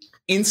 You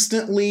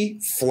instantly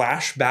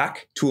flash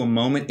back to a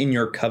moment in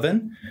your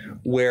coven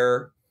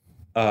where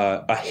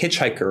a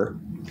hitchhiker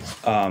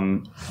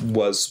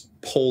was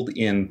pulled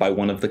in by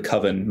one of the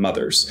coven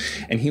mothers,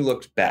 and he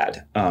looked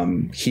bad.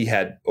 He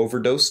had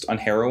overdosed on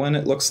heroin,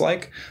 it looks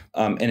like,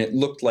 and it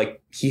looked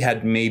like he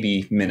had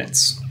maybe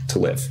minutes to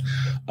live.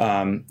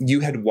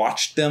 You had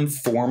watched them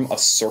form a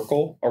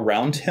circle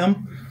around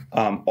him,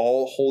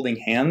 all holding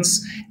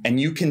hands, and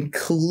you can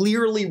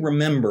clearly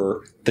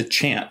remember the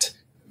chant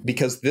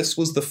because this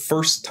was the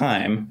first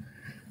time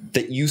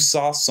that you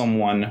saw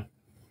someone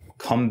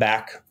come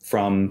back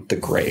from the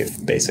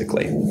grave,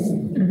 basically.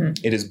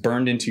 It is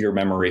burned into your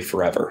memory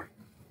forever.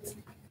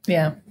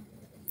 Yeah.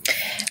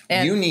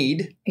 And you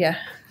need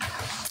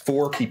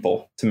 4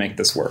 people to make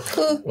this work.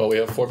 Well, we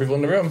have 4 people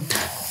in the room.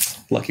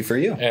 Lucky for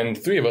you. And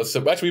 3 of us.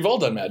 So actually, we've all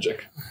done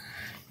magic.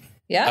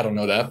 Yeah. I don't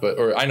know that,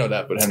 or I know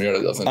that, but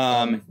Henrietta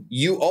doesn't.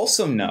 You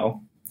also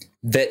know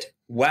that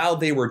while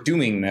they were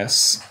doing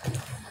this,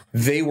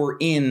 they were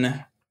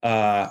in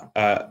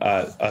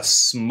a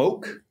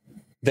smoke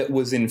that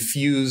was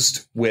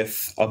infused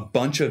with a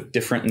bunch of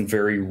different and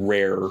very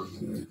rare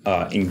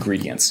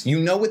ingredients. You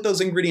know what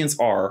those ingredients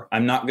are.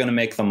 I'm not going to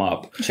make them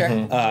up.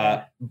 Sure.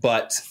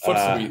 But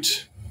Foot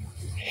sweet,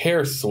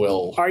 hair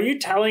swill. Are you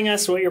telling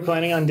us what you're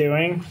planning on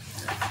doing?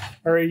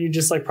 Or are you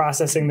just like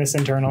processing this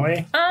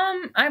internally?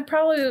 I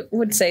probably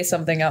would say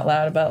something out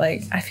loud about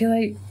like, I feel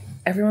like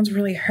everyone's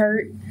really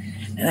hurt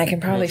and I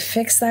can probably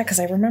fix that because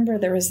I remember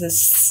there was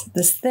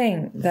this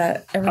thing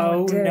that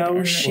everyone did. Oh,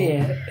 no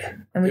shit.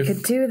 And we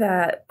could do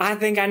that. I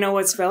think I know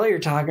what spell you're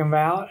talking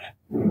about.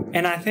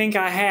 And I think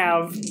I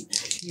have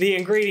the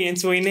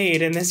ingredients we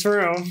need in this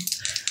room.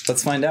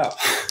 let's find out.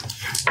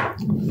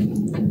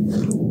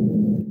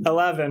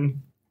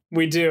 11.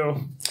 We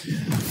do.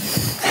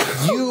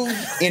 You,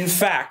 in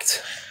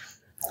fact,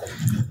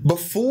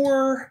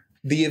 before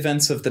the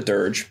events of the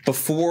Dirge,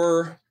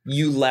 before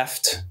you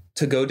left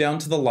to go down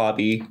to the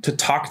lobby to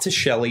talk to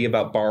Shelley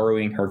about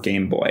borrowing her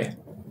Game Boy.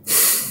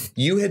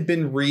 You had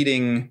been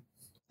reading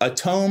a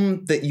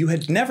tome that you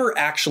had never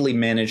actually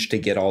managed to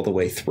get all the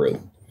way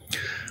through.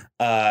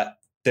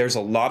 There's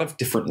a lot of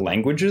different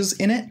languages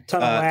in it.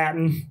 Ton of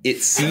Latin.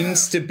 It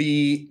seems to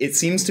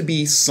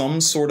be some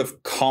sort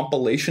of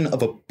compilation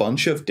of a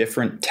bunch of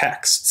different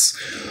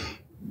texts.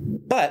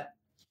 But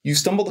you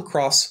stumbled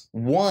across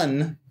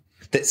one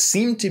that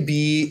seemed to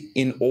be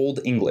in Old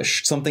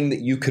English, something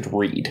that you could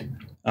read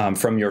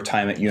from your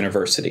time at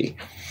university.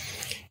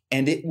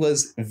 And it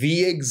was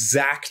the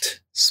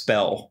exact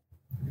spell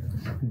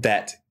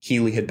that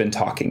Keeley had been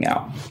talking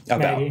about.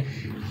 Maggie.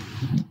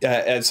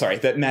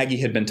 That Maggie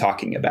had been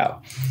talking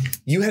about.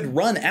 You had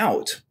run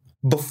out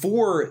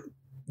before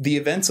the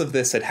events of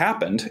this had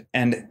happened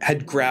and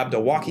had grabbed a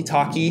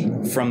walkie-talkie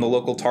from the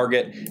local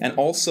Target and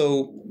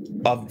also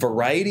a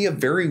variety of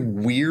very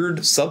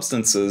weird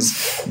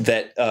substances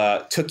that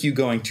took you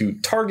going to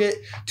Target,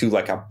 to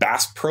like a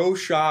Bass Pro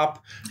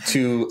Shop,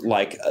 to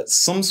like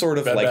some sort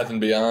of Bed like Bath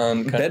and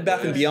Beyond. Bed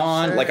Bath and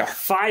Beyond, like a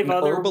 5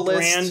 other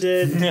herbalist.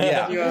 branded.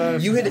 Yeah,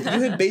 you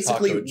had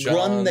basically Taco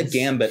run the John's.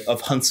 gambit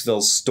of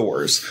Huntsville's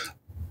stores,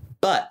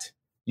 but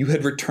you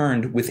had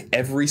returned with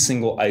every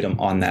single item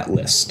on that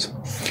list,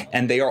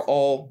 and they are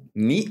all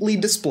neatly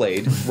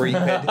displayed where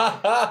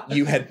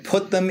you had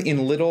put them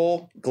in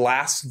little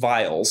glass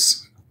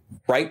vials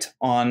right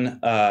on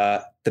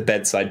the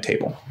bedside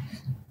table.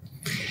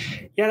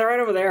 Yeah, they're right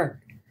over there.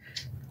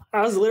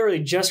 I was literally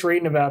just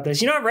reading about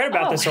this. I've read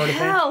about this sort of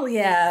thing. Hell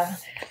yeah.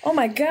 Oh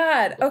my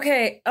God.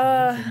 Okay.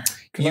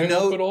 You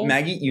know,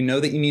 Maggie, you know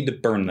that you need to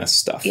burn this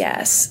stuff.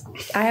 Yes.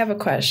 I have a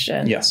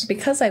question. Yes.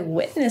 Because I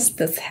witnessed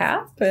this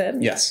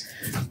happen. Yes.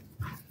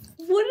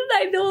 Wouldn't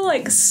I know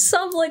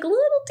some little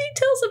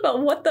details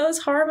about what those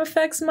harm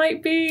effects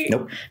might be?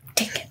 Nope.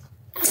 Dang it.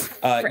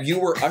 You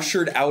were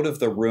ushered out of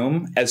the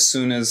room as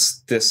soon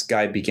as this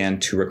guy began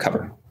to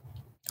recover.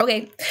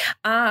 Okay.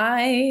 All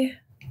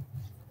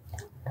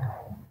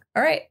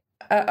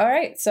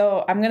right.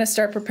 So I'm going to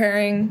start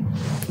preparing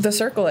the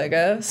circle, I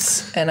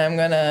guess. And I'm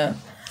going to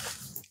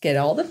get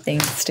all the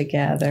things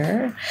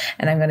together.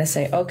 And I'm going to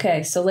say,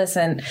 okay, so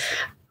listen,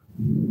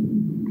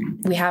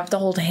 we have to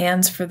hold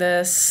hands for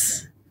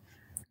this.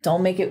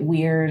 Don't make it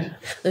weird.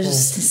 Let's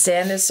just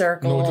stand in a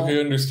circle. No, it's okay, I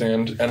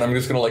understand. And I'm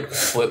just gonna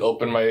slit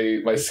open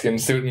my skin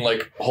suit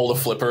and hold a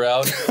flipper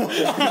out.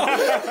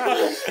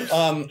 I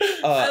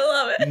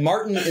love it.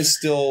 Martin is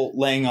still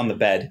laying on the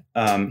bed.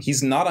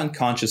 He's not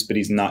unconscious, but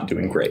he's not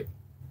doing great.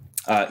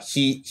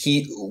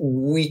 He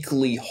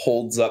weakly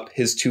holds up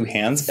his 2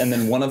 hands, and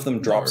then one of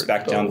them drops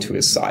back down to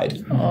his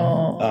side.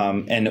 Oh.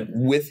 And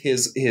with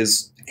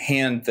his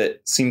hand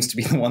that seems to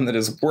be the one that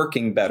is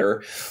working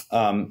better,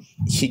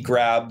 he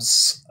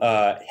grabs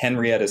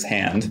Henrietta's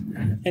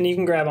hand. And you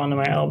can grab onto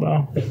my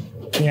elbow.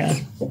 Yeah.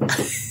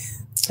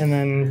 And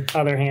then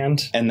other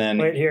hand. And then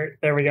Wait, here.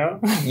 There we go.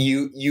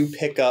 you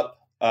pick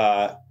up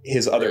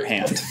his other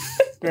hand.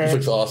 This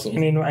looks awesome.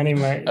 I need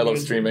my. I love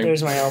streaming.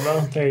 There's my elbow.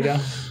 There you go.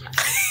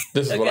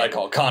 This is what I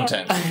call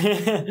content.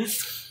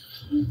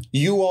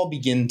 You all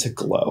begin to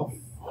glow.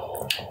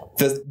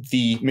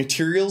 The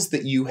materials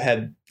that you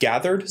had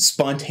gathered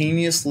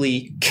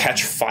spontaneously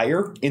catch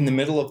fire in the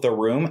middle of the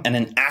room, and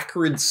an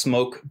acrid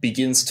smoke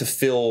begins to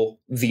fill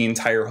the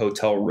entire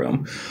hotel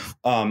room.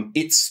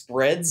 It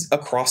spreads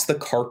across the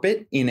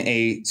carpet in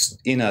a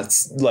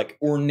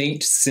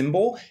ornate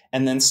symbol,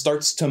 and then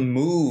starts to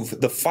move.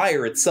 The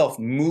fire itself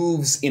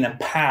moves in a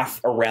path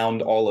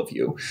around all of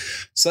you.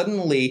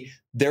 Suddenly,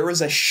 there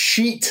is a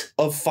sheet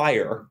of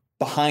fire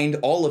behind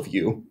all of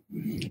you,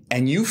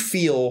 and you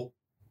feel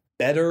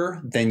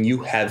better than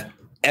you have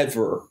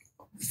ever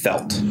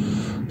felt.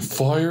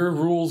 Fire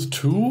rules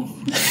 2?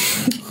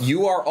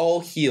 You are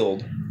all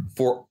healed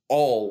for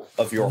all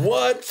of your...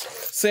 What?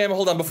 Sam,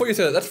 hold on. Before you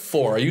say that, that's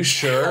 4. Are you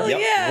sure? Hell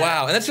yeah.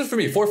 Wow. And that's just for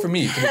me. 4 for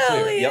me, to be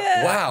Hell clear.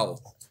 yeah. Wow.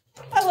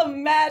 I love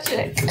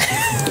magic.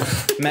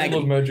 Maggie, I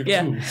love magic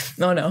too.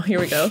 Oh, no. Here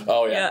we go.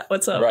 Oh, yeah.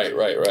 What's up? Right.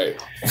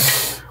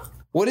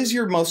 what is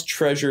your most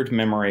treasured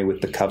memory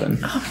with the Coven?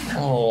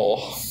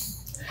 Oh.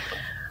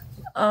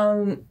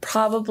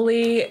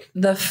 Probably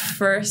the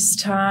first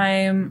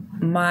time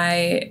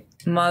my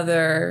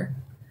mother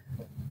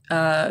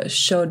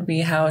showed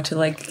me how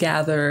to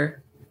gather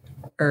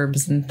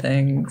herbs and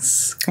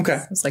things. Okay.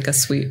 It was a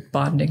sweet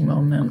bonding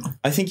moment.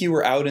 I think you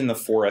were out in the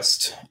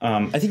forest.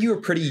 I think you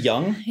were pretty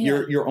young.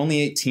 Yeah. You're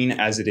only 18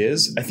 as it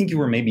is. I think you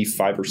were maybe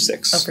 5 or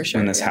 6 for sure,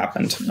 when this yeah.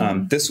 happened.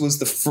 This was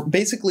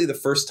basically the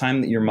first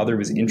time that your mother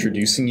was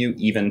introducing you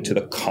even to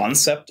the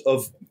concept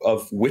of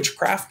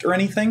witchcraft or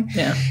anything.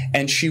 Yeah.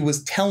 And she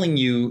was telling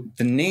you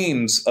the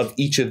names of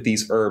each of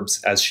these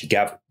herbs as she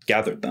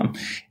gathered them.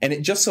 And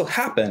it just so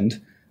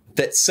happened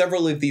that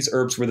several of these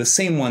herbs were the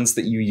same ones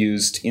that you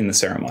used in the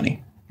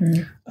ceremony.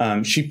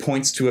 She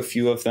points to a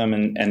few of them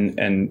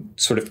and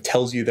sort of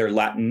tells you their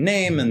Latin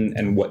name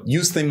and what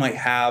use they might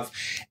have.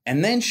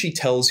 And then she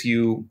tells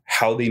you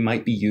how they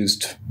might be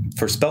used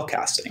for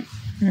spellcasting.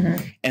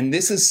 And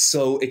this is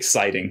so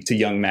exciting to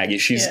young Maggie.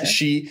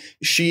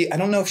 She I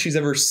don't know if she's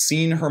ever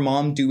seen her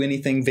mom do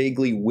anything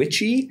vaguely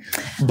witchy,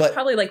 but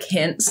Probably like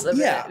hints of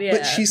yeah, it. Yeah.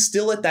 but she's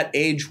still at that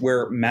age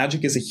where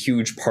magic is a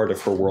huge part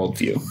of her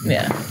worldview.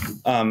 Yeah.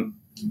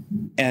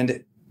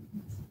 And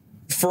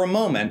for a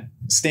moment,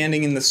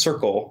 standing in the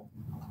circle,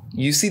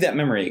 you see that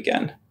memory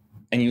again,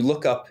 and you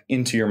look up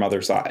into your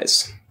mother's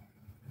eyes.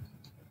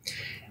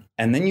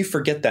 And then you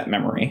forget that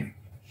memory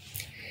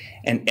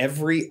and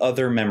every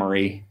other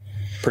memory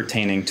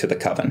pertaining to the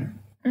coven.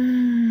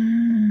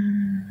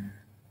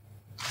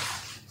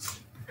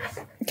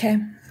 Okay.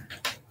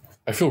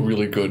 I feel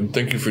really good.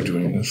 Thank you for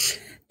doing this.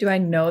 Do I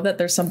know that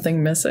there's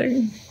something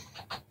missing?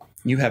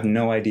 You have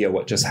no idea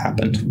what just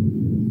happened.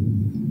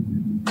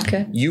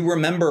 Okay. You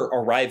remember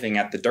arriving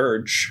at the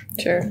Dirge.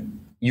 Sure.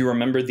 You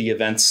remember the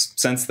events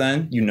since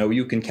then. You know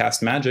you can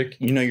cast magic.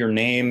 You know your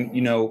name.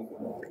 You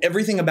know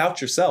everything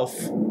about yourself.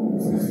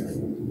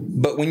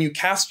 But when you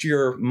cast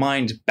your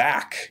mind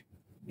back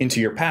into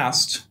your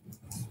past,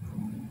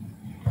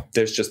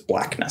 there's just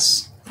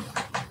blackness.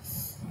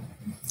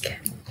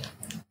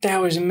 That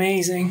was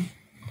amazing.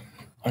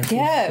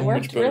 Yeah, it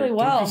worked really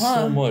well, Thank you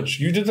so much.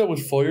 You did that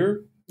with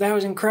fire? That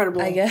was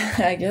incredible. I guess.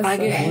 I So. get-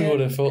 That's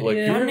what I felt like.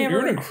 Yeah. You're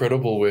an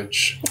incredible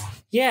witch.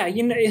 Yeah,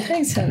 you know,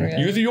 Thanks, Henry.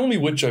 You're the only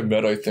witch I've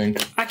met, I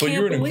think. I But can't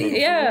you're an believe-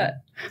 incredible Yeah.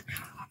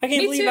 I can't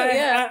Me believe too,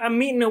 yeah. I'm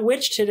meeting a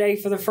witch today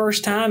for the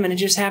first time, and it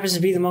just happens to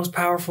be the most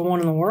powerful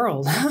one in the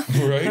world.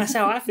 Right? That's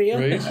how I feel.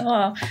 Right?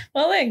 Oh,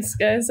 well, thanks,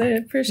 guys. I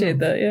appreciate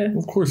that. Yeah.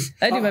 Of course.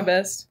 I do my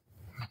best.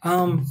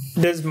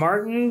 Does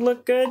Martin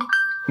look good?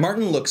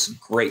 Martin looks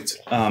great.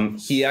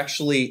 He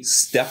actually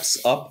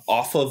steps up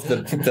off of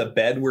the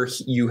bed where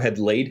you had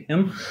laid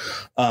him,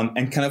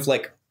 and kind of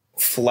like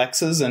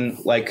flexes and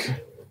like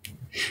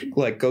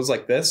goes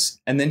like this.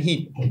 And then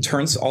he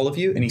turns to all of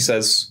you and he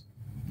says,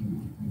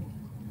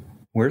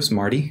 "Where's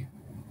Marty?"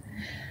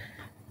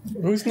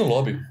 Oh, he's in the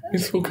lobby.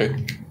 He's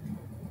okay.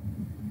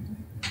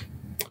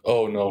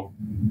 Oh, no.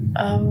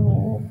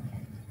 Oh.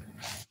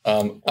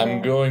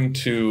 I'm going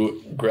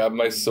to grab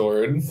my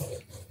sword,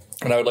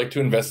 and I would like to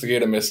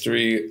investigate a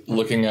mystery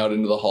looking out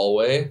into the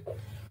hallway.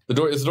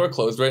 Is the door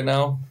closed right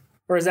now?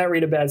 Or is that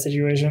read a bad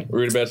situation?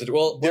 Read a bad situation.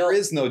 Well, There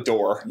is no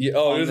door. yeah,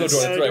 oh, there's no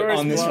door. That's right.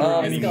 on this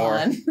Well, room it's anymore.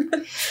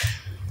 Gone.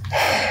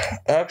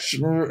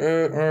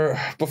 Actually,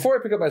 before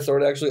I pick up my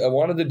sword, actually, I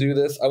wanted to do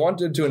this. I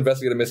wanted to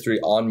investigate a mystery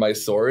on my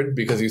sword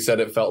because you said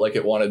it felt like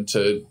it wanted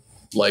to,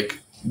 like,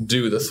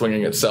 do the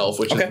swinging itself,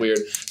 which Okay. is weird.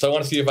 So I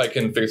want to see if I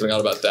can figure something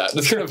out about that.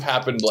 This kind of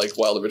happened, like,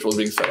 while the ritual was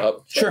being set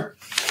up. Sure.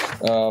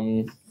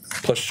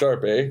 Plus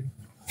sharp, eh?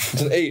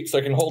 It's an 8, so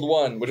I can hold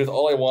 1, which is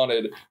all I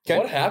wanted. Okay.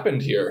 What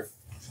happened here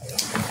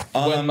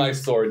when my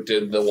sword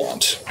did the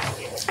want?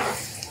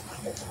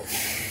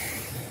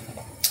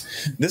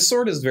 This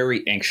sword is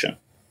very ancient.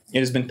 It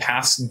has been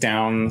passed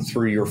down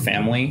through your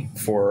family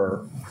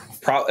for,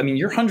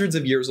 you're hundreds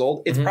of years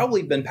old. It's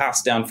probably been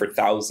passed down for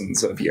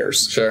thousands of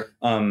years. Sure.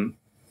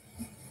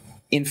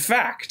 In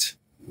fact,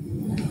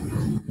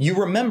 you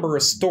remember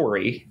a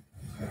story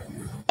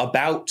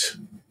about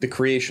the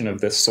creation of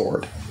this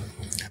sword,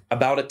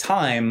 about a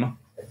time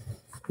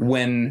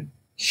when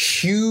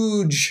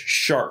huge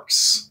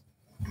sharks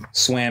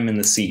swam in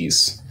the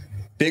seas,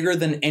 bigger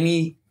than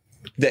any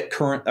that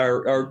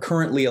are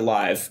currently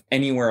alive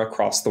anywhere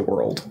across the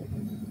world.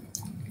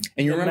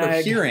 And you remember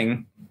Meg.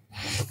 hearing...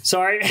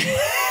 Sorry.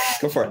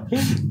 Go for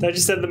it. I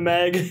just said the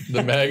Meg.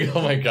 The Meg,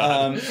 oh my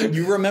god.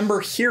 You remember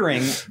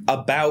hearing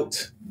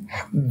about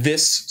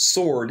this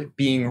sword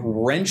being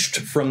wrenched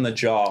from the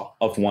jaw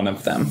of one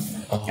of them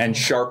and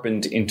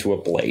sharpened into a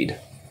blade.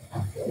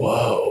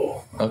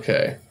 Whoa.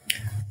 Okay.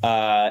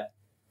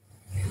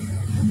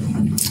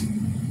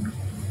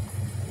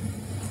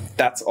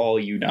 That's all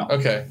you know.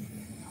 Okay.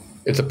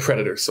 It's a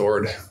predator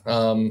sword.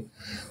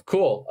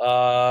 Cool.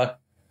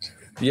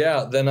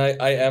 Yeah, then I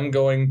am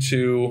going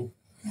to...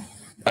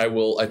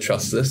 I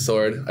trust this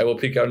sword. I will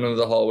peek out into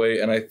the hallway,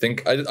 and I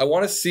think... I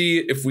want to see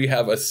if we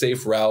have a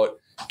safe route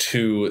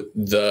to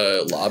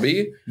the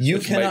lobby. You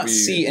which cannot might be-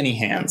 see any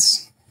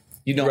hands.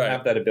 You don't Right.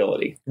 have that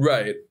ability.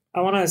 Right.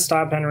 I want to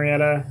stop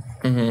Henrietta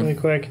really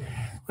quick.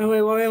 Wait.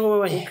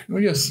 Oh,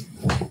 yes.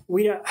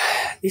 We don't,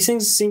 these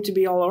things seem to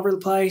be all over the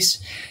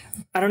place.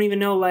 I don't even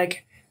know,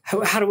 like,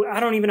 I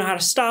don't even know how to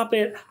stop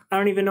it. I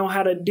don't even know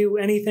how to do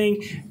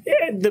anything.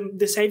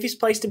 The safest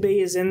place to be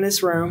is in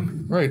this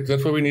room. Right.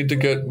 That's why we need to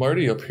get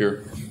Marty up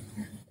here.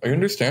 I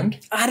understand.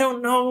 I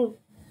don't know.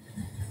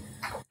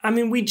 I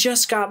mean, we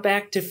just got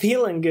back to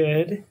feeling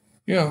good.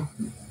 Yeah.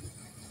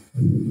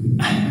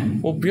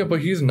 Well, yeah, but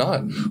he's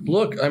not.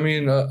 Look, I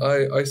mean,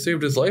 I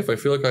saved his life. I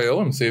feel like I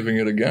owe him saving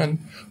it again.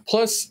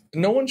 Plus,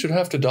 no one should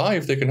have to die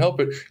if they can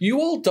help it. You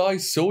all die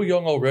so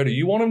young already.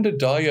 You want him to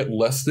die at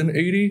less than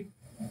 80?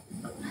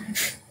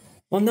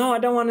 Well, no, I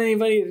don't want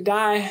anybody to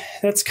die.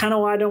 That's kind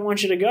of why I don't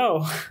want you to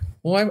go.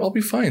 Well, I'll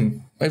be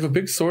fine. I have a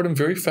big sword. I'm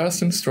very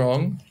fast and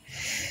strong.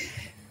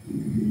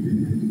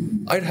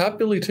 I'd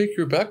happily take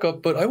your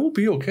backup, but I will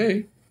be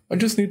okay. I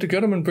just need to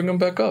get them and bring them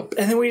back up.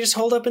 And then we just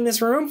hold up in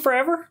this room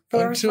forever for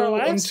the rest of our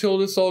lives? Until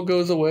this all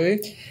goes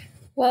away.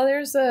 Well,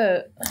 there's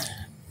a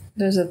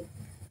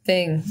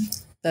thing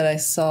that I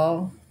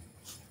saw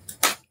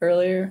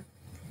earlier.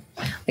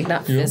 Like,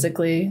 not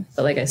physically,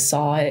 but like I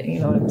saw it, you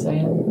know what I'm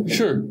saying?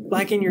 Sure.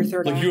 Like in your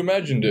third eye? Like you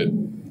imagined it.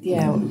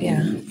 Yeah.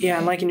 Yeah,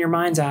 and like in your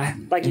mind's eye.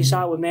 Like you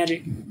saw it with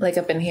magic. Like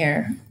up in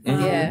here.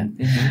 Mm-hmm. Yeah.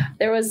 Mm-hmm.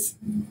 There was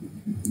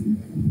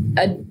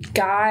a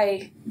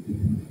guy,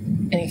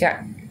 and he got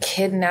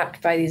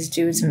kidnapped by these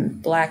dudes in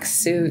black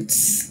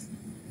suits.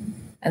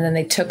 And then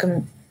they took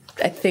him,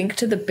 I think,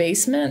 to the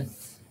basement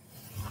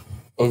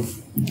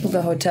Of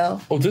the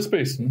hotel. Oh, this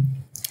basement.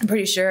 I'm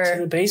pretty To sure.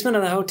 the basement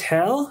of the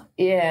hotel?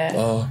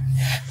 Yeah.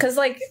 Because,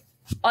 like,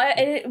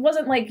 it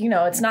wasn't like, you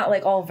know, it's not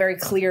like all very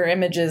clear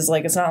images.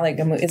 Like, it's not like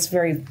it's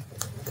very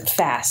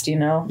fast, you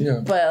know? Yeah.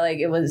 But, like,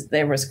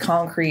 there was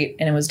concrete,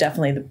 and it was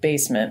definitely the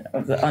basement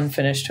of the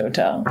unfinished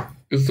hotel.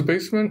 Is the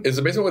basement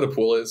where the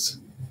pool is?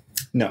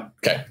 No.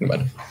 Okay, never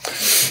mind.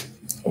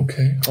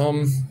 Okay.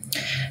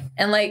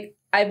 And, like,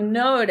 I've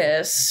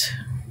noticed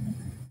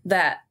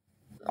that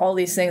all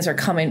these things are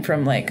coming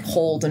from, like,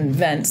 holes and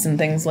vents and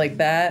things like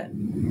that.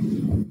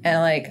 And,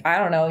 like, I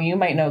don't know, you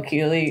might know,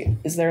 Keely.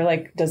 Is there,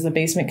 like, does the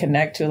basement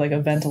connect to, like, a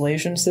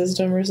ventilation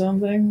system or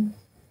something?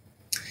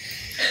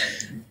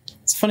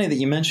 It's funny that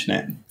you mention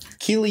it.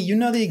 Keely, you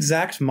know the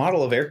exact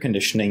model of air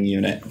conditioning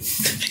unit.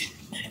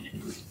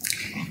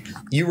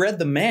 You read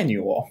the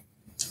manual.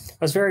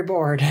 I was very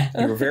bored.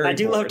 You were very I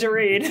do bored. love to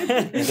read.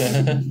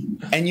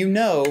 And you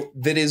know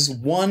that is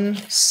one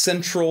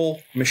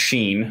central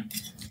machine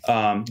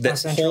that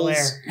central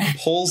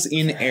pulls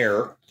in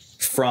air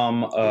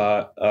from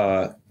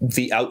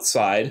the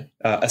outside,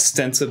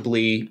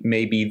 ostensibly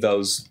maybe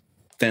those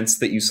vents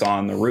that you saw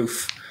on the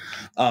roof,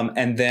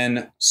 and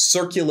then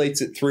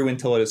circulates it through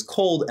until it is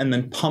cold and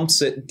then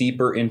pumps it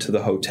deeper into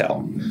the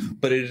hotel.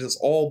 But it is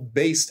all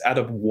based out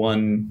of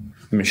one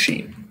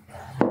machine.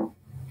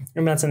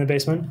 And that's in the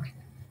basement?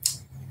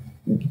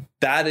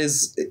 That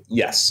is,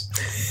 yes.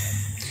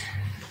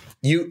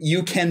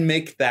 You can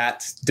make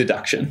that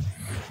deduction.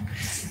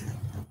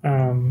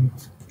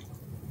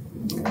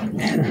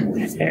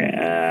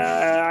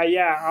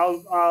 Yeah,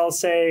 I'll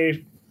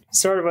say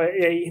sort of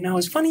you know,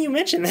 it's funny you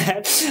mentioned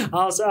that.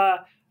 I'll say,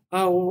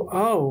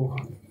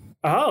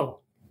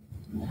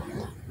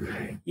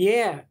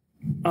 yeah,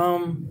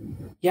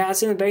 yeah,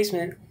 it's in the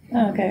basement.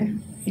 Oh, okay.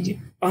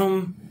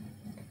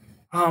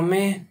 Oh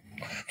man,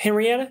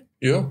 Henrietta.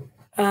 Yeah.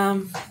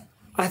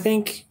 I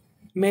think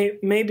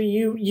maybe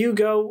you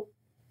go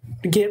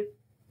get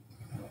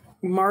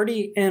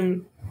Marty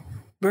and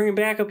bring him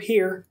back up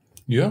here.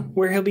 Yeah.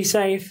 Where he'll be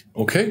safe.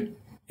 Okay.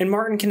 And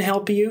Martin can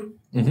help you.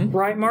 Mm-hmm.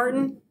 Right,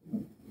 Martin?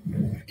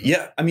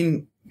 Yeah, I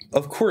mean,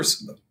 of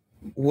course.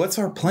 What's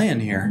our plan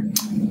here?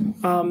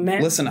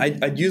 Matt. Listen,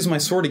 I'd use my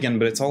sword again,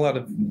 but it's all out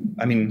of,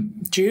 I mean...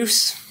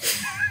 Juice?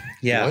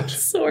 Yeah. What?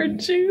 Sword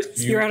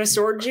juice. You're out of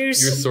sword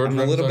juice? Your sword I'm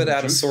a little bit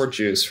out of sword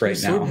juice right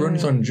now. Your sword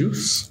runs on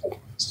juice?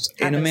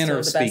 In a manner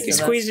of speaking.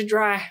 Squeeze it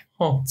dry.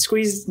 Huh.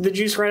 Squeeze the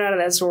juice right out of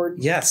that sword.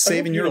 Yeah,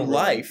 saving your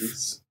life.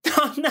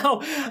 Oh,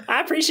 no,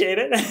 I appreciate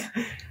it.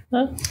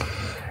 Huh?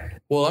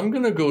 Well, I'm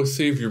going to go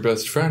save your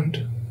best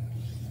friend.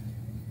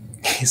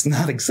 He's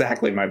not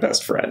exactly my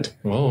best friend.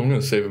 Well, I'm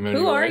going to save him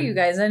anyway. Who are you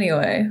guys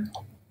anyway?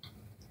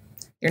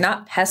 You're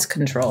not pest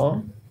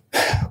control.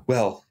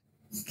 Well,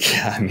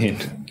 yeah, I mean,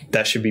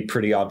 that should be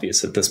pretty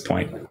obvious at this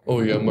point.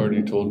 Oh, yeah,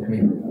 Marty told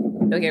me.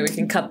 Okay, we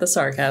can cut the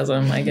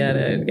sarcasm. I get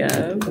it.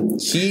 Yeah.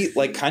 He,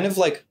 kind of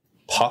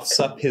puffs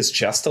up his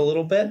chest a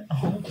little bit,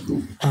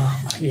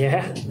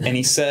 Yeah. and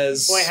he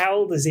says... Boy, how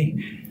old is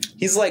he?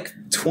 He's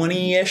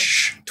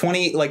 20-ish.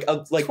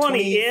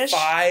 20-ish?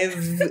 25.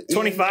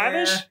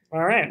 25-ish?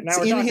 All right, now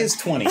we're in talking. his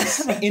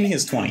 20s. In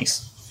his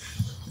 20s.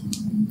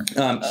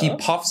 He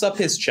puffs up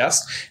his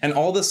chest, and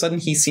all of a sudden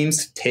he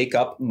seems to take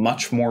up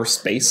much more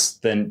space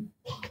than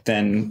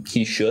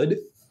he should.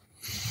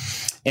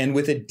 And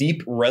with a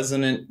deep,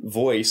 resonant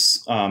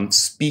voice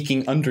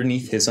speaking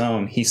underneath his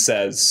own, he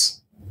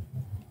says,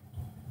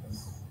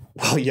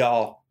 "Well,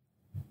 y'all,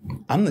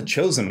 I'm the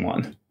chosen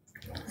one."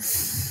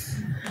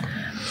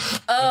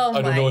 Oh,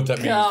 I don't know what that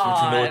means.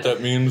 If you know what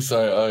that means,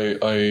 I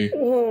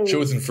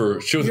chosen for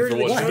what?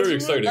 It's very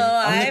exciting.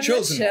 I'm the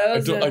chosen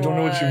one. I don't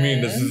know what you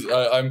mean. This is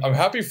I'm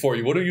happy for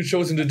you. What are you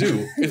chosen to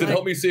do? Is it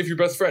help me save your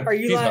best friend? Are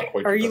you He's not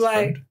quite your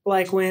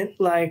best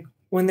friend.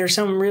 when there's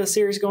something real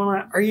serious going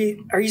on? Are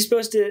you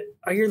supposed to?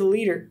 Are you the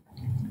leader?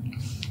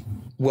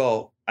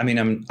 Well, I mean,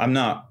 I'm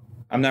not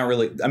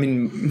really. I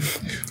mean,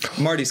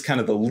 Marty's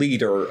kind of the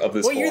leader of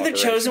this. Well, you're the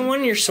chosen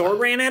one. Your sword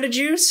ran out of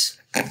juice.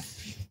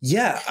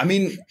 Yeah, I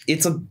mean,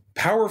 it's a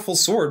powerful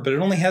sword, but it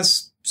only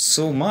has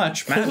so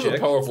much magic. It's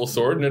a powerful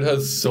sword, and it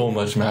has so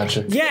much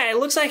magic. Yeah, it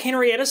looks like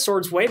Henrietta's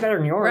sword's way better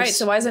than yours. Right,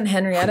 so why isn't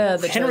Henrietta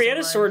the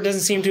Henrietta's sword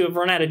doesn't seem to have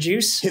run out of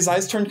juice. His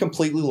eyes turn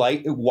completely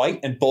white,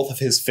 and both of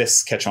his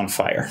fists catch on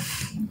fire.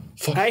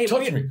 Fuck,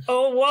 touch me.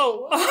 Oh,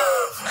 whoa.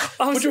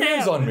 Oh, Put your snap.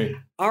 hands on me.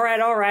 All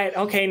right.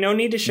 Okay, no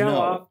need to show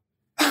off.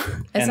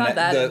 It's not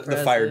that the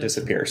fire impressive.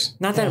 disappears.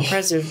 Not that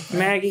impressive.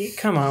 Maggie,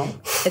 come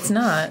on. It's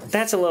not.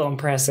 That's a little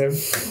impressive.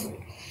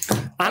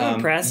 I'm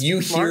impressed. You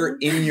hear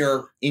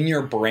Martin. in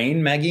your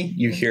brain, Maggie,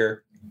 you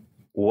hear,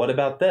 what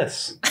about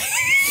this?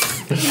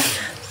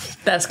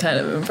 That's kind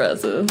of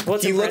impressive.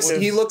 What's He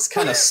impressive? looks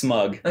kind of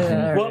smug.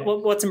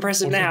 What's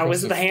impressive now?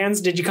 Was it the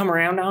hands? Did you come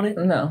around on it?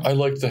 No. I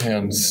like the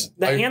hands.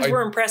 The hands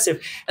were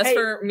impressive. That's Hey,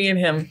 for me and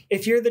him.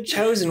 if you're the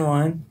chosen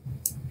one,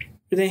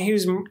 then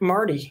who's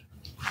Marty?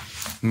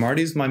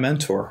 Marty's my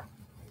mentor.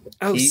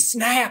 Oh,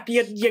 snap.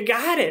 You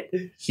got it.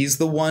 He's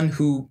the one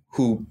who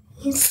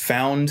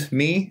found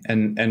me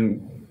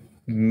and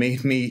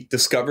made me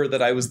discover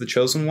that I was the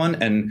chosen one,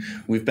 and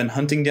we've been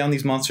hunting down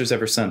these monsters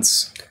ever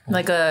since.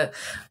 Like a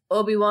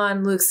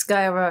Obi-Wan, Luke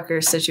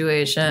Skywalker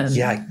situation.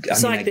 Yeah,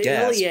 It's like I the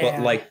guess, Iliad. but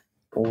like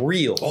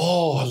real.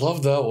 Oh, I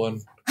love that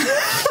one.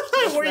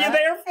 Were you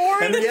there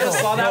for it? Henrietta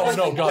saw that one.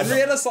 No, God,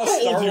 Henrietta saw How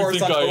old Star do you Wars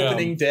think on I am?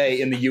 opening day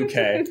in the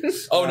UK.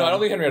 Oh, no, I don't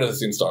think Henrietta has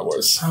seen Star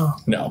Wars. Oh.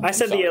 No. I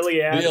said I'm the sorry.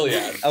 Iliad. The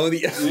Iliad. Oh,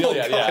 the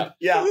Iliad, God.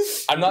 Yeah.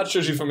 I'm not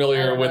sure she's I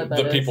familiar don't know with what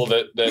the that people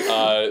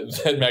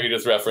that Maggie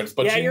just referenced,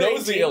 but Yeah, she you're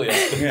knows 18. the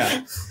Iliad.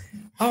 Yeah.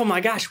 Oh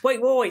my gosh!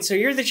 Wait! So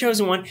you're the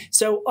chosen one.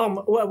 So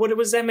what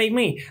does that make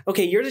me?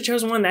 Okay, you're the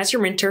chosen one. That's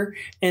your mentor.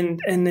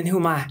 And then who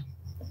am I?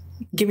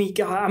 Give me.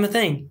 I'm a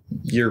thing.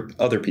 You're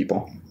other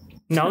people.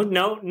 No,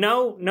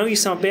 you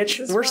son of a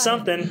bitch. We're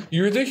something.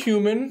 You're the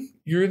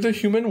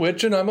human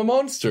witch, and I'm a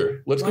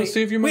monster. Let's go Wait,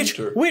 see if you're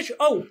mentor. Which?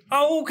 Oh,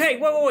 okay.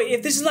 Wait.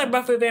 If this is like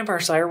Buffy the Vampire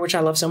Slayer, which I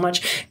love so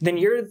much, then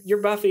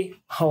you're Buffy.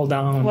 Hold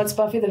on. What's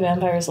Buffy the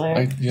Vampire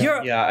Slayer?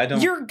 Yeah, I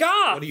don't. You're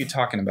goth, What are you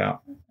talking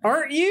about?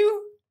 aren't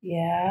you?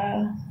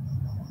 Yeah.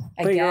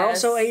 But you're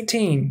also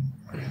 18.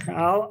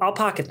 I'll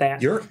pocket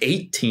that. You're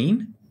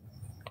 18?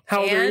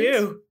 How old are And?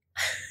 you?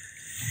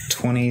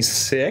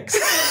 26?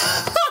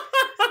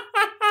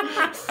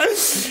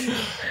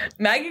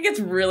 Maggie gets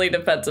really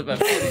defensive if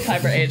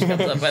her age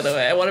comes up, by the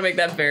way. I want to make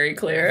that very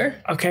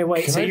clear. Okay,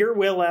 wait. Can So I- you're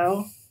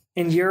Willow,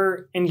 and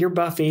you're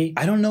Buffy.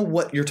 I don't know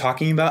what you're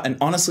talking about, and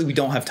honestly, we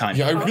don't have time.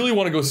 Yeah, I really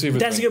want to go see if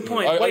it's That's a good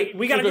point. Wait,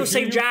 we gotta go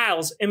save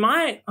Giles. Am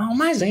I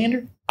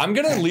Xander? I'm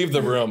going to leave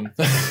the room.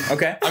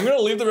 Okay. I'm going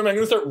to leave the room. I'm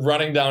going to start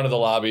running down to the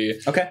lobby.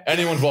 Okay.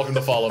 Anyone's welcome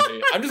to follow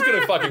me. I'm just going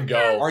to fucking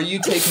go. Are you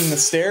taking the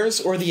stairs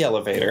or the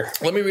elevator?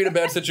 Let me read a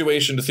bad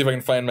situation to see if I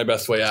can find my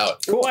best way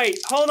out. Wait,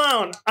 hold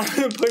on. I'm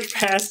gonna push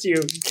past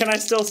you. Can I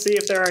still see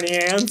if there are any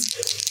hands?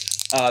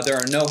 There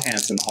are no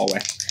hands in the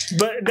hallway.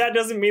 But that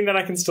doesn't mean that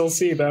I can still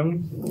see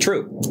them.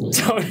 True.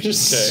 So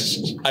just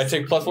Okay. I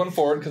take +1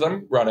 forward because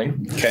I'm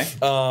running. Okay.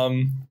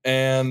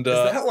 And Is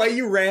that why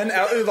you ran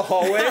out into the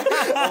hallway?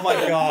 Oh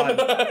my god.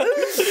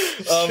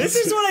 this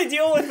is what I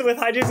deal with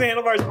hijinks and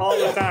handlebars all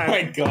the time. Oh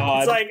my god.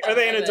 It's like, are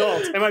they an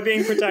adult? Am I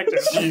being protective?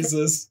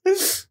 Jesus.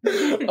 it's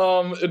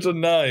a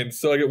 9,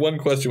 so I get one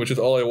question, which is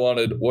all I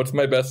wanted. What's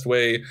my best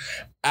way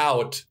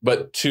out,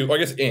 but to, or I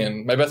guess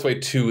in, my best way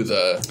to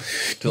the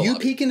You lobby?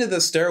 peek into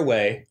the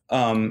stairway,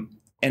 and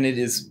it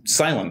is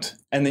silent.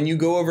 And then you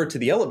go over to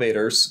the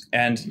elevators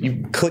and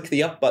you click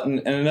the up button,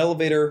 and an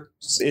elevator,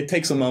 it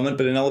takes a moment,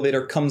 but an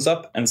elevator comes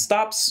up and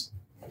stops.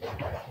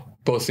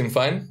 Both seem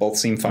fine. Both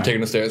seem fine. I'm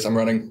taking the stairs. I'm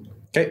running.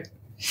 Okay.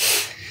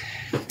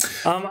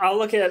 I'll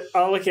look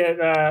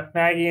at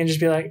Maggie and just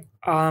be like,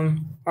 all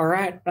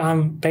right,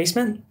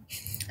 basement.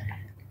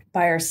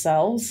 By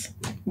ourselves?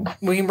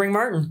 We can bring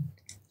Martin.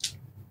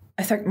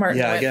 I thought Martin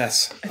Yeah, I went.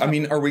 guess. I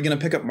mean, are we going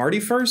to pick up Marty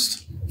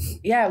first?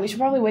 Yeah, we should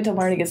probably wait till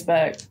Marty gets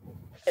back.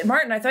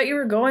 Martin, I thought you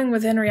were going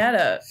with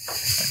Henrietta.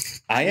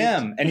 I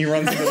am. And he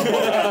runs into the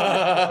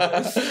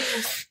hallway.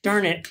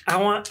 Darn it!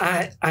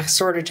 I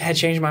sort of had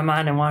changed my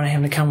mind and wanted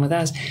him to come with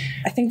us.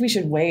 I think we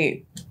should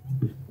wait.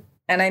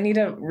 And I need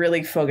to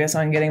really focus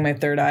on getting my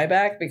third eye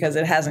back because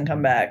it hasn't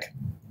come back.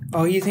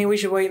 Oh, you think we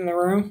should wait in the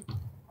room?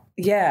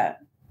 Yeah.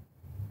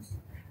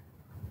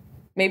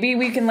 Maybe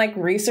we can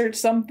research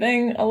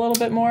something a little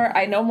bit more.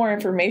 I know more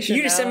information.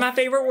 You just now. said my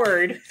favorite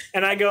word,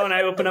 and I go and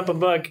I open up a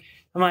book.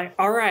 I'm like,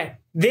 all right,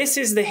 this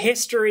is the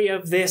history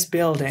of this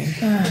building.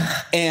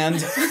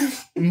 And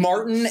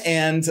Martin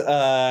and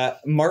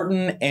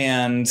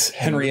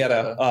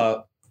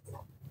Henrietta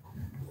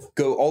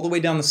go all the way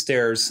down the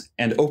stairs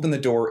and open the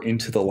door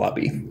into the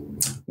lobby,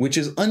 which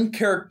is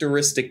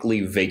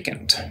uncharacteristically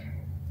vacant.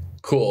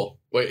 Cool.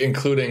 Wait,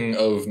 including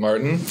of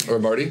Martin or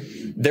Marty?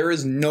 There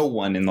is no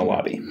one in the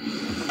lobby.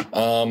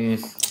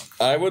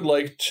 I would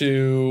like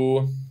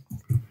to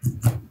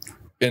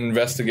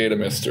investigate a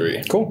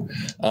mystery. Cool.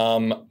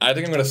 I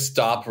think I'm going to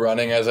stop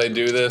running as I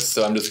do this,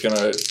 so I'm just going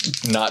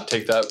to not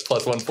take that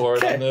 +1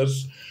 forward on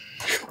this.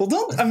 Well,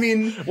 don't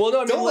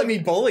let me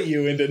bully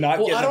you into not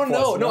Well, getting I don't a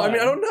know. +9. No, I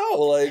mean, I don't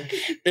know.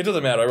 It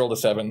doesn't matter. I rolled a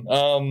 7.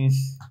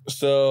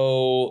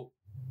 So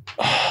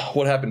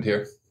what happened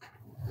here?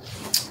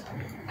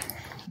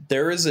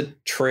 There is a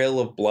trail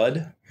of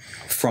blood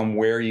from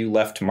where you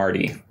left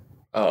Marty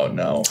Oh,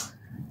 no.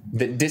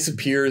 that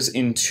disappears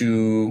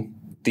into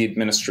the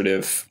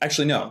administrative.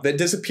 Actually, no, that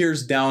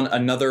disappears down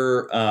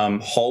another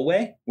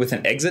hallway with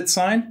an exit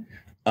sign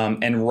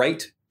and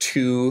right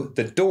to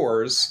the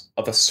doors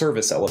of a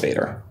service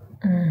elevator.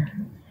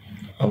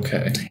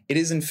 Okay. It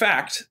is, in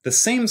fact, the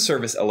same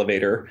service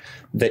elevator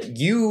that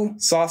you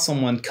saw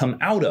someone come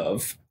out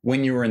of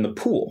when you were in the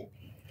pool,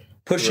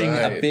 pushing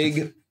a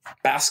big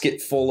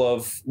basket full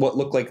of what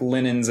looked like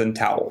linens and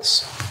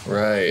towels.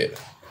 Right.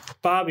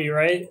 Bobby,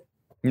 right?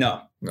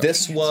 No.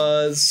 This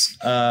was...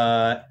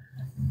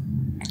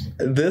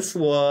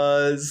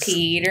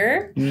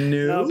 Peter?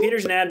 No,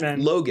 Peter's an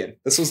admin. Logan.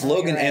 This was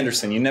Logan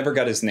Anderson. You never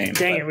got his name.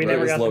 Dang it, we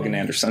never got Logan the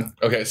name. Anderson.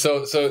 Okay,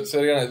 so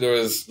again, there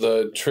was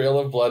the trail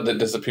of blood that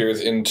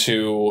disappears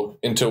into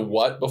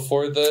what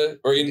before the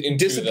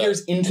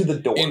Disappears into the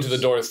doors. Into the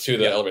doors to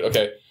the elevator.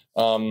 Okay.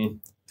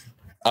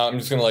 I'm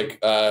just gonna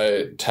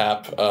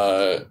tap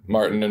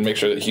Martin and make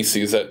sure that he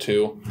sees that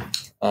too.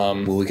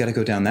 Well, we got to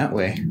go down that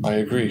way. I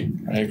agree.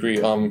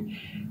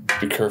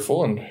 Be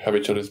careful and have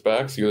each other's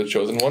backs. You're the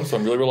chosen one, so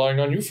I'm really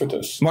relying on you for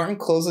this. Martin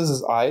closes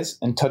his eyes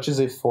and touches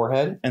his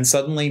forehead, and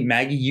suddenly,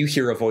 Maggie, you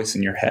hear a voice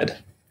in your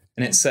head.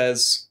 And it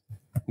says,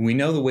 "We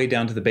know the way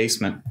down to the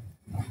basement."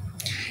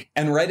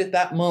 And right at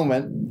that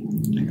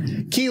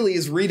moment, Keeley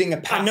is reading a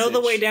passage. I know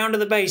the way down to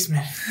the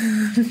basement.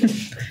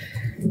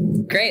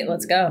 Great,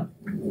 let's go.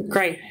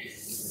 Great.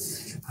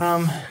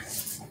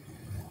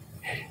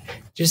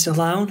 Just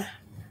alone?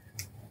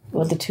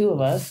 With the two of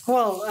us.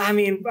 Well, I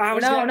mean, I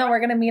was... No, we're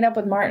going to meet up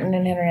with Martin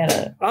and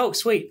Henrietta. Oh,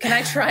 sweet. Can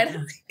I try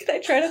to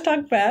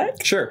talk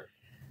back? Sure.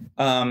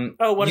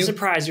 What a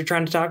surprise! You're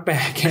trying to talk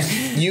back.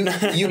 You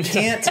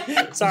can't.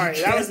 Sorry,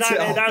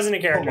 that was in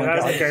a character. Oh that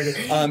was in a character.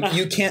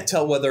 You can't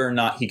tell whether or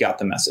not he got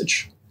the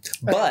message.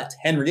 But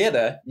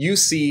Henrietta, you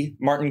see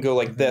Martin go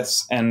like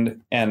this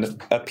and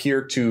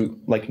appear to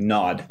like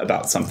nod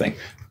about something.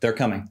 They're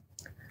coming.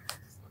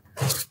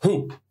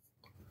 Who?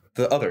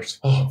 The others.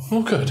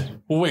 Oh,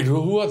 good. Wait,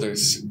 who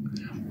others?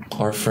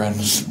 Our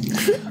friends.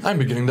 I'm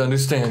beginning to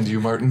understand you,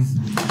 Martin.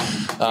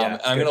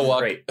 I'm gonna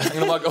walk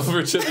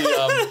over to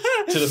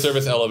the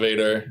service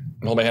elevator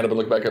and hold my hand up and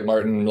look back at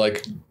Martin.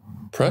 Like,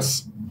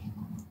 press.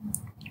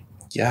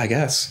 Yeah, I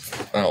guess.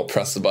 I'll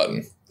press the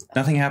button.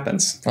 Nothing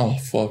happens. Oh,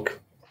 fuck.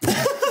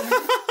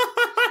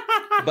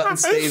 The button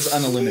stays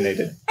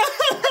unilluminated.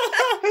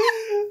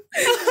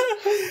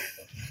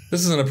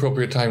 This is an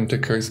appropriate time to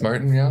curse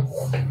Martin, yeah?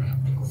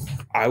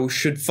 I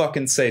should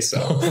fucking say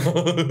so.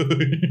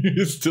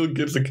 It still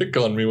gets a kick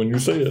on me when you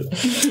say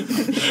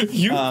it.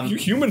 You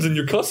humans and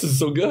your cuss is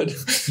so good.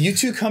 You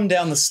two come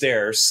down the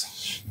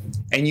stairs,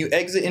 and you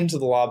exit into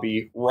the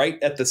lobby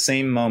right at the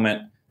same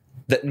moment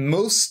that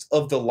most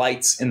of the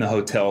lights in the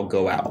hotel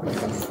go out.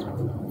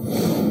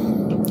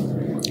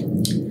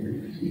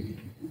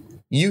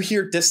 You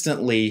hear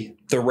distantly,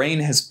 the rain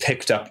has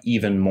picked up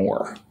even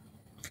more.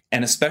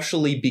 And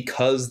especially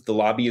because the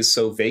lobby is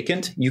so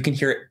vacant, you can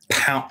hear it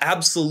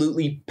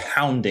absolutely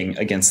pounding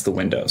against the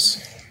windows.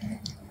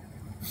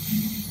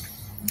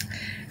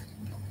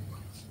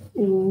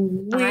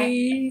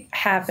 I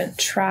haven't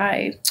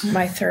tried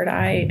my third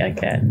eye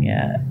again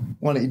yet.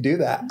 Why don't you do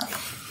that?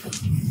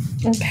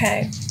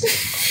 Okay.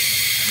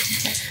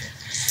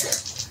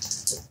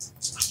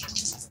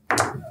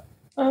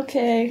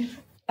 Okay.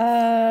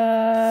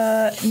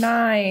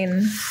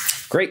 9.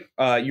 Great.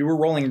 You were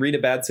rolling read a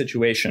bad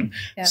situation.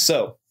 Yeah.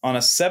 So on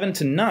a 7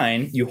 to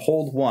 9, you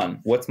hold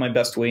 1. What's my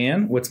best way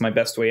in? What's my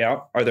best way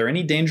out? Are there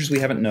any dangers we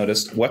haven't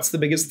noticed? What's the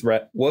biggest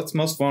threat? What's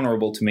most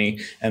vulnerable to me?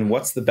 And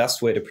what's the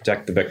best way to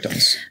protect the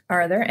victims?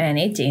 Are there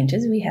any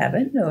dangers we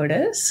haven't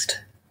noticed?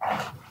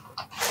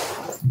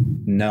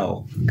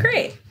 No.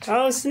 Great.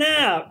 Oh,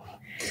 snap.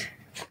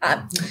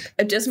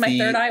 Does my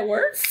third eye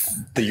work?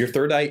 Your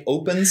third eye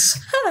opens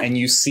and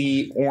you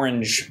see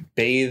orange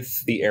bathe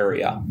the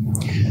area.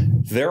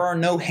 There are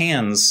no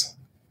hands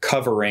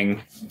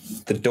covering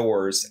the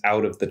doors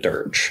out of the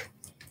dirge.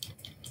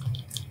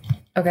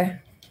 Okay.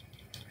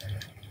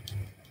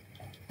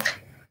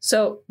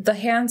 So the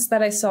hands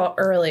that I saw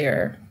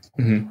earlier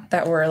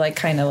that were like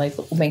kind of like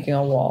making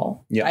a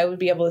wall, I would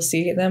be able to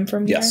see them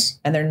from here? Yes.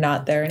 And they're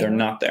not there anymore? They're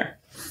not there.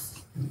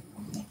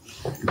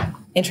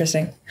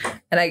 Interesting.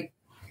 And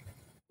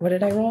what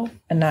did I roll?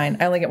 A 9.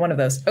 I only get one of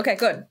those. Okay,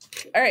 good.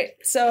 All right.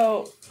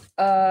 So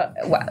so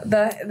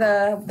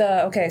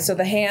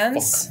the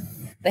hands,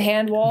 the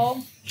hand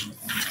wall,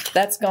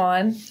 that's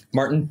gone.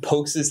 Martin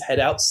pokes his head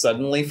out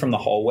suddenly from the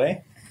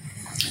hallway.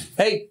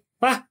 Hey,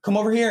 come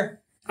over here.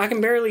 I can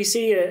barely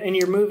see you, and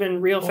you're moving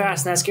real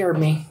fast, and that scared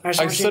me. I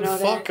said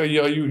fuck.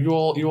 You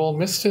all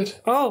missed it.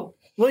 Oh,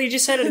 well, you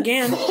just said it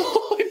again.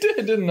 I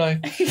did, didn't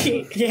I?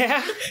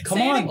 Yeah.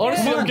 Come on.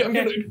 Honestly, I'm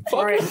getting.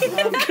 All right. I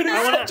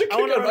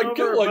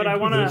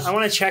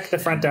want to check the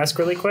front desk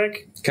really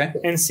quick. Okay.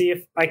 And see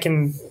if I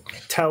can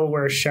tell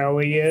where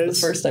Shelly is.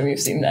 The first time you've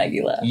seen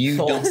Maggie laugh. You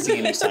don't see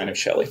any sign of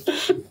Shelly.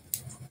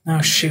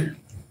 Oh shoot!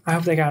 I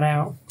hope they got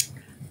out.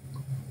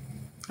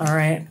 All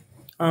right.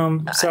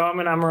 So I'm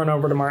gonna run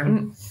over to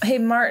Martin. Hey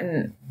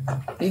Martin,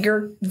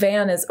 your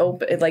van is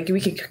open. Like we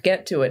could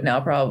get to it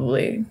now,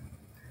 probably.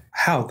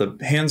 How? The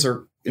hands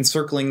are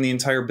encircling the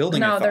entire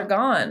building. No, they're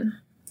gone.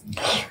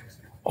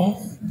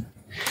 Oh.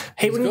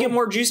 Hey, we can get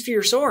more juice for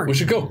your sword. We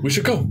should go.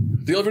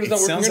 The elevator's not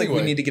working Sounds like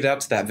anyway. we need to get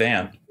out to that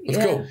van. Let's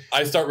go.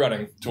 I start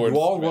running towards. You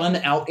all run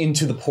out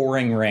into the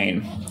pouring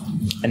rain,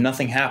 and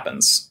nothing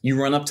happens.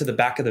 You run up to the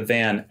back of the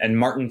van, and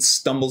Martin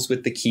stumbles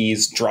with the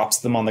keys, drops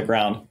them on the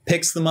ground,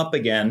 picks them up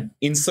again,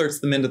 inserts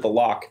them into the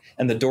lock,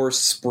 and the doors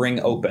spring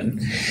open.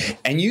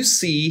 And you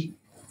see,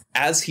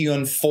 as he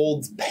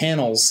unfolds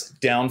panels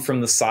down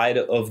from the side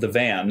of the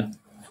van,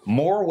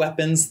 more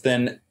weapons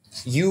than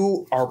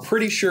you are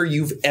pretty sure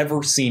you've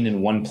ever seen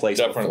in one place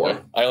Definitely.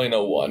 before. I only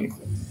know one.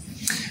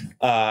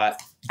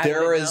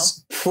 There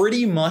is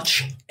pretty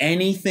much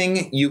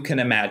anything you can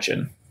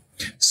imagine.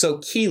 So,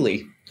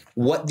 Keely,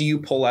 what do you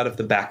pull out of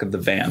the back of the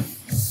van?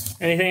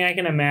 Anything I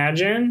can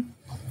imagine?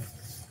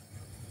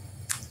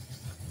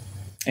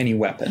 Any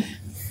weapon.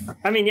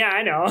 I mean, yeah,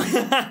 I know.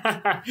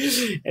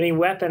 Any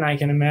weapon I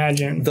can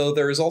imagine. Though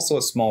there is also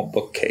a small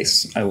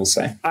bookcase, I will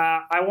say.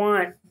 I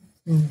want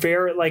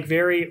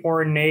very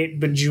ornate,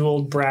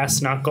 bejeweled brass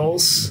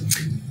knuckles.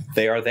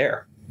 They are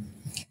there.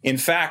 In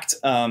fact,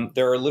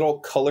 there are little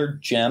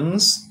colored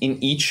gems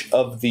in each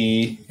of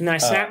the... And then I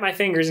snap my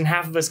fingers and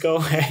half of us go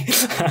away.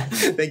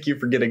 Thank you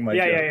for getting my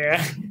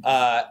joke.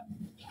 Yeah.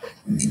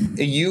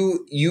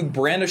 You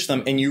brandish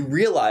them and you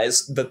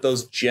realize that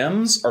those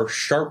gems are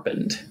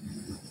sharpened.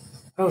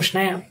 Oh,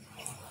 snap.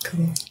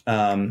 Cool.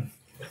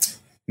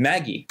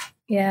 Maggie,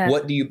 Yeah.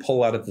 what do you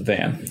pull out of the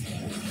van?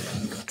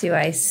 Do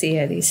I see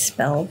any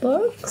spell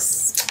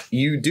books?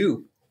 You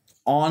do.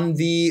 On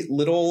the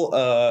little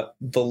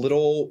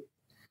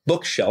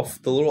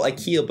bookshelf, the little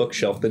IKEA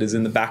bookshelf that is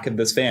in the back of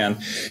this van,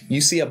 you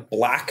see a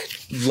black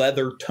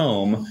leather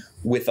tome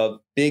with a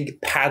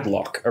big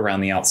padlock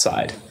around the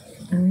outside.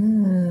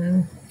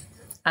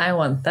 I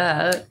want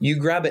that. You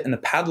grab it and the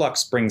padlock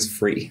springs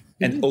free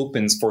and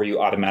opens for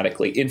you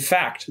automatically. In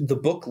fact, the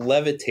book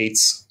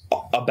levitates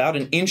about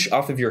an inch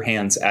off of your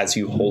hands as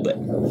you hold it.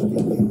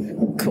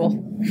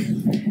 Cool.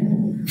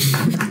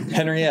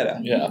 Henrietta,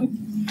 Yeah.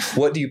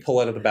 what do you pull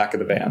out of the back of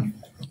the van?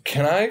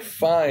 Can I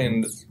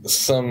find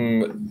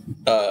some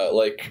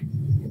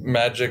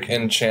magic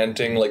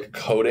enchanting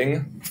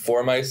coating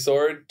for my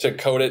sword to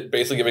coat it,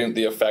 basically giving it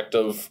the effect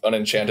of an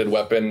enchanted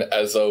weapon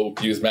as though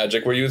used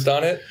magic were used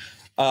on it?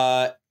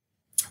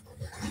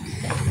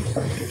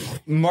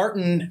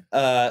 Martin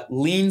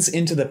leans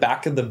into the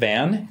back of the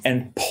van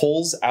and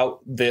pulls out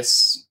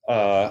this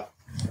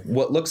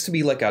what looks to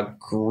be like a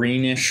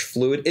greenish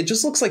fluid. It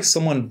just looks like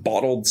someone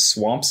bottled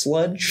swamp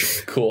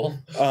sludge. Cool.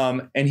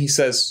 And he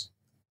says,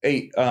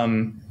 "Hey,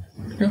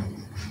 Yeah.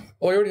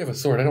 Oh, I already have a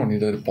sword. I don't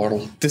need a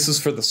bottle. this is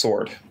for the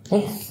sword.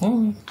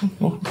 Oh,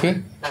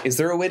 okay. Is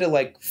there a way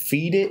to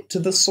feed it to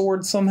the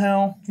sword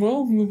somehow?"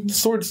 Well, the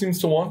sword seems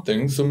to want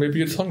things, so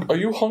maybe it's hungry. Are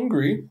you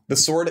hungry? The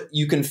sword,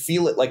 you can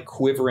feel it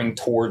quivering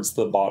towards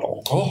the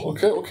bottle. Oh,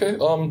 okay.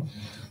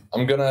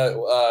 I'm gonna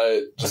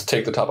just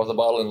take the top of the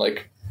bottle and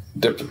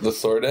dip the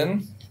sword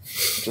in,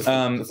 just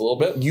a little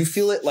bit. You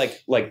feel it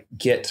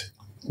get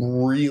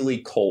really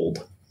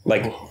cold,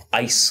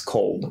 ice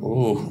cold.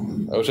 Ooh,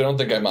 which I don't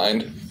think I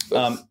mind.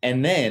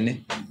 And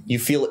then you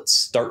feel it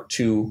start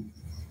to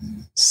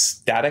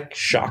static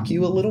shock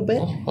you a little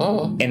bit,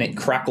 and it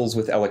crackles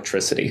with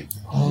electricity.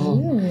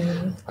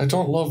 I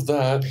don't love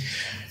that.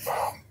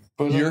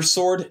 But Your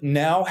sword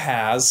now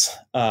has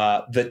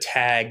the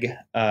tag,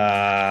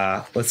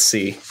 the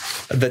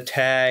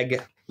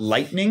tag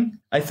lightning,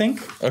 I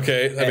think.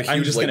 okay, I have a I'm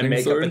huge just going to lightning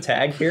make sword. up a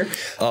tag here.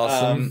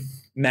 Awesome.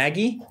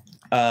 Maggie,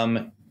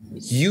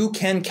 you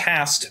can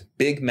cast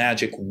big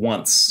magic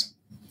once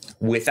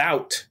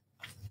without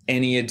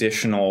any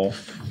additional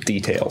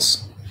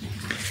details.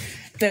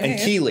 And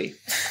Keely,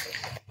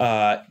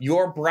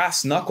 your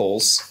brass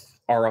knuckles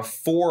are a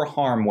 4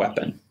 harm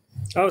weapon.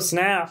 Oh,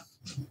 snap.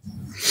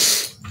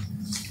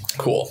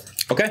 Cool.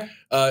 Okay.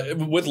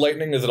 With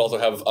lightning, does it also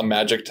have a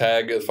magic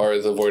tag as far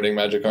as avoiding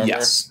magic armor?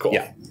 Yes. Cool.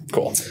 Yeah.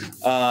 Cool.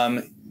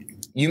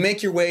 You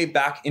make your way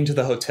back into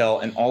the hotel,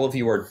 and all of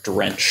you are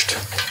drenched.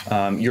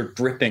 You're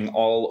dripping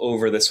all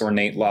over this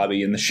ornate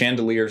lobby, and the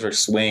chandeliers are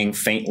swaying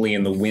faintly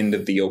in the wind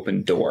of the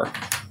open door.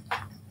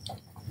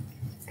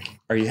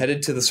 Are you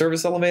headed to the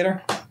service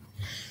elevator?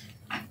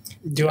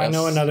 Do I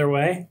know another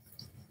way?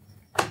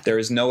 There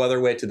is no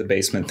other way to the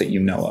basement that you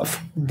know of.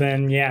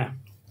 Then, yeah.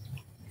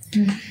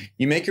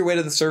 You make your way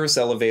to the service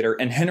elevator,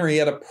 and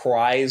Henrietta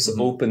pries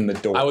open the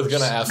doors. I was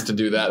going to ask to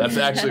do that. That's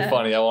actually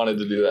funny. I wanted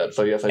to do that.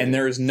 So, yes, And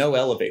there is no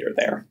elevator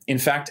there. In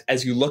fact,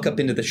 as you look up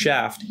into the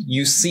shaft,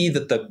 you see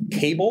that the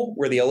cable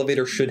where the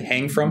elevator should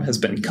hang from has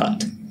been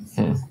cut.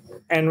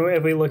 And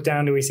if we look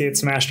down, do we see it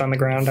smashed on the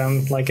ground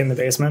down, in the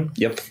basement?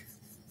 Yep.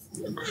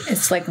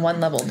 It's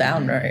one level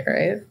down,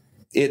 right?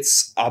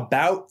 It's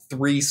about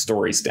 3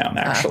 stories down,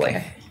 actually.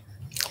 Okay.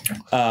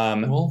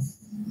 Well,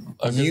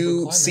 I guess we're You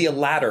climbing. see a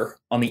ladder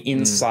on the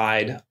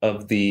inside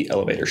of the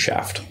elevator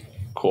shaft.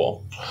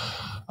 Cool.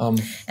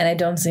 And I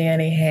don't see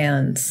any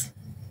hands.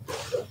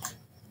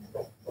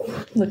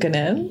 Looking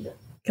in?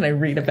 Can I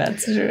read a bad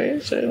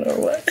situation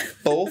or what?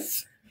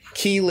 Both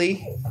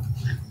Keely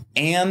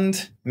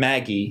and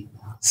Maggie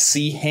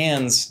see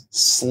hands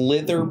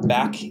slither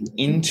back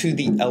into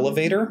the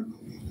elevator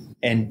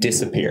and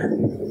disappear.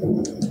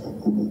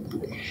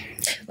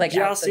 Like, Do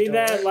y'all out the see door.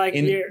 that? Like,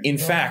 In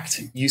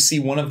fact, you see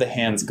one of the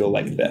hands go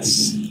like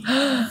this.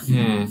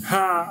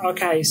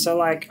 okay, so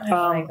like, I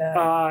don't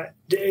like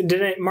did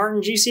it,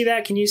 Martin? Do you see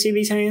that? Can you see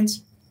these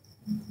hands?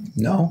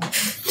 No.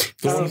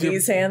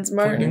 These hands,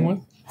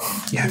 Martin.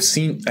 Yeah, I've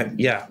seen.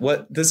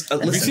 What this?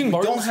 Listen, seen we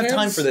Martin's don't have hands?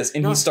 time for this,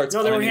 and he starts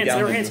No, they were climbing hands. down.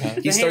 They were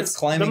hands. He starts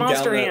climbing the down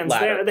monster the hands.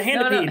 ladder. The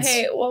handipedes.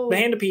 Hey, whoa. The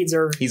handipedes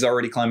are. He's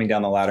already climbing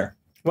down the ladder.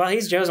 Well,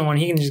 he's chosen one.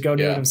 He can just go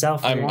do it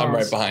himself. if he I'm wants.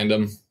 right behind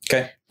him.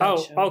 Okay.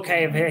 Oh,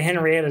 okay. If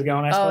Henrietta's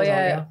going, I suppose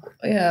I'll go.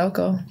 Yeah, I'll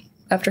go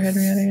after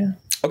Henrietta. Yeah.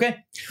 Okay.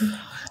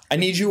 I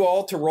need you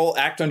all to roll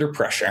act under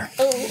pressure.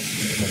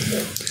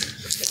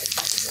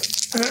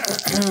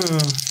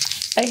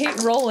 I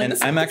hate rolling.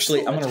 And I'm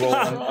gonna roll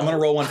one. I'm gonna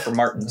roll one for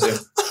Martin too.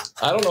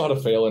 I don't know how to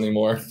fail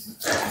anymore.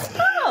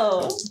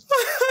 Oh.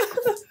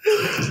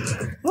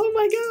 Oh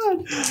my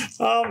god.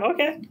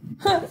 Okay.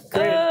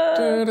 Great.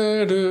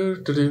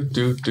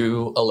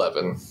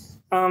 11.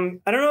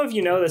 I don't know if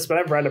you know this, but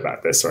I've read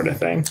about this sort of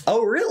thing.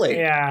 Oh, really?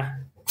 Yeah.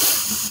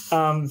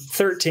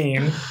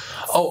 13.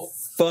 Oh,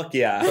 Fuck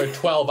yeah. for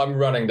 12, I'm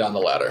running down the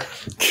ladder.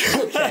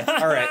 Okay.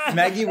 All right.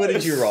 Maggie, what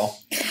did you roll?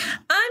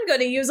 I'm going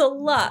to use a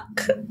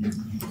luck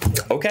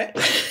Okay.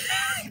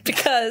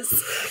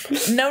 because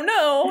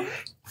no,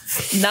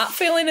 not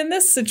failing in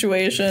this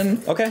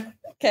situation. Okay.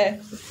 Okay.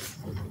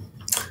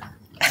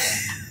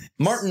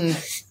 Martin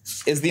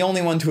is the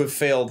only one to have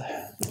failed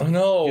Oh,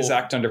 no. his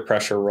act under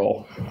pressure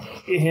roll.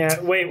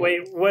 Yeah. Wait.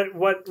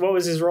 What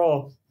was his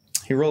role?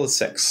 He rolled a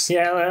 6.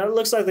 Yeah, it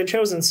looks like the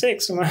chosen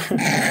 6.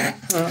 I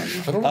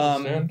don't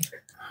understand.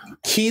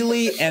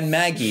 Keely and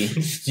Maggie,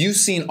 you've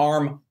seen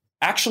Arm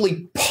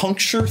actually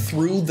puncture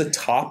through the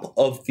top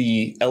of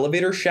the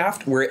elevator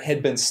shaft where it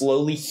had been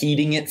slowly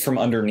heating it from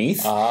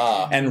underneath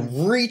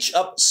and reach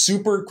up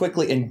super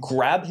quickly and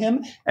grab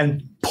him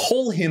and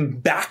pull him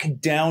back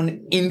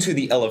down into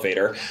the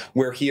elevator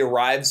where he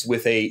arrives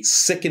with a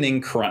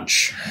sickening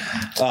crunch.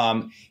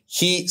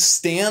 He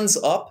stands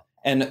up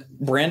and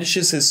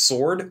brandishes his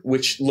sword,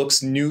 which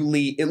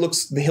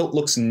the hilt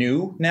looks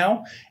new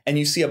now, and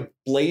you see a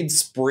blade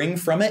spring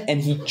from it,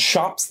 and he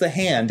chops the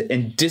hand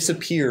and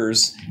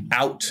disappears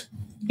out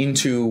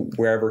into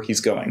wherever he's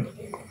going.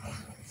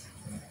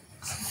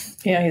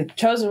 Yeah, he's the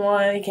chosen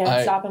one. He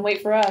can't stop and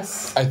wait for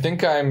us. I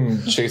think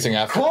I'm chasing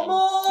after Come him.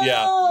 on!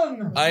 Yeah.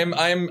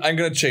 I'm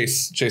gonna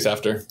chase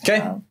after.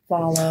 Okay.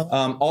 Follow.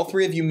 All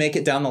three of you make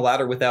it down the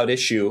ladder without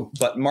issue,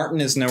 but Martin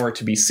is nowhere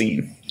to be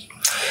seen.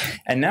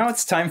 And now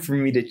it's time for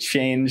me to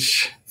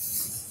change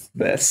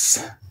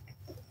this.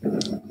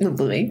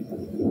 Lovely.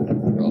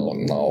 Oh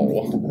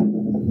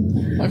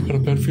no. I've got a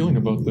bad feeling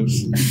about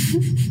this.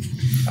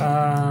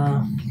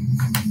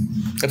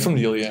 That's from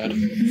the Iliad.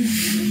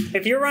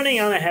 If you're running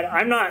on ahead,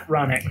 I'm not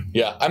running.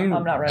 Yeah, I'm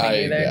not running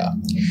either. Yeah.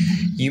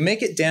 You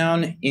make it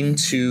down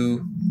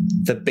into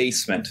the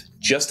basement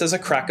just as a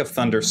crack of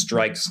thunder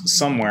strikes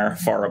somewhere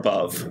far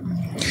above.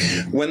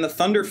 When the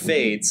thunder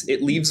fades,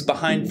 it leaves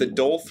behind the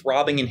dull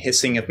throbbing and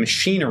hissing of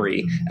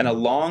machinery and a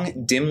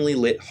long, dimly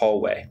lit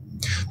hallway.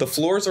 The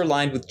floors are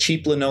lined with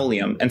cheap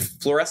linoleum, and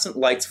fluorescent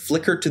lights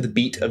flicker to the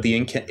beat of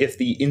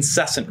the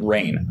incessant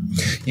rain.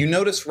 You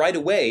notice right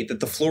away that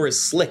the floor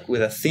is slick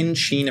with a thin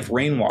sheen of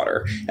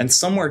rainwater, and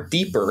somewhere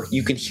deeper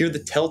you can hear the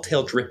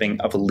telltale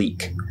dripping of a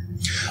leak.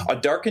 A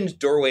darkened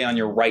doorway on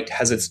your right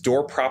has its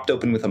door propped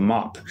open with a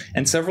mop,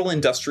 and several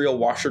industrial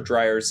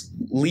washer-dryers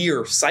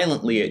leer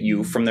silently at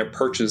you from their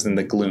perches in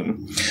the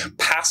gloom.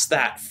 Past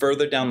that,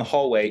 further down the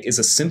hallway, is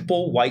a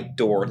simple white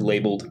door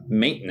labeled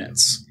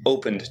Maintenance,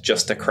 opened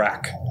just a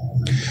crack.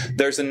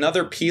 There's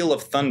another peal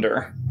of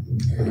thunder,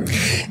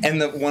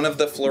 and one of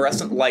the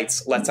fluorescent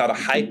lights lets out a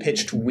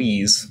high-pitched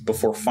wheeze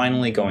before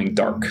finally going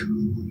dark.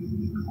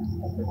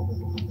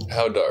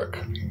 How dark?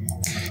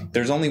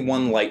 There's only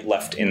one light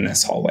left in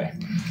this hallway,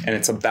 and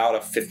it's about a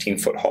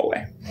 15-foot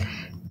hallway.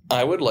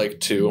 I would like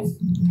to,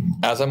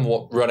 as I'm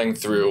running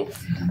through,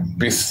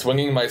 be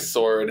swinging my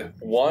sword,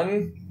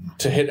 one,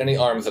 to hit any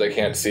arms that I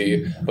can't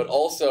see, but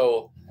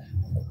also,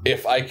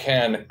 if I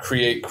can,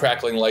 create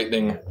crackling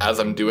lightning as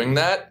I'm doing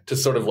that to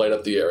sort of light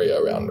up the area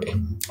around me.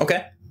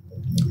 Okay.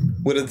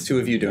 What are the two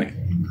of you doing?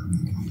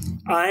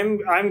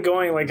 I'm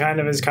going like kind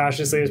of as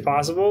cautiously as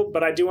possible,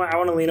 but I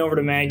want to lean over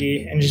to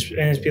Maggie and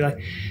just be like,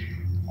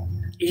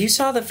 you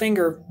saw the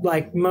finger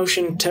like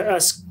motion to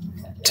us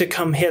to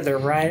come hither,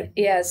 right?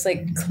 Yeah, it's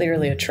like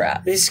clearly a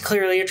trap. This is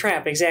clearly a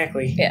trap,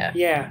 exactly. Yeah.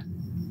 Yeah.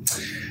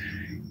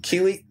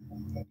 Keely,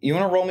 you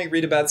want to roll me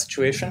read a bad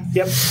situation?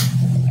 Yep.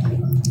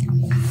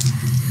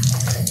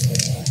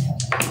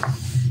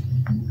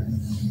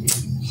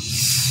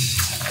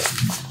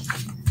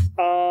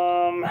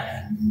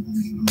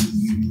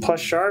 Plus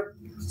sharp,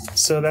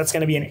 so that's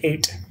going to be an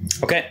 8.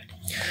 Okay.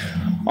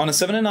 On a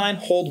 7 and 9,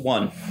 hold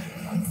 1.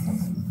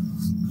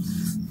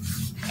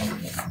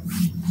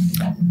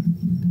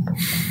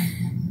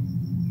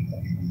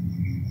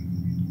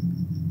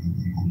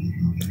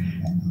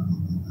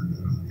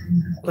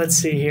 Let's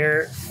see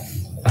here.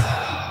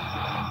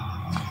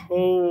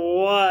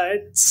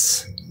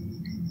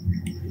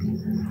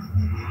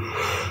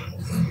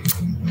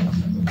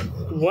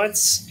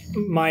 What's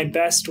my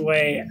best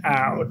way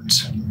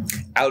out?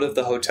 Out of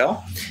the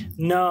hotel?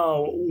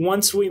 No,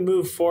 once we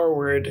move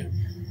forward,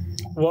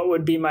 what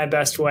would be my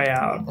best way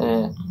out?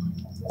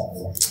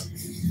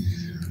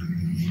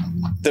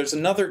 There's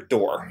another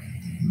door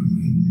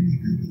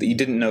that you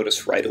didn't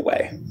notice right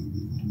away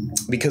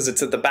because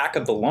it's at the back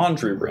of the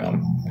laundry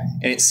room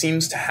and it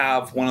seems to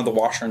have one of the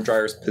washer and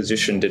dryers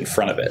positioned in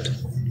front of it.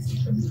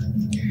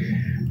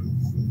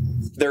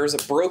 There is a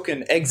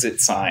broken exit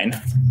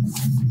sign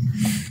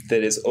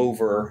that is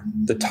over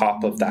the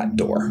top of that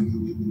door.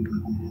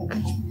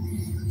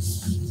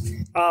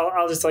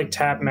 I'll just like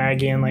tap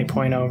Maggie and like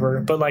point over,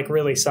 but like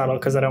really subtle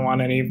because I don't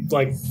want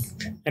anything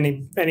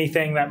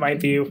that might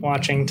be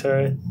watching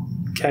to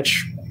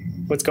catch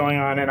what's going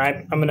on, and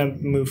I'm gonna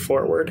move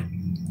forward.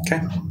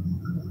 Okay.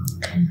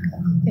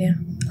 Yeah,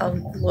 I'll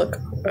look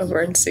over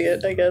and see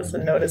it, I guess,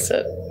 and notice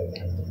it.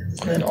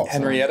 And then also,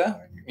 Henrietta,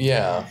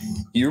 Yeah.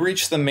 you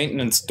reach the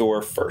maintenance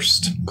door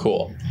first,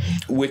 Cool.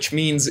 which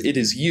means it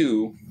is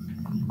you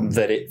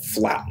that it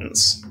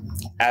flattens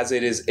as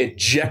it is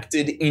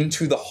ejected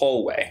into the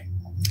hallway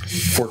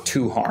for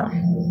 2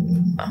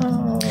 harm.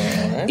 Oh.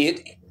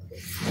 It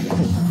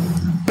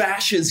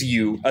bashes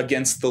you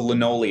against the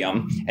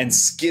linoleum and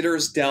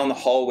skitters down the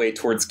hallway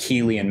towards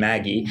Keely and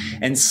Maggie,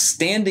 and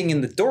standing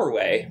in the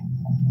doorway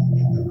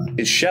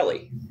is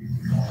Shelly.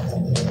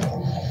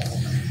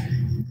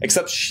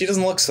 Except she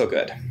doesn't look so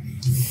good.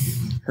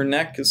 Her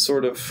neck is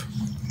sort of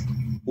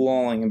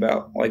lolling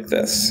about like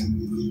this.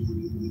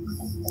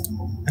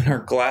 And her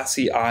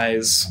glassy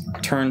eyes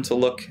turn to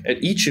look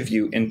at each of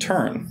you in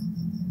turn.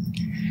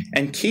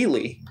 And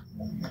Keely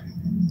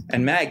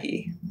and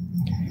Maggie,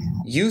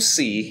 you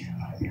see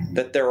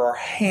that there are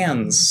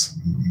hands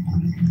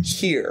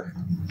here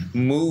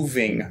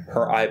moving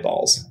her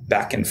eyeballs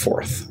back and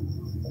forth.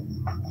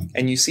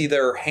 And you see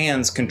there are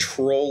hands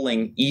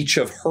controlling each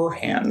of her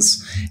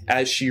hands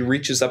as she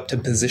reaches up to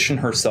position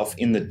herself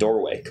in the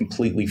doorway,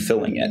 completely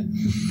filling it.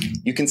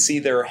 You can see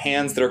there are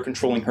hands that are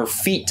controlling her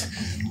feet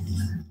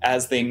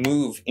as they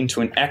move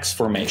into an X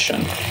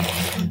formation.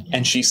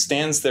 And she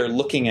stands there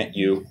looking at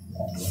you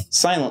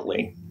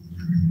silently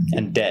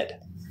and dead.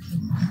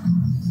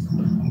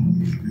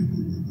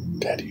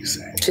 Dead, you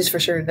say? She's for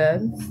sure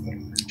dead.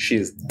 She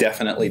is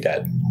definitely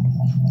dead.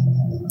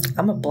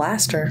 I'm a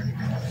blaster.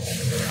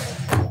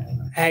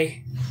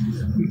 Hey,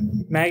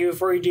 Maggie,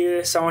 before you do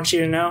this, I want you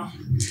to know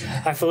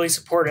I fully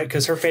support it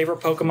because her favorite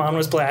Pokemon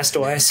was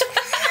Blastoise.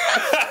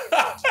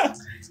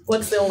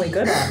 What's the only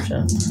good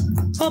option?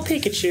 Oh,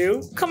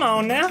 Pikachu. Come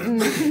on now.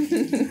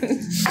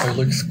 I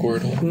look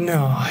Squirtle.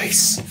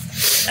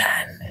 Nice.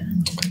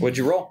 What'd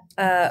you roll?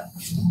 I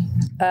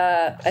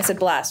said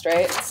blast,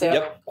 right? So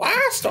Yep.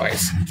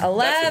 Blastoise.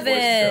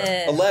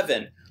 11.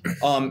 11.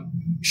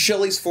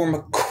 Shelly's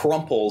form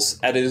crumples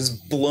and it is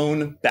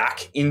blown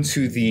back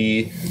into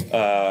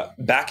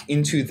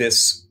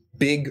this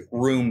big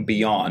room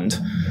beyond.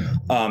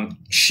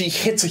 She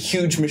hits a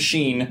huge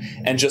machine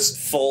and just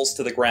falls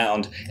to the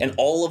ground, and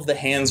all of the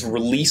hands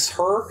release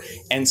her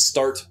and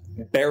start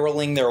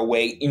barreling their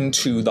way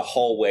into the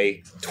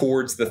hallway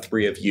towards the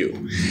 3 of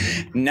you.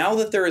 Now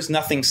that there is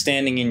nothing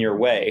standing in your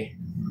way,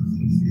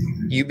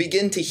 you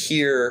begin to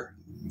hear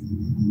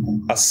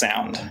a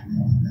sound.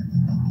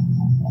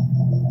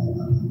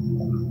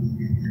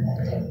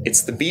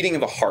 It's the beating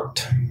of a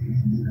heart.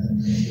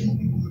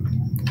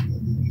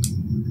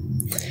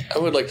 I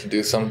would like to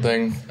do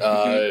something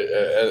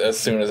as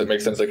soon as it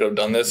makes sense. I could have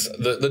done this.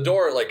 The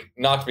door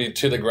knocked me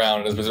to the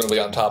ground and is presumably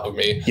on top of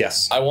me.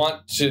 Yes. I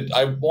wanted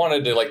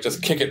to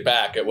just kick it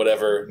back at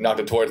whatever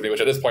knocked it towards me,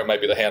 which at this point might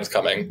be the hands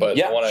coming. But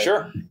Yeah, I want to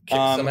sure. kick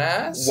some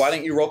ass. Why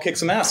don't you roll kick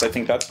some ass? I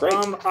think that's great.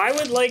 I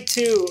would like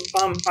to.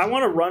 I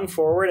want to run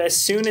forward as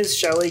soon as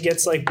Shelly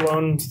gets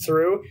blown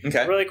through.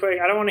 Okay. Really quick.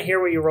 I don't want to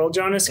hear what you roll,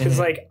 Jonas, because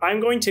I'm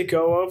going to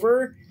go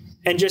over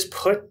and just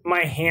put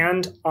my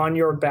hand on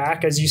your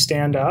back as you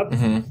stand up,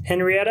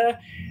 Henrietta,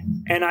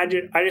 and I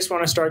just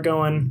want to start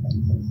going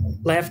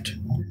left,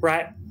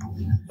 right,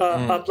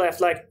 up, left,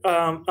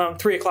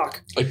 3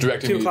 o'clock. Like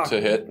directing 2 me o'clock. to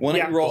hit. Why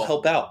don't you roll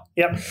help out?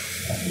 Yep.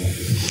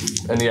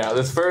 And yeah,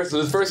 this first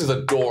is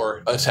a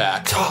door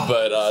attack,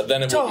 but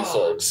then it will be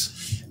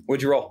swords.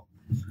 What'd you roll?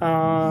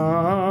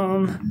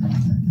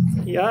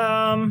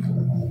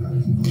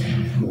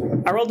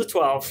 I rolled a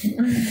 12.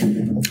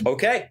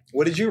 Okay.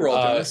 What did you roll,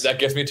 Jonas? That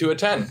gets me to a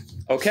 10.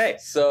 Okay.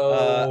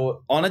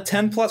 So On a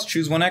 10 plus,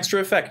 choose one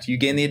extra effect. You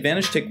gain the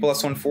advantage, take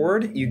 +1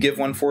 forward. You give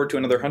 1 forward to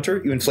another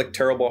hunter. You inflict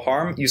terrible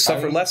harm. You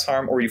suffer less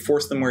harm, or you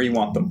force them where you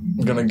want them.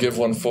 I'm gonna give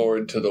 1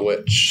 forward to the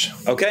witch.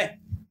 Okay.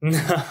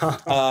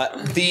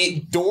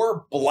 The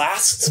door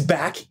blasts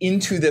back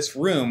into this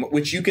room,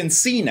 which you can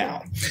see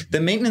now. The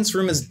maintenance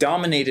room is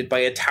dominated by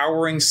a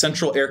towering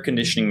central air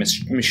conditioning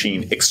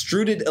machine.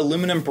 Extruded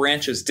aluminum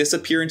branches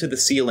disappear into the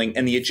ceiling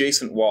and the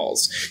adjacent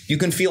walls. You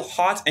can feel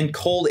hot and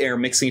cold air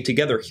mixing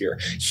together here,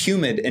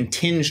 humid and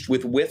tinged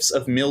with whiffs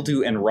of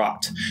mildew and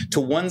rot.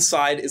 To one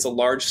side is a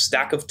large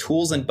stack of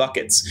tools and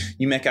buckets.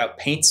 You make out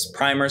paints,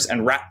 primers,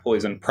 and rat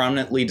poison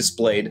prominently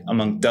displayed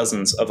among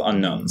dozens of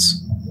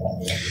unknowns.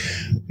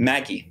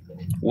 Maggie,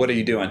 What are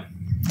you doing?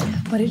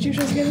 What did you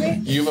just give me?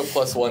 You have a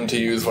 +1 to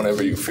use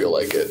whenever you feel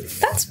like it.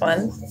 That's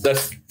fun.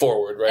 That's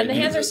forward, right? And the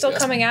hands are still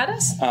coming at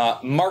us?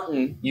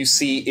 Martin, you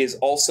see, is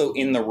also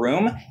in the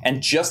room,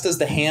 and just as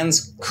the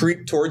hands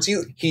creep towards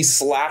you, he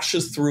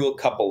slashes through a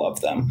couple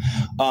of them.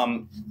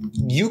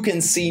 You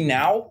can see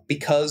now,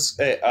 because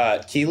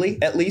Keely,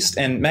 at least,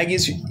 and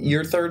Maggie's,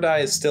 your third eye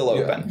is still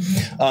open.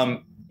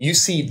 You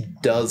see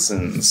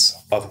dozens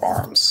of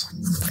arms.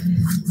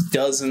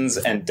 Dozens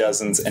and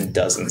dozens and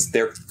dozens.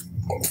 They're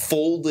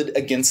folded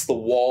against the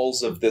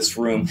walls of this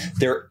room.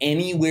 They're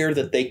anywhere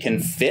that they can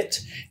fit,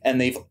 and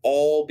they've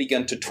all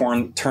begun to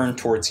turn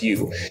towards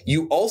you.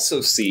 You also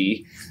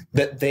see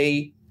that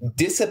they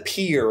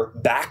disappear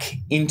back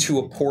into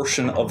a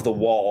portion of the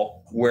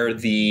wall where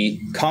the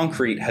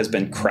concrete has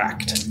been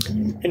cracked.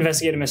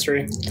 Investigate a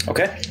mystery.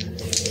 Okay.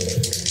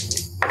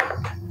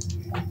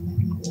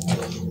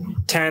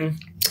 10.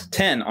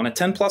 10. On a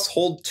 10 plus,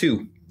 hold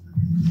 2.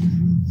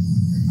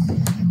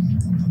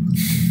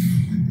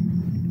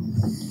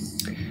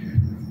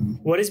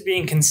 What is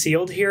being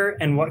concealed here,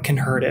 and what can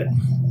hurt it?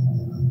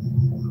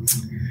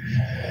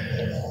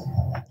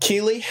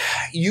 Keely,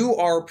 you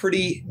are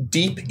pretty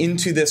deep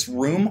into this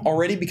room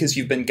already because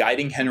you've been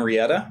guiding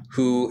Henrietta,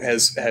 who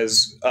has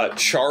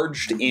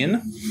charged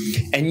in,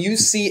 and you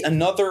see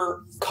another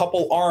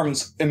couple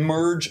arms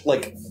emerge,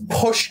 like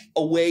push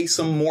away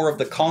some more of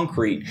the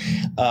concrete,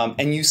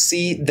 and you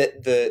see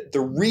that the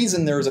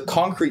reason there is a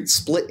concrete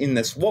split in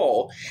this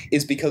wall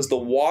is because the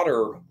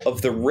water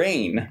of the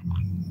rain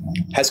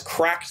has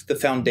cracked the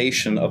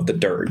foundation of the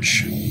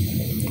dirge.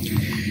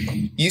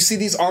 You see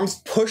these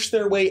arms push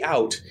their way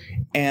out,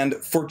 and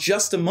for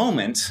just a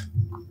moment,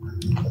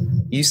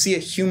 you see a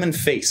human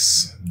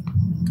face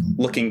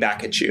looking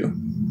back at you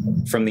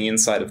from the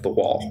inside of the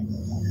wall.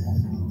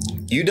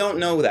 You don't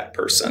know that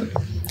person,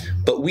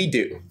 but we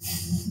do.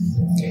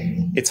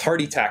 It's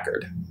Hardy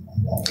Tackard.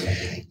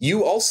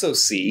 You also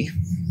see,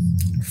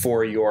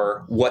 for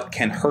your what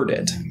can hurt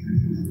it,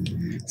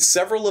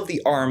 several of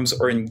the arms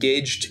are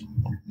engaged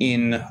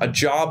in a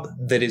job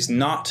that is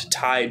not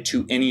tied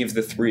to any of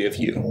the three of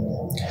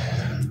you.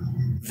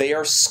 They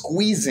are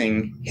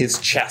squeezing his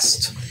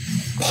chest,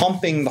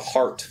 pumping the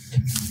heart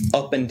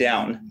up and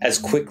down as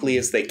quickly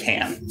as they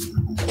can.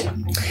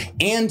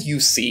 And you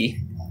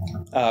see,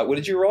 what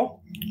did you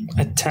roll?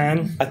 A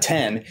 10. A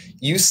 10.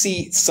 You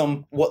see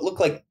some what look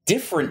like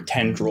different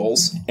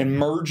tendrils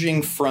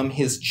emerging from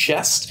his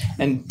chest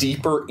and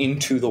deeper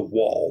into the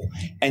wall.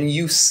 And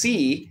you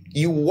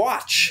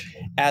watch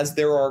as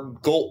there are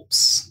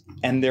gulps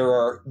and there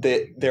are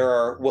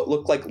what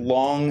look like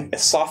long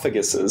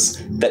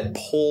esophaguses that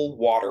pull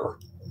water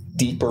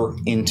deeper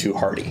into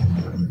Hardy,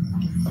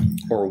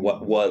 or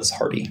what was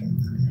Hardy.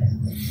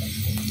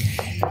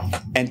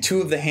 And two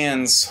of the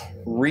hands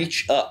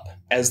reach up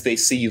as they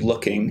see you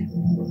looking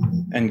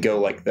and go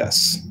like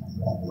this,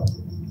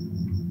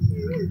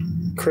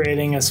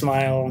 creating a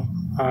smile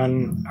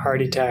on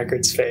Hardy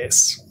Tackard's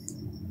face.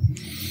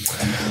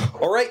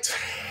 All right.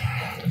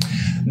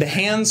 The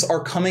hands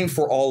are coming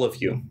for all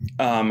of you.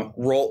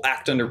 Roll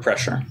act under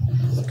pressure.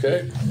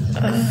 Okay.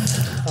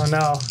 Oh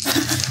no.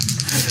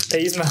 I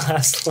used my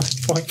last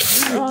life point.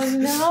 Oh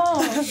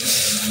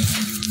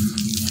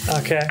no.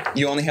 Okay.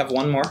 You only have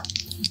one more.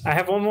 I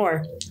have one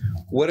more.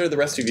 What are the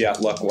rest of you at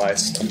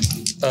luck-wise?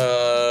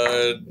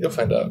 You'll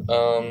find out.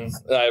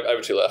 I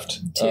have 2 left.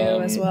 2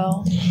 as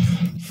well.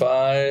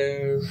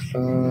 5.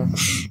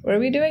 What are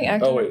we doing?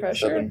 Act under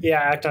pressure? 7. Yeah,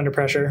 act under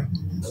pressure.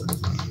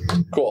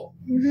 Cool.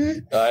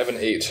 Mm-hmm. I have an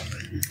 8.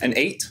 An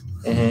 8?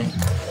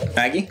 Mm-hmm.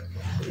 Maggie?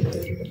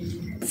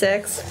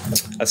 6.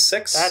 A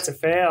 6? That's a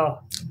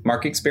fail.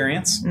 Mark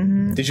experience.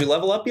 Mm-hmm. Did you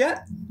level up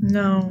yet?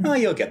 No. Oh,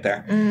 you'll get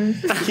there.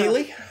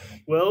 Keely?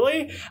 Will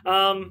we?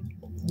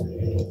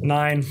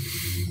 9.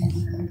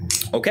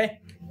 Okay.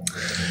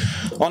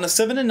 On a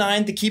 7 and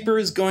 9, the keeper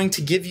is going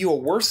to give you a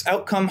worse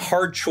outcome,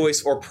 hard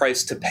choice, or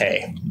price to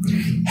pay.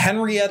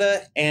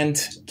 Henrietta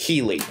and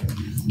Keely.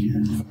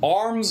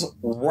 Arms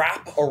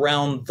wrap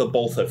around the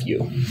both of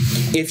you.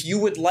 If you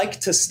would like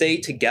to stay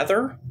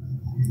together,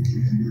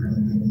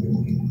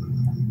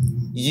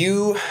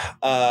 you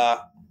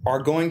are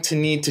going to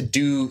need to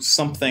do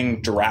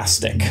something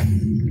drastic.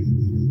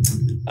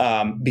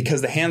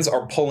 Because the hands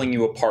are pulling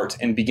you apart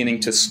and beginning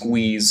to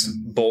squeeze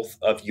both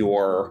of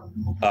your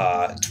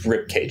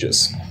rib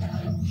cages.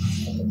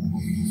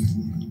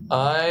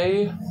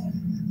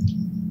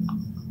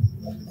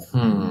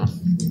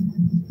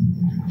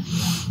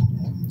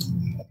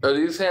 Are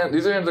these hands?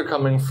 These hands are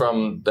coming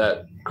from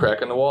that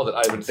crack in the wall that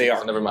I haven't seen. They are.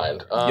 So never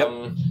mind.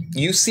 Yep.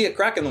 You see a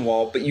crack in the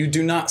wall, but you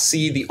do not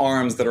see the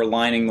arms that are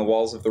lining the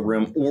walls of the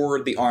room, or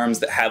the arms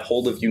that have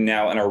hold of you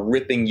now and are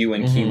ripping you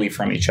and Keely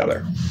from each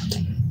other.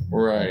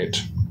 Right.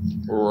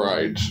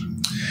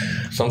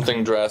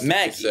 Something drastic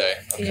Maggie. to say.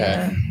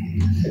 Okay.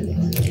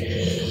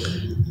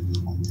 Yeah.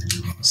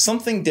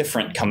 Something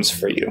different comes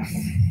for you.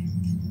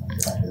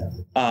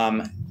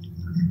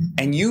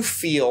 And you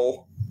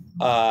feel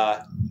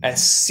a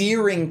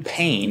searing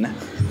pain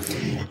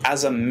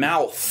as a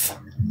mouth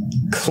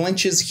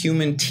clenches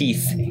human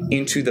teeth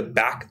into the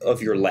back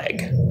of your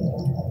leg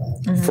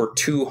for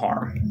 2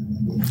 harm.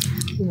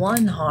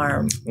 1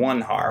 harm.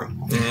 1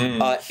 harm.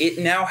 It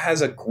now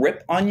has a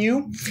grip on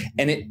you,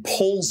 and it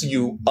pulls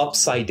you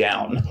upside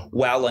down,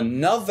 while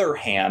another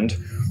hand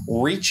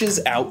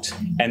reaches out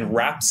and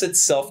wraps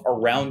itself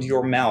around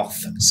your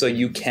mouth so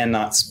you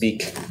cannot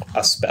speak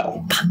a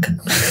spell.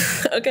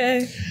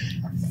 Okay.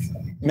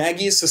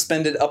 Maggie is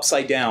suspended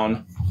upside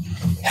down.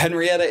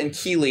 Henrietta and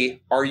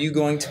Keely, are you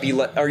going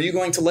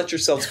to let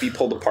yourselves be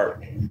pulled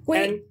apart?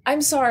 Wait,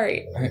 I'm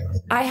sorry.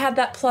 I had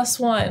that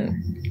 +1.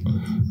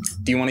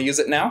 Do you want to use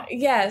it now?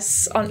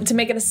 Yes, to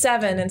make it a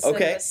 7 instead of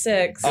a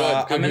 6.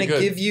 I'm going to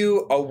give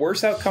you a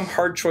worse outcome,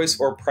 hard choice,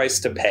 or price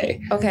to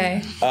pay.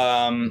 Okay.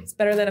 It's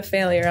better than a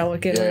failure. I will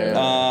give it.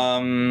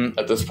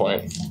 At this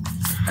point.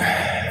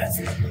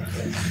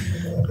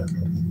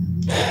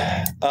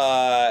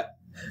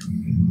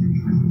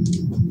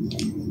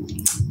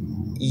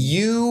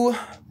 You,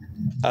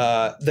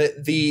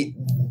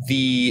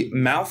 the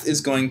mouth is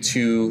going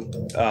to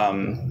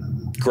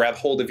grab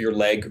hold of your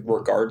leg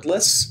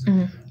regardless.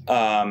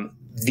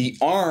 The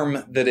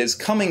arm that is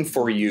coming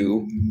for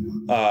you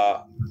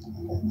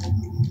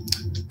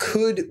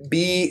could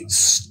be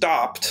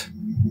stopped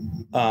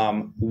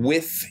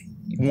with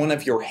one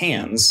of your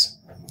hands,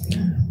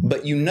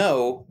 but you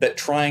know that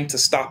trying to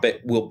stop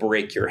it will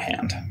break your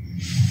hand.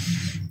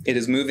 It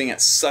is moving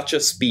at such a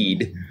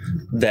speed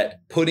that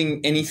putting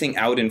anything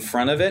out in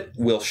front of it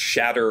will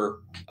shatter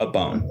a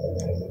bone.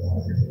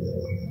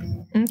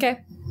 Okay.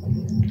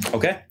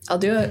 Okay? I'll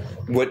do it.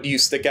 What do you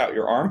stick out?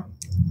 Your arm?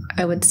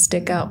 I would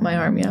stick out my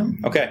arm, yeah.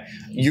 Okay.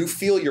 You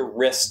feel your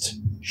wrist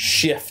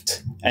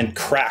shift and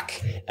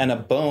crack, and a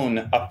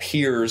bone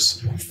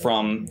appears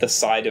from the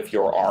side of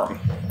your arm.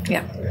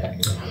 Yeah.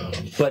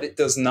 But it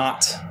does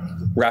not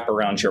wrap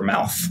around your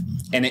mouth.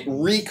 And it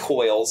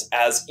recoils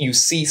as you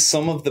see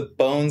some of the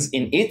bones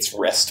in its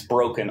wrist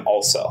broken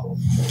also.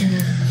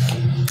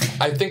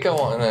 I think I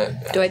want to...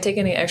 Do I take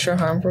any extra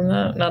harm from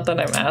that? Not that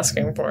I'm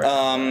asking for it.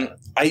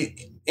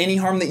 Any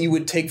harm that you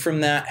would take from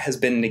that has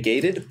been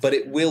negated, but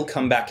it will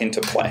come back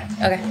into play.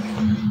 Okay.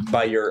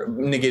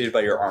 Negated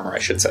by your armor, I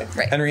should say.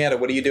 Right. Henrietta,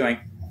 what are you doing?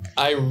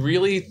 I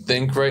really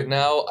think right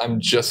now I'm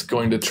just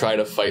going to try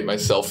to fight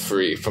myself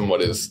free from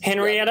what is...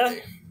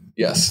 Henrietta?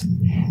 Yes.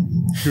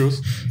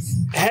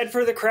 Head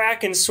for the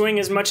crack and swing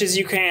as much as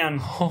you can.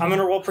 I'm going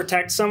to roll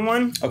protect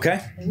someone. Okay.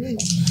 And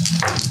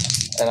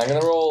I'm going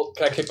to roll...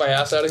 Can I kick my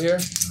ass out of here?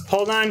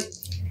 Hold on.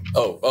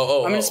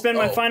 Oh. I'm going to spend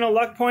my final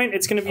luck point.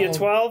 It's going to be a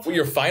 12.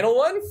 Your final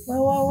one?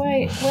 Oh,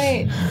 wait.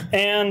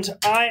 And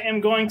I am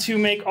going to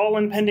make all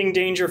impending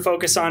danger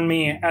focus on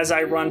me as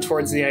I run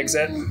towards the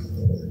exit.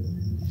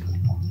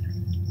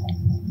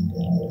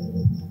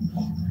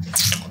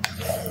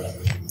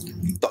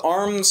 The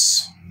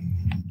arms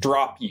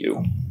drop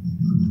you,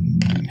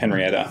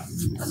 Henrietta.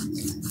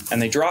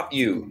 And they drop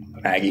you,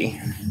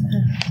 Maggie,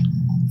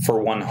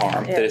 for 1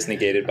 harm that is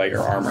negated by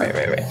your armor.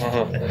 Right.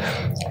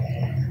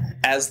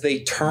 As they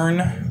turn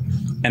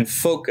and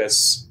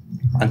focus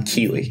on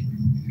Keely,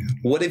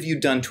 what have you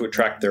done to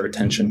attract their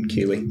attention,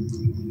 Keely?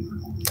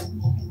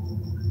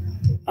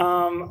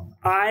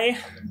 I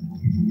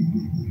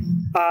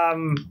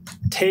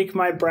take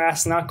my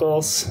brass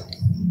knuckles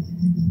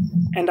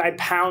and I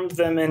pound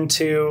them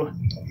into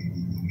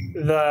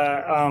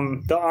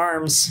the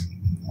arms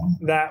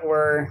that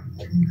were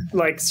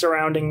like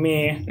surrounding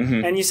me.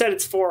 And you said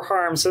it's 4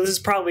 harm, so this is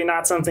probably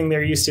not something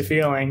they're used to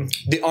feeling.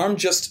 The arm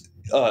just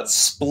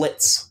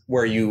splits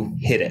where you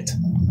hit it.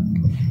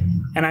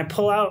 And I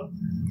pull out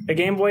a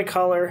Game Boy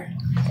Color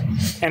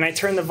and I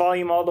turn the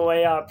volume all the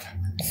way up.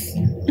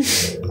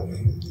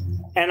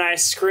 And I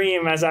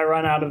scream as I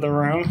run out of the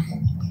room.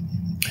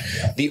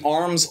 The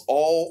arms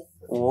all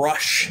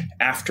rush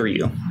after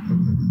you.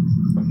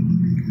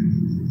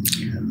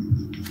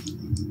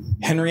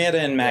 Henrietta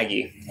and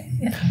Maggie,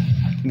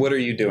 what are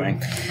you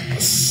doing?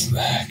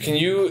 Can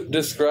you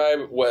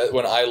describe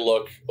when I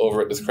look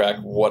over at this crack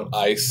what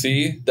I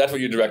see? That's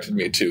what you directed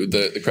me to,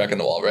 the crack in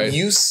the wall, right?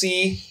 You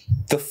see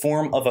the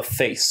form of a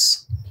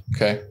face.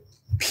 Okay.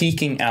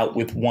 Peeking out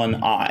with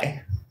one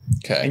eye.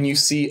 Okay. And you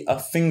see a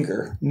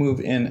finger move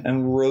in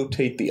and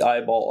rotate the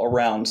eyeball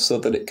around so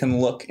that it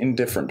can look in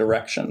different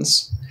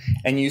directions.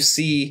 And you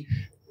see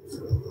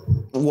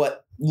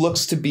what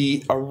looks to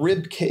be a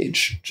rib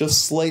cage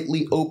just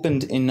slightly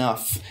opened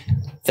enough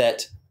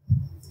that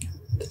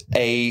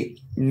a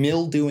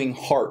mildewing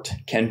heart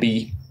can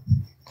be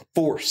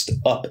forced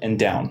up and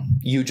down.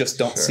 You just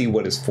don't see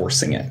what is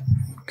forcing it.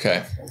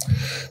 Okay.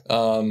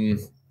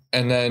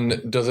 And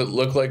then does it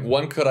look like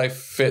could I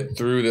fit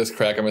through this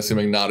crack? I'm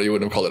assuming not, or you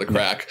wouldn't have called it a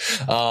crack.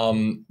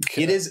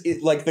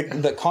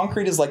 The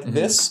concrete is like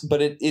this,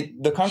 but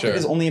the concrete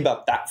is only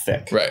about that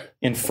thick. Right.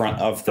 In front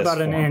of this.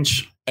 About an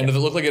inch. And does it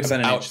look like it's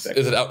about an inch thick.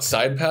 Is it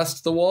outside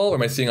past the wall, or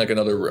am I seeing like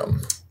another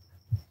room?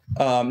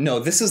 No,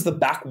 this is the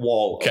back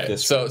wall of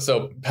this room.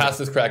 So past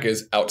this crack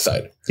is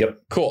outside.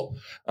 Yep. Cool.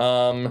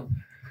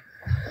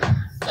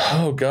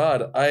 Oh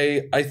God,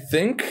 I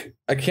think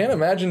I can't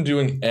imagine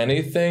doing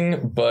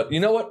anything. But you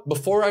know what?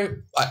 Before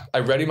I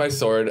ready my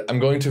sword, I'm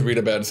going to read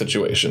a bad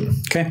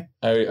situation. Okay.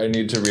 I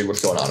need to read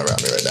what's going on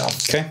around me right now.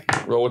 Okay.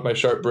 Roll with my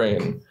sharp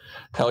brain.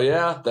 Hell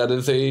yeah, that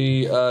is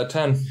a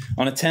 10.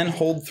 On a 10,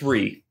 hold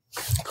 3.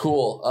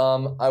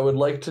 Cool. I would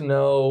like to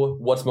know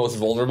what's most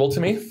vulnerable to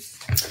me.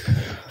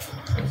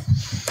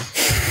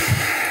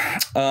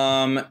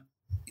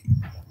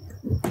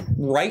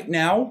 Right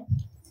now,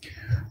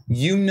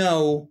 you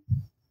know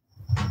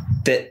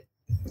that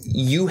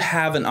you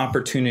have an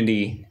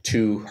opportunity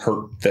to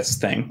hurt this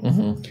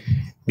thing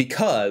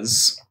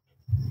because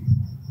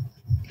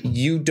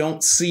you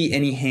don't see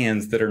any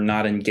hands that are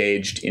not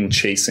engaged in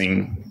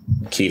chasing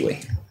Keeley.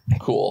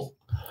 Cool.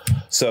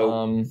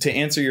 So to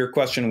answer your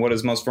question, what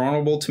is most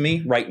vulnerable to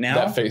me right now?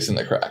 That face in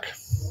the crack.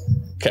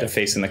 Okay. The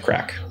face in the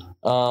crack.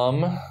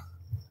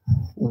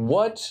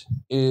 What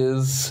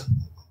is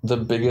the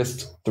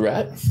biggest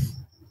threat?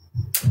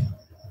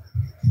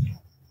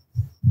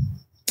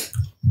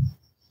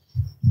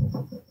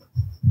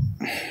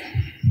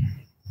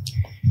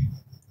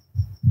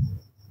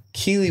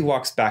 Keeley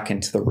walks back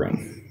into the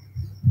room.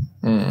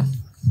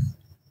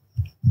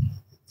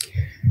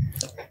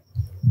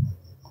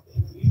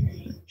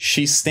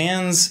 She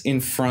stands in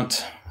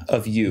front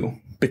of you,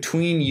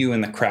 between you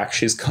and the crack.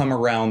 She's come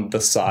around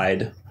the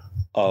side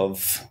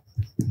of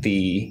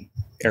the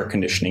air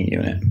conditioning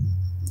unit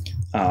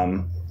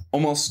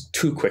almost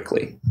too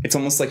quickly. It's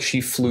almost like she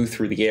flew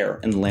through the air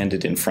and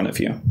landed in front of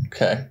you.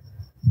 Okay.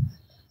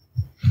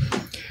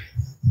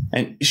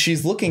 And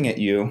she's looking at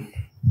you,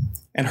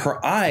 and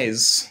her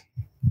eyes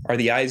are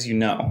the eyes you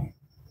know.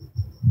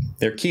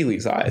 They're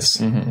Keeley's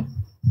eyes.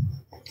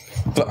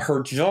 But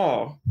her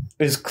jaw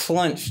is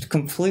clenched,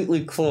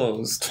 completely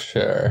closed.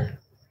 Sure.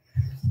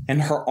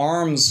 And her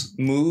arms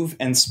move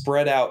and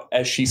spread out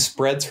as she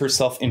spreads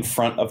herself in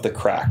front of the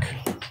crack.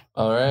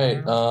 All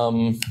right.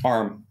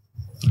 Arm.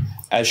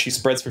 As she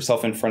spreads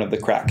herself in front of the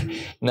crack.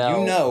 Now,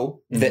 you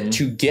know that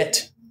to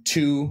get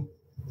to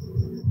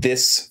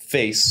this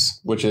face,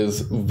 which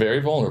is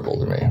very vulnerable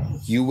to me,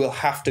 you will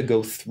have to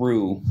go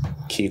through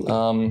Keeley.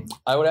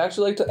 I would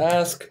actually like to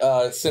ask,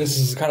 since this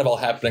is kind of all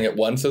happening at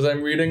once as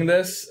I'm reading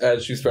this,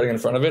 as she's spreading in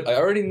front of it, I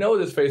already know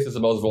this face is the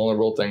most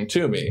vulnerable thing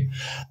to me.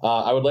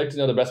 I would like to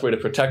know the best way to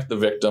protect the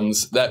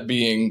victims, that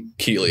being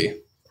Keeley,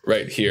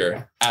 right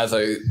here, as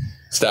I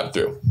step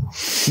through.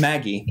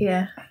 Maggie.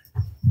 Yeah.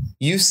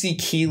 You see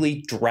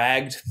Keeley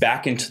dragged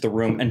back into the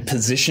room and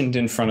positioned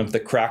in front of the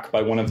crack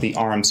by one of the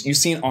arms. You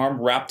see an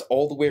arm wrapped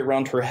all the way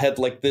around her head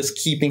like this,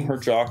 keeping her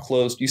jaw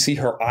closed. You see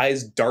her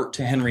eyes dart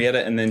to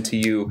Henrietta and then to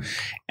you,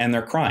 and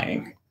they're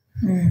crying.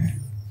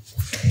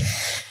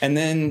 And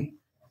then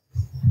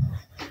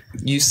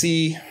you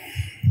see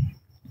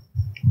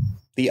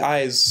the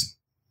eyes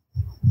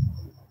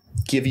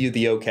give you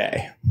the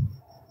okay.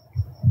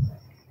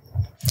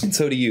 And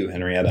so do you,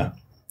 Henrietta.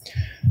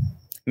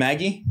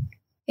 Maggie?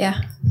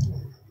 Yeah.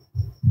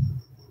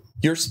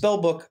 Your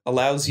spellbook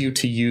allows you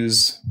to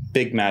use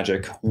big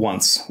magic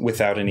once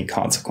without any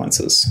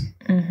consequences.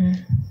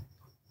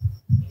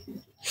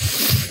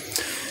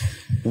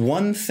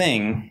 One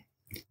thing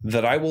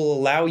that I will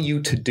allow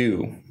you to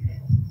do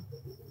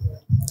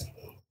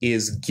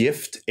is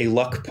gift a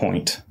luck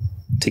point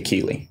to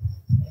Keeley.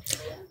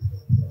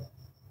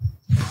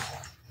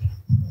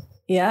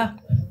 Yeah.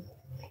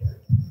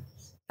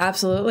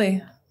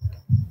 Absolutely.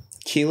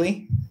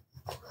 Keeley,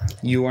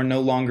 you are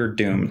no longer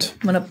doomed.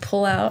 I'm going to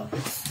pull out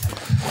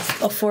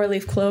a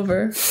 4-leaf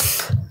clover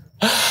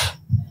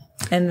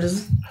and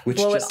just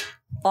blow it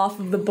off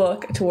of the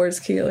book towards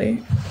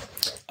Keeley.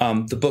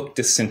 The book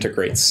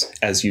disintegrates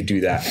as you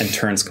do that and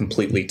turns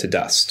completely to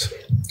dust.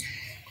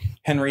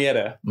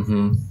 Henrietta,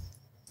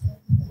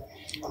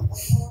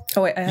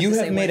 Oh wait, I have you to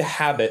have say made what- a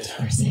habit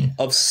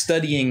of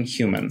studying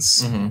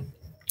humans.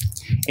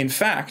 In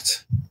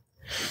fact,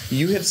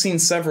 you have seen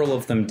several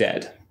of them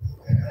dead.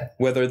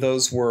 Whether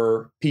those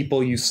were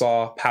people you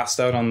saw passed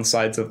out on the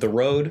sides of the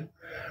road,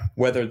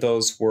 whether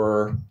those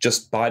were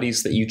just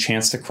bodies that you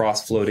chanced to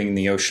cross floating in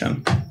the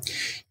ocean.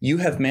 You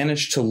have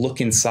managed to look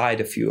inside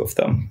a few of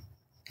them,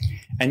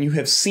 and you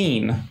have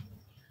seen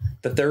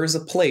that there is a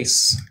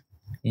place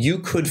you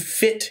could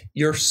fit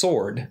your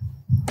sword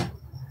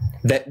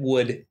that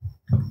would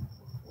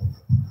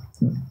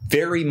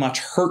very much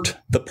hurt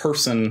the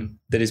person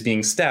that is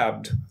being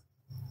stabbed,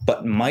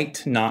 but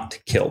might not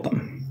kill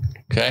them.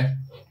 Okay.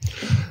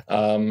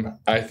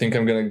 I think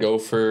I'm going to go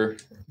for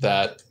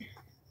that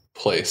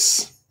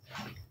place.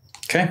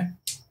 Okay.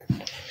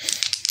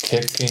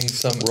 Kicking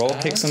some Roll,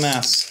 ass. kick some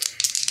ass.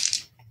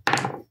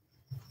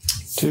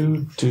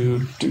 Do.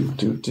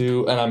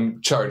 And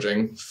I'm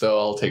charging, so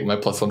I'll take my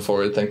 +1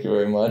 forward. Thank you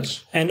very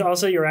much. And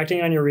also, you're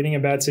acting on your reading a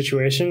bad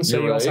situation, so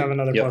You're you also right. have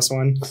another Yep.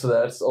 +1. So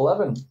that's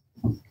 11.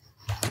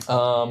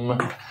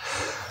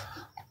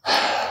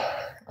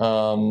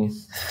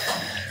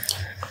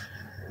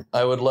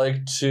 I would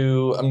like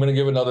to. I'm going to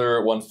give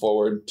another 1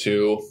 forward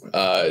to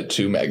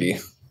Maggie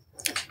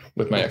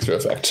with my extra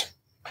effect.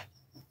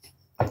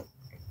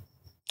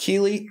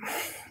 Keeley,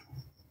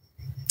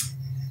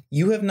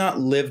 You have not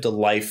lived a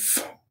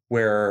life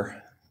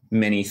where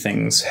many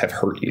things have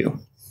hurt you.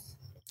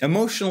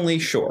 Emotionally,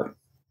 sure.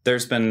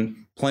 There's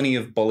been plenty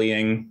of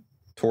bullying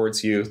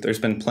towards you. There's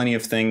been plenty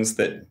of things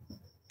that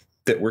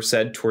were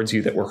said towards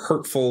you that were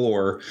hurtful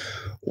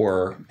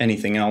or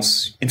anything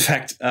else. In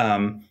fact,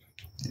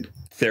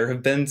 there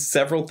have been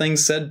several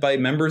things said by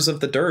members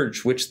of the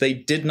Dirge which they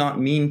did not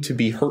mean to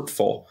be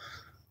hurtful,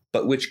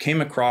 but which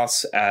came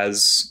across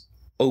as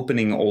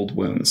opening old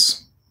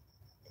wounds.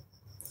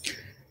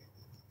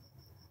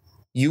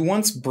 You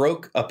once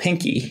broke a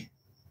pinky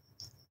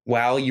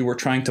while you were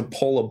trying to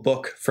pull a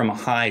book from a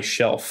high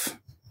shelf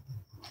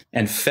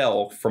and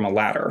fell from a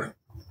ladder.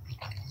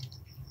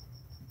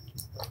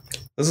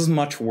 This is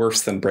much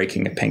worse than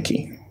breaking a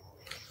pinky.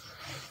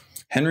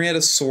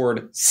 Henrietta's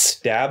sword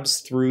stabs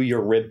through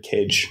your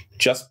ribcage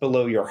just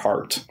below your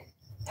heart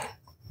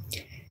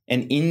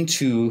and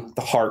into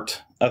the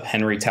heart of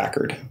Hardy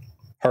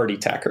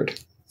Tackard,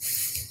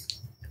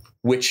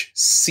 which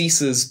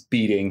ceases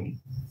beating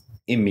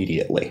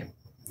immediately.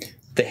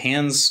 The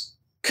hands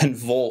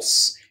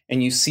convulse,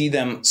 and you see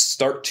them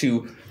start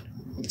to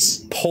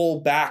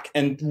pull back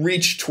and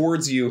reach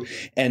towards you,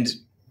 and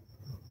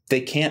they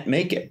can't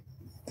make it.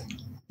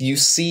 You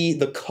see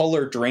the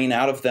color drain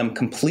out of them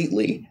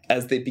completely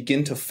as they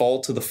begin to fall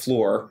to the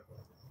floor.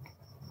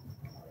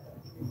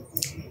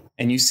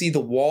 And you see the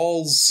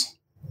walls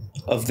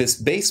of this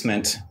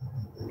basement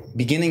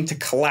beginning to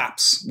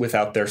collapse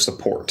without their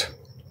support.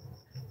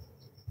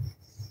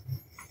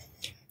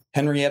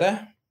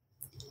 Henrietta,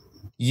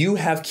 you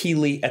have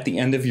Keeley at the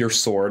end of your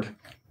sword.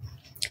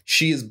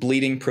 She is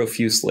bleeding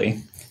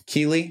profusely.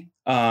 Keeley,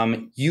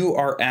 you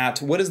are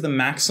at, what is the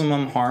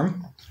maximum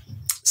harm?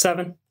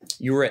 7.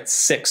 You were at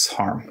 6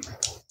 harm.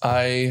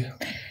 You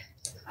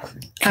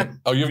have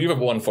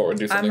 1 forward.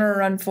 Do I'm something. going to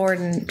run forward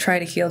and try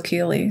to heal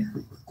Keeley.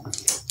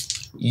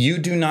 You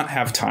do not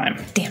have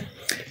time. Damn.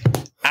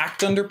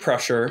 Act under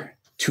pressure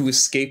to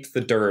escape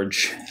the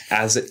Dirge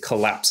as it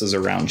collapses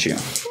around you.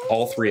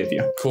 All 3 of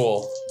you.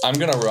 Cool. I'm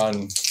going to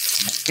run.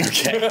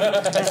 Okay.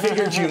 I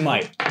figured you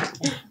might.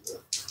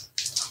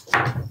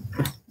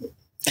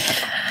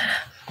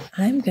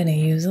 I'm going to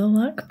use a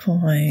luck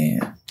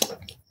point.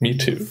 Me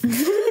too.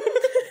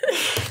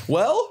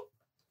 Well,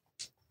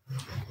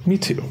 me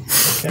too.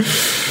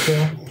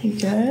 Cool. You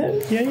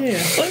good?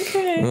 Yeah.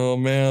 Okay. Oh,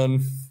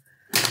 man.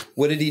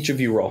 What did each of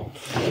you roll?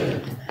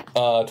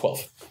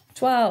 12.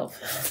 12.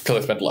 Because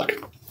I spent luck.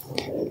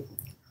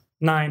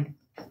 9.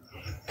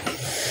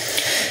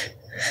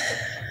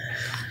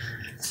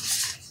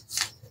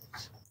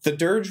 The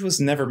Dirge was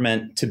never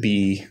meant to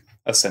be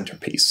a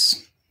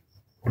centerpiece.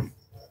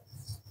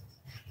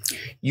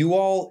 You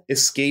all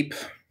escape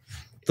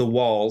the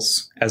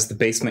walls as the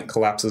basement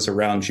collapses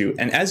around you,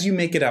 and as you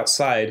make it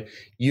outside,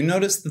 you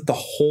notice that the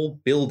whole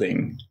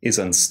building is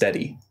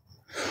unsteady.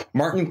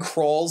 Martin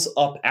crawls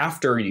up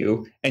after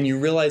you, and you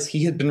realize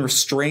he had been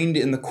restrained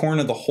in the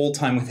corner the whole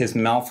time with his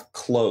mouth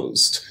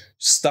closed,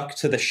 stuck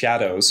to the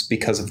shadows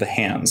because of the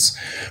hands.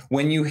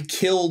 When you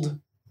killed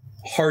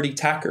Hardy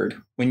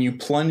Tackard, when you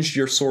plunged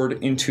your sword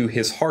into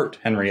his heart,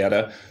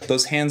 Henrietta,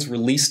 those hands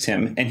released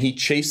him, and he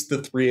chased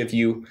the 3 of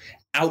you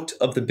out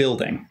of the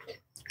building.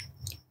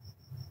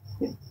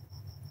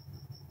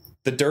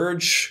 The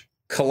Dirge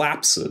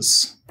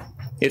collapses.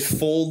 It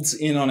folds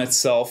in on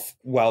itself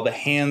while the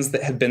hands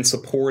that had been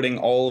supporting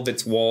all of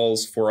its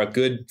walls for a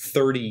good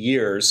 30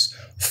 years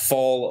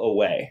fall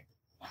away.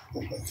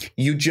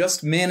 You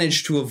just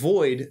managed to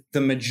avoid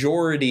the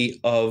majority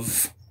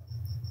of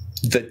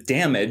the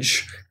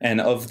damage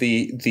and of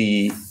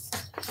the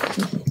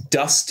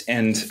dust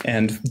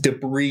and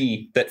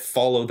debris that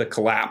follow the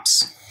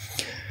collapse.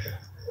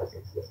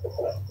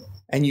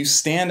 And you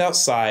stand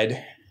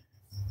outside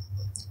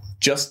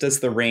just as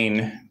the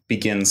rain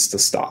begins to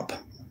stop.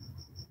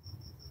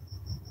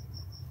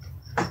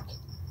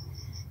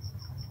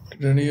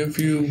 Did any of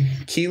you...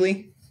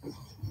 Keeley,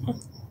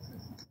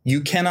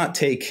 you cannot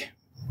take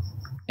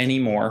any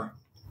more,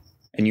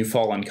 and you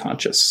fall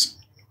unconscious.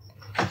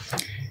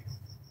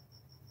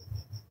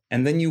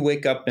 And then you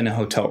wake up in a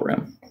hotel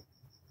room.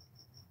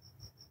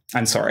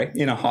 I'm sorry,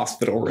 in a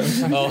hospital room.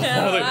 Oh,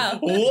 I was wow.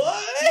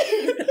 what?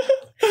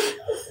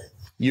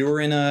 You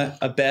were in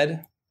a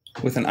bed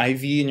with an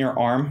IV in your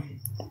arm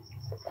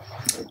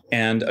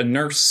and a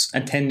nurse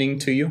attending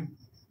to you.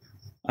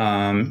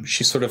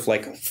 She sort of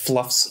like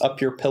fluffs up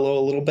your pillow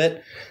a little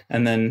bit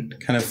and then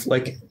kind of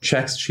like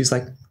checks. She's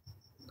like,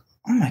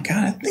 oh my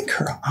God, I think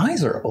her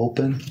eyes are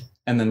open,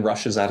 and then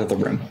rushes out of the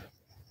room.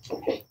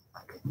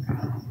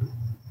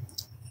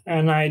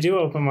 And I do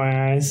open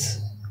my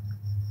eyes.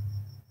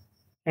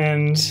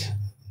 And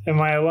am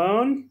I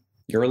alone?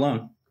 You're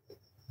alone.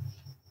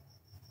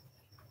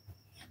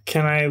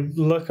 Can I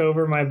look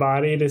over my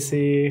body to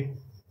see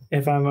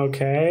if I'm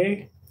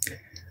okay?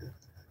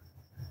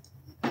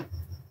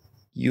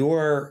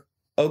 You're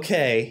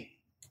okay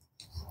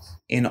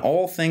in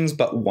all things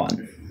but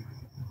one.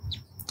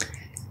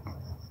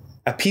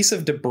 A piece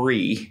of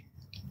debris,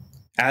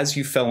 as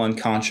you fell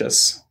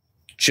unconscious,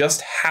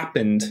 just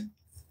happened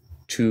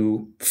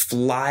to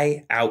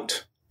fly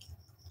out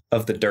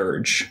of the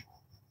Dirge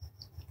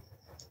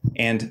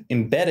and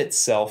embed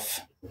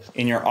itself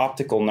in your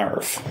optical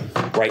nerve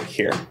right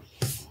here.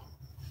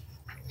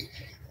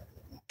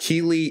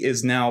 Keely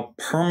is now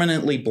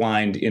permanently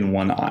blind in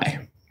one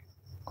eye.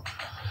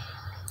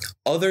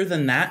 Other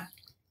than that,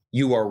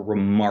 you are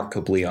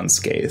remarkably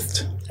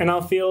unscathed. And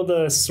I'll feel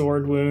the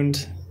sword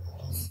wound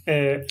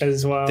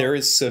as well. There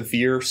is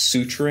severe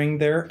suturing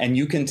there, and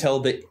you can tell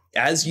that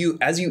as you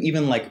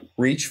even like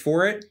reach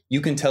for it, you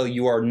can tell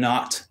you are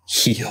not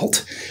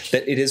healed.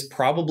 That it is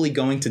probably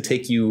going to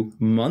take you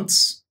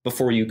months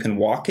before you can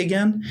walk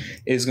again.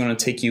 It is going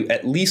to take you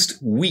at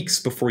least weeks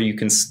before you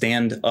can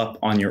stand up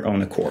on your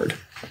own accord.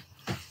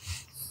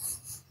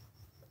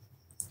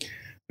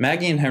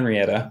 Maggie and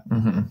Henrietta,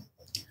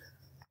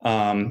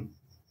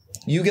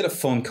 you get a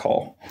phone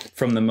call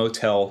from the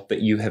motel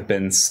that you have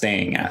been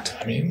staying at.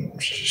 I mean,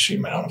 she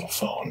might not have a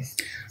phone.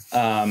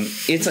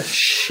 It's a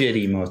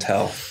shitty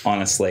motel,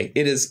 honestly.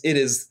 It is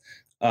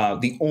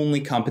the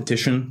only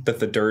competition that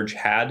the Dirge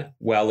had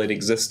while it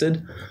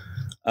existed.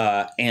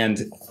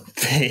 And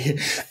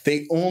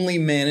they only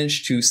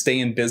managed to stay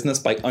in business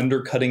by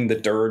undercutting the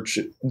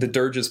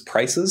Dirge's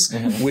prices,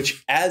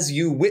 which, as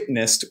you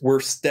witnessed, were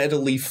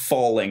steadily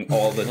falling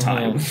all the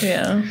time.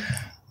 Yeah.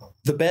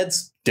 The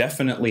beds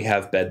definitely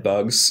have bed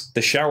bugs.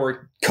 The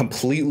shower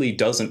completely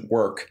doesn't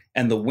work,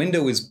 and the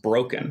window is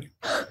broken.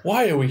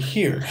 Why are we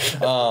here?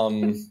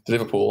 Do they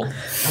have a pool?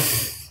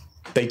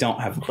 They don't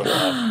have a pool.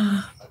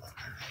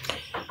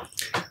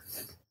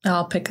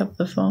 I'll pick up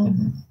the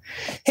phone.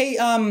 Hey,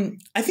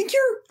 I think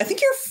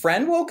your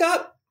friend woke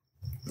up.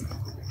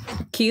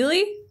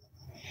 Keely?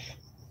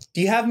 Do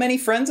you have many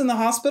friends in the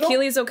hospital?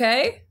 Keely's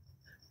okay?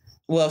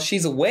 Well,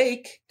 she's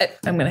awake.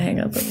 I'm gonna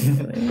hang up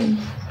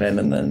and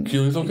then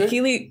Keely's okay?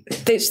 Keely,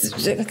 Let's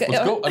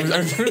go. I'm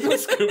just gonna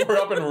scoop her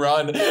up and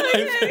run.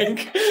 I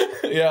think.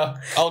 Yeah,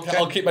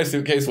 I'll keep my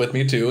suitcase with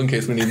me too in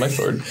case we need my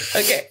sword.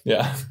 Okay.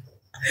 Yeah.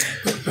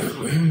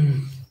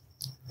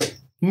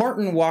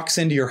 Martin walks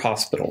into your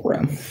hospital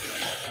room,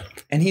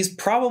 and he's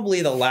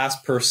probably the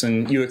last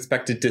person you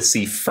expected to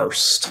see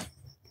first.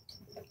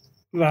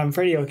 But I'm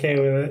pretty okay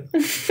with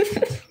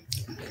it.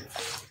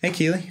 Hey,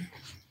 Keely.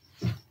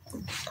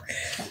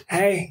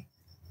 Hey.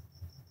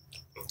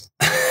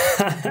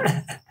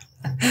 I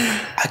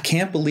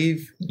can't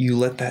believe you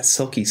let that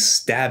Silky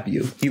stab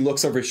you. He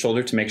looks over his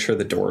shoulder to make sure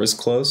the door is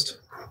closed.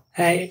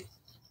 Hey.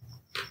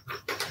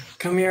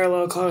 Come here a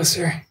little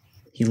closer.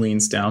 He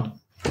leans down.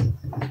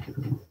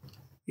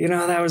 You know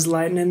how that was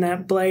lightning,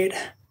 that blade?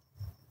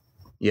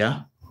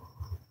 Yeah?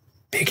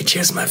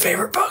 Pikachu's my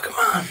favorite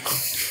Pokemon.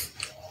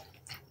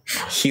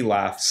 He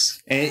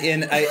laughs.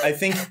 And I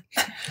think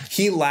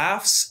he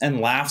laughs and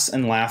laughs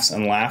and laughs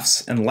and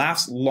laughs and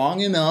laughs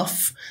long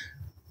enough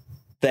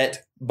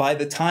that by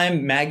the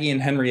time Maggie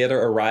and Henrietta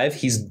arrive,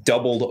 he's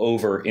doubled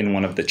over in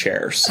one of the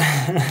chairs.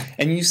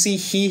 And you see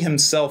he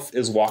himself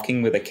is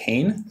walking with a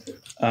cane.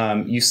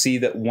 You see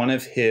that one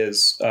of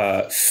his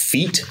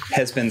feet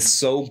has been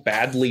so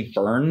badly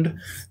burned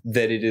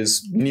that it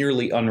is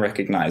nearly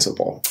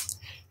unrecognizable.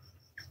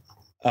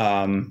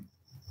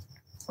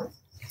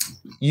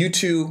 You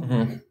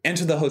two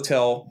enter the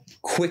hotel,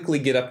 quickly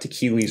get up to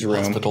Keely's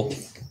room. Hospital.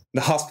 The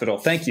hospital.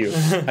 Thank you.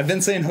 I've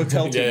been saying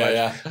hotel too much.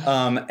 Yeah.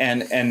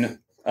 And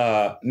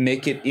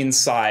make it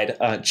inside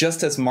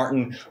just as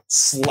Martin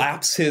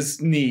slaps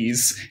his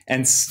knees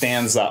and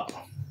stands up.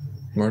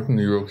 Martin,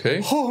 are you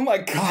okay? Oh my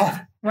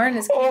God. Martin,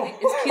 is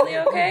Keely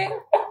okay?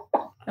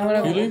 I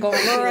want to go over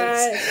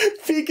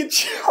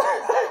Pikachu.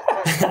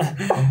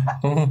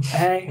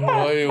 Hey.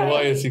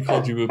 Why has he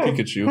called you a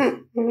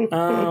Pikachu?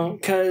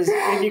 Because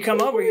if you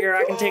come over here,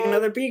 I can take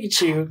another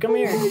Pikachu. Come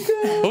here.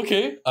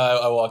 Okay.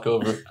 I walk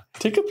over.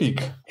 Take a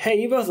peek. Hey,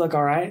 you both look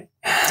all right.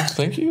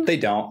 Thank you. They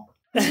don't.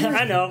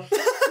 I know.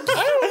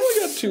 I don't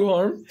really got too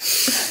harm.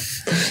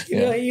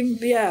 You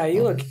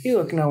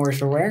look no worse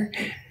for wear.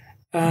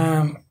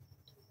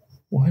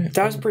 What?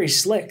 That was pretty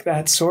slick,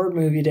 that sword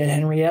move you did,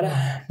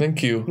 Henrietta.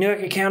 Thank you. Knew I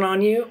could count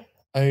on you.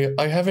 I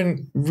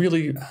haven't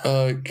really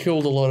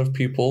killed a lot of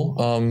people.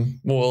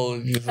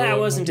 That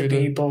wasn't to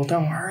people.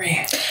 Don't worry.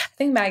 I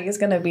think Maggie's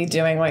gonna be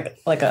doing like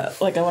a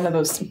one of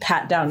those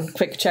pat down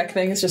quick check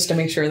things just to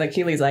make sure that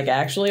Keely's like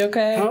actually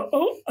okay.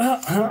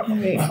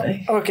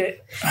 Okay. Okay.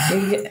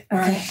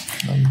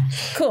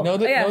 Cool. Now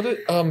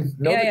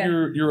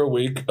that you're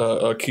awake,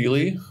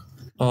 Keely,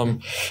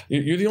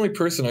 you're the only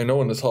person I know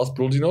in this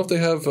hospital. Do you know if they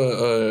have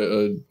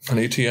an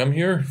ATM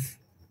here?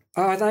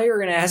 Oh, I thought you were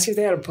going to ask if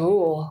they had a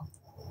pool.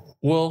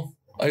 Well,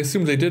 I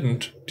assume they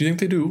didn't. Do you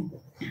think they do?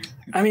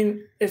 I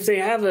mean, if they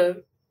have a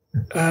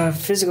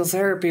physical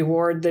therapy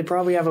ward, they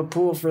probably have a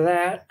pool for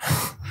that.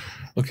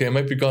 Okay, I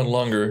might be gone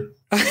longer.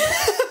 and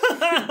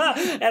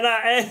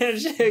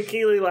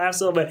Keely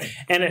laughs a little bit,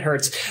 and it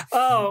hurts.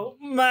 Oh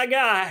my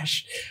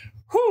gosh!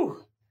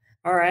 Whew!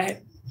 All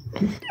right.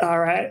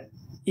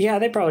 Yeah,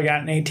 they probably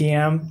got an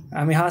ATM.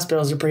 I mean,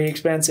 hospitals are pretty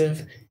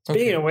expensive.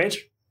 Speaking of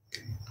which,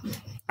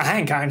 I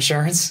ain't got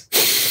insurance.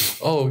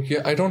 Oh,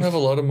 yeah, I don't have a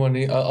lot of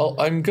money.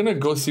 I'm going to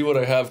go see what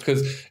I have,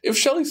 because if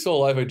Shelly's still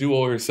alive, I do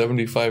owe her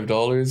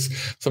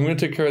 $75. So I'm going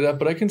to take care of that,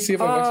 but I can see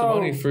if I have extra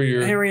money for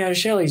your Henrietta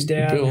Shelley's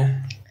dad. bill.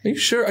 Are you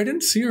sure? I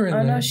didn't see her in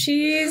there. no,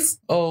 she's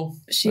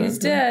okay.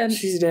 dead.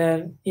 She's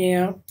dead.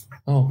 Yeah.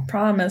 Oh.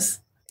 Promise.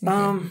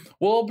 Well,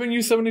 I'll bring you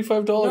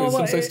 $75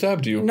 since I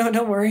stabbed you. No,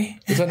 don't worry.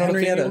 Is that not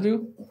Henrietta, a thing you'll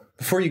do?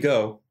 Before you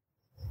go,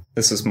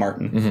 this is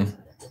Martin. Mm-hmm.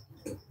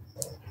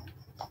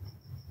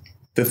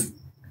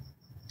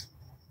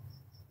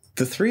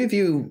 The three of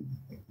you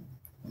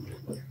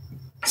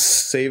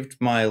saved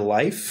my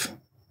life.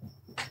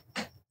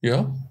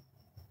 Yeah,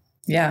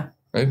 Yeah.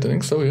 I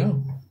think so, yeah.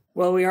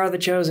 Well, we are the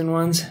chosen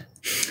ones.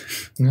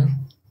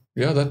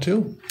 Yeah, that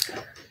too.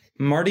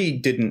 Marty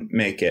didn't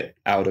make it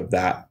out of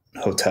that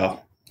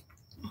hotel.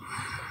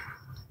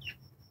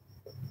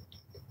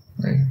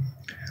 Right.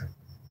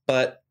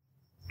 But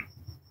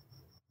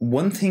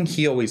one thing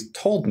he always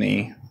told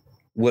me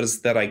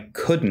was that I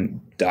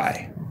couldn't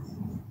die.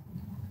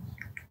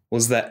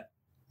 Was that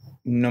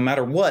no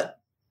matter what,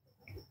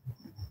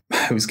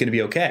 I was going to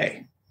be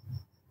okay.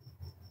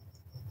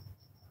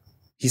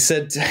 He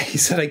said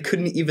I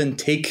couldn't even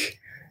take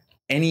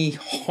any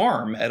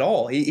harm at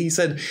all. He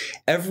said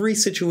every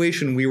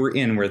situation we were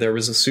in where there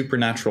was a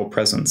supernatural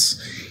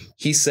presence,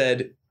 he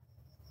said,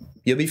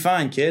 "You'll be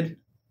fine, kid."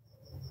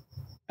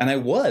 And I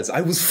was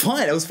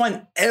fine. I was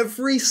fine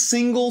every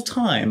single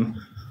time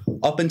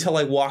up until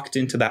I walked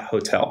into that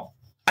hotel.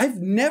 I've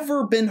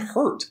never been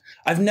hurt.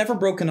 I've never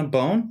broken a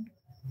bone.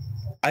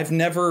 I've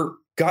never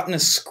gotten a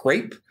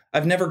scrape.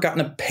 I've never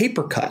gotten a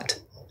paper cut.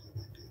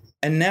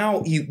 And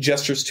now he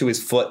gestures to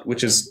his foot,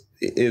 which is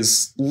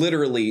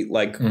literally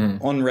like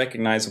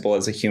unrecognizable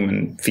as a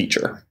human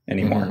feature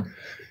anymore.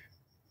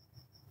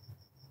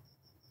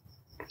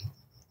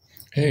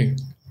 Hey.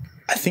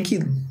 I think he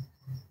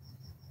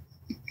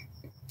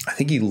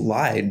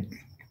lied.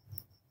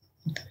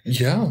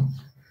 Yeah.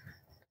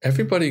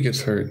 Everybody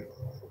gets hurt.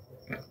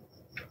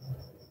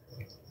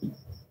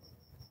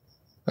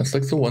 That's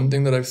like the one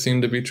thing that I've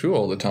seen to be true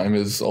all the time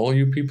is all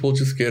you people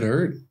just get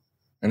hurt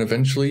and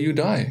eventually you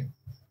die.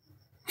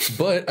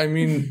 But, I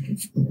mean,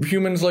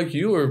 humans like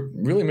you are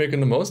really making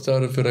the most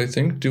out of it, I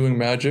think, doing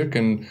magic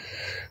and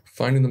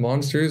finding the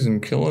monsters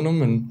and killing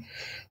them. And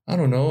I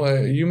don't know,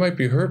 you might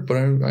be hurt, but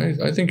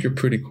I think you're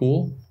pretty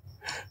cool.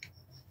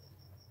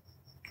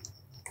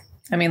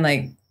 I mean,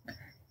 like,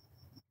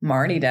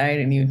 Marty died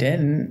and you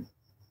didn't.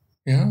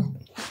 Yeah.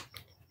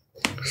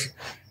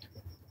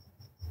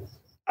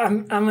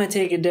 I'm going to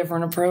take a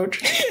different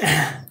approach.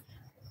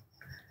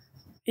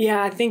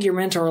 Yeah, I think your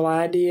mentor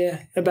lied to you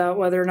about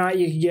whether or not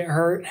you could get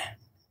hurt.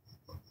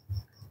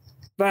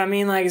 But I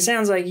mean, like, it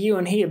sounds like you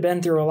and he have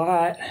been through a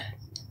lot.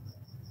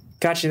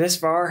 Got you this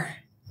far.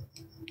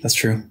 That's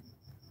true.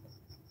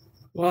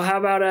 Well, how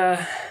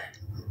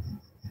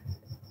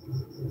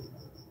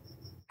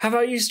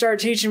about you start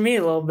teaching me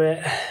a little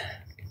bit?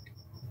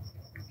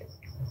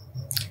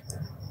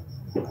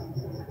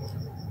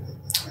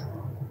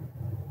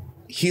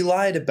 He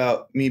lied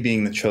about me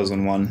being the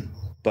chosen one,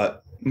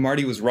 but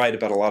Marty was right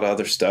about a lot of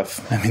other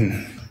stuff. I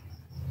mean,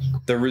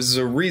 there was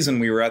a reason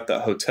we were at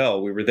that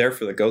hotel. We were there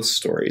for the ghost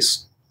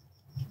stories.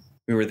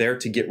 We were there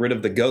to get rid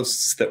of the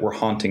ghosts that were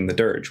haunting the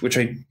Dirge, which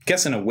I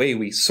guess in a way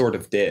we sort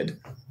of did.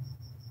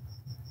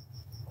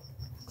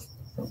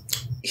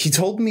 He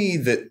told me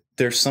that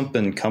there's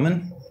something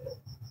coming,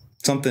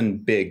 something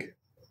big,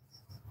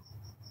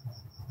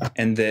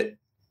 and that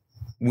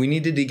we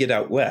needed to get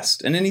out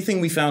west. And anything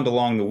we found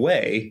along the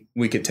way,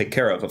 we could take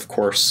care of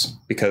course,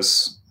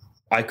 because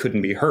I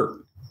couldn't be hurt.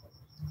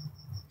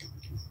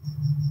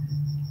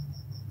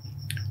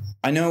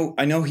 I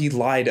know he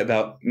lied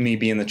about me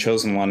being the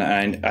chosen one,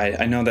 and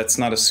I know that's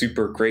not a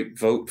super great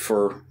vote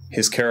for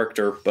his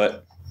character,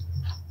 but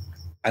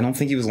I don't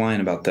think he was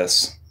lying about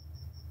this.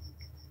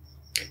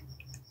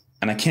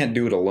 And I can't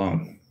do it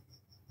alone.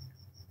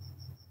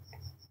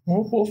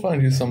 We'll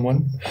find you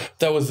someone.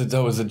 That was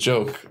a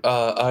joke.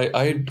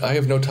 I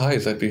have no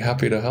ties. I'd be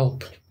happy to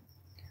help.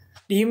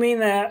 Do you mean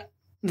that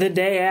the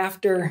day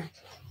after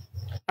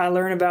I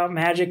learn about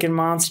magic and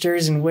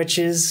monsters and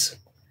witches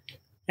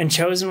and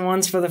chosen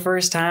ones for the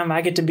first time,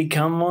 I get to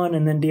become one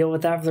and then deal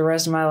with that for the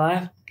rest of my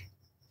life?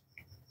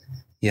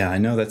 Yeah, I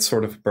know that's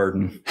sort of a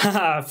burden.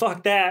 Haha,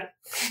 fuck that.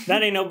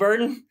 That ain't no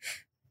burden.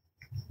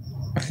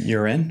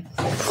 You're in?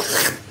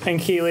 And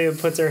Keelia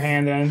puts her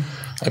hand in.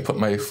 I put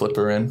my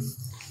flipper in.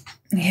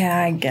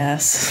 Yeah, I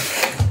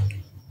guess.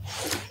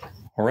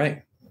 All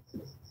right.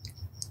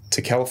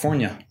 To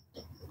California.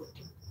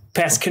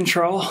 Pest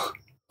control.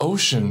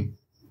 Ocean.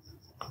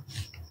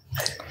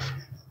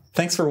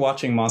 Thanks for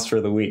watching Monster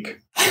of the Week.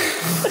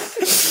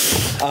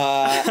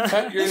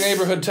 Pet your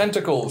neighborhood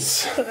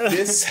tentacles.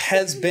 This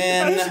has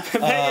been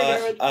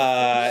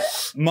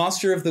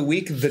Monster of the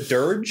Week, the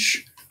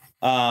Dirge.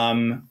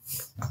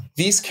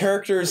 These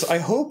characters, I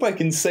hope I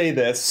can say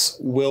this,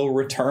 will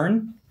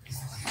return.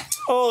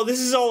 Oh, this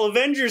is all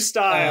Avengers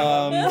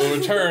style. Will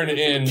return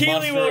in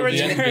Keely Monster will of the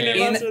return Endgame. in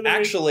Monster of the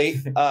Actually,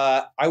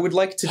 I would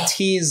like to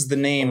tease the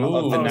name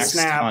of the Ooh. next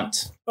Snap.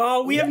 hunt.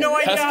 Oh, we have no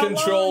idea. Pest how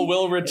Control long.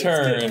 will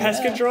return.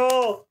 Pest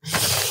Control.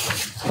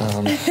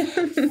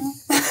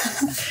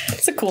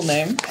 It's a cool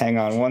name. Hang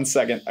on 1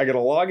 second. I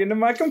gotta log into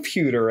my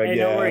computer again.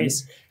 Hey, no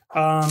worries.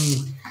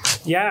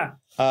 Yeah.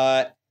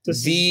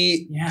 The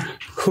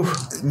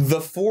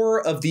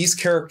 4 of these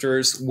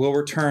characters will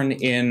return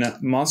in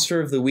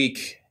Monster of the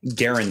Week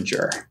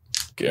Garinger.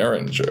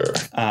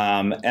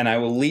 And I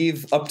will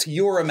leave up to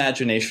your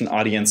imagination,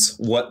 audience,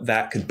 what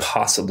that could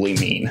possibly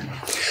mean.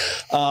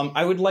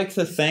 I would like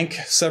to thank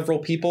several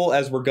people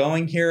as we're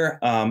going here.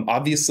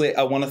 Obviously,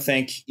 I want to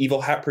thank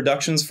Evil Hat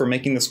Productions for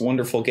making this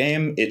wonderful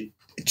game. It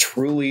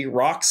truly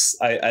rocks.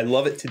 I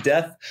love it to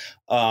death.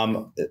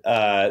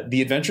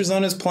 The Adventure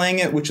Zone is playing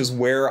it, which is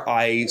where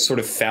I sort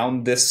of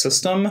found this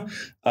system.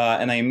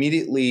 And I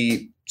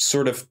immediately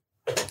sort of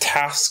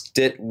tasked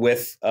it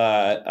with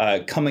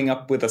coming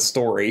up with a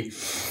story.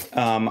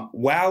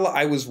 While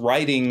I was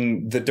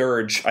writing the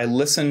Dirge, I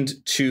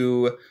listened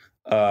to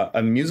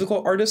a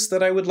musical artist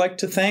that I would like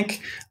to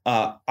thank.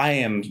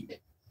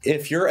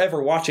 If you're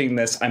ever watching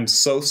this, I'm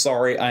so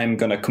sorry. I'm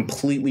going to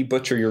completely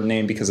butcher your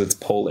name because it's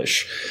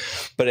Polish.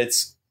 But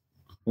it's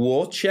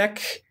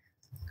Wojciech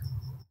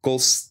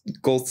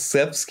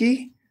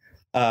Golczewski.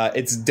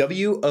 It's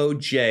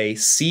Wojciech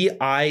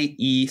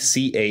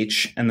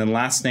and then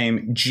last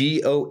name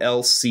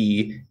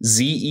Golczewski.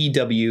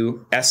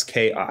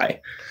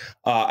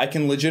 I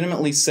can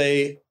legitimately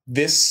say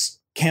this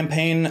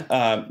campaign,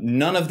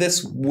 none of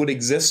this would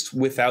exist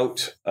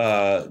without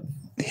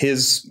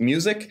his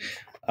music.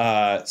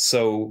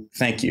 So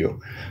thank you.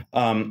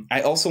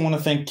 I also want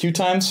to thank Q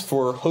Times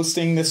for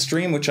hosting this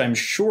stream, which I'm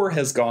sure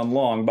has gone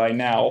long by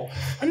now.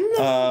 We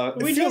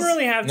don't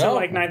really have to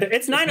like 9.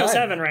 It's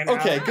 9:07 right now.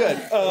 Okay, good.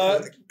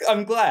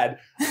 I'm glad.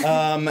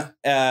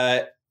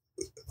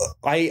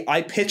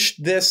 I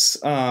pitched this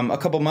a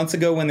couple months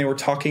ago when they were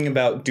talking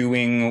about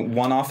doing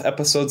one-off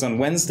episodes on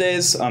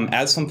Wednesdays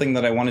as something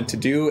that I wanted to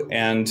do,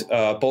 and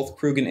both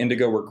Krug and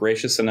Indigo were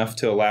gracious enough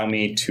to allow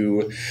me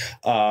to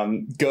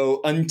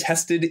go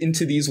untested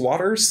into these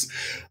waters,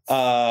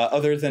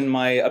 other than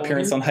my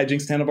appearance on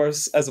Hijinks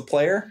Handlebars as a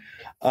player.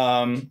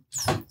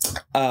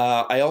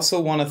 I also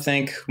want to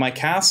thank my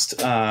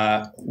cast,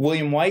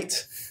 William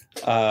White,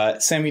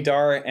 Sammy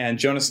Dar, and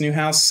Jonas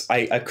Newhouse.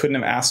 I couldn't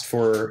have asked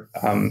for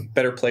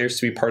better players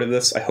to be part of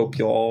this. I hope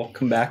you'll all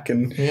come back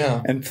and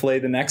play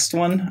the next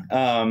one.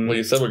 Well,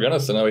 you said we're gonna,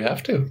 so now we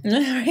have to.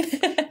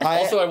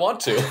 I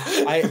want to.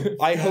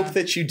 I hope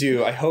that you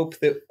do. I hope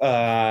that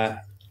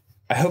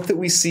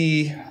we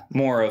see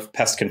more of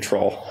Pest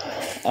Control.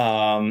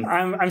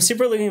 I'm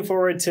super looking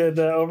forward to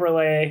the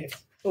overlay.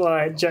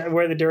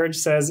 Where the Dirge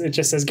says, it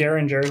just says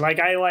Garinger.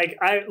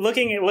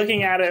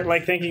 Looking at it,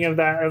 like thinking of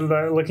that,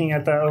 looking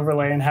at the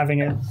overlay and having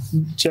it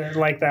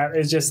like that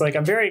is just like,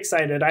 I'm very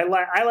excited.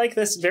 I like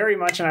this very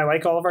much, and I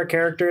like all of our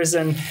characters.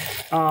 And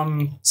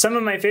some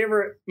of my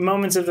favorite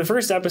moments of the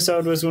first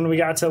episode was when we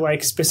got to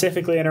like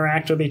specifically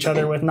interact with each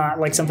other with not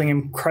like something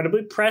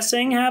incredibly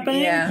pressing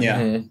happening. Yeah.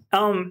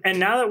 Mm-hmm. And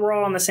now that we're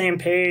all on the same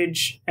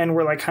page and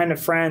we're like kind of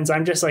friends,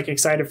 I'm just like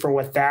excited for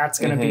what that's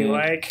going to be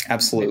like.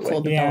 Absolutely.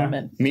 Cool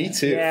development. Me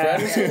too. Yeah.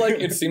 Friends who,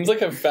 it seems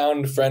like I've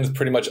found friends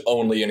pretty much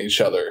only in each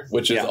other,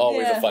 which is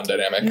always a fun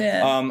dynamic.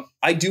 Yeah.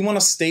 I do want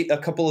to state a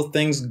couple of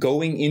things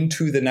going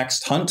into the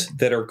next hunt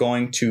that are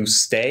going to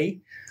stay.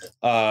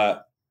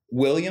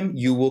 William,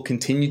 you will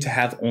continue to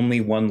have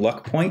only 1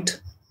 luck point.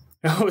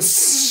 Oh,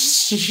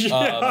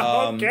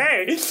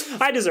 okay.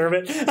 I deserve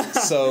it.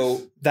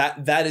 So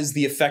that is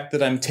the effect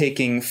that I'm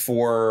taking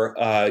for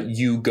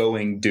you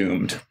going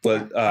doomed.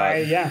 But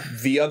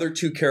the other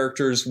 2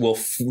 characters will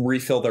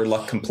refill their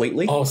luck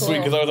completely. Oh, sweet,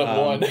 because I was at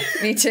 1.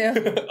 Me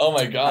too. Oh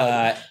my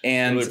god.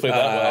 And really played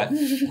that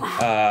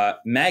well.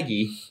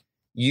 Maggie,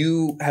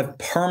 you have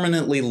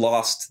permanently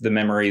lost the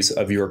memories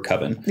of your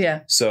coven.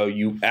 Yeah. So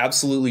you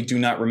absolutely do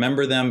not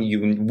remember them.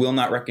 You will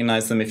not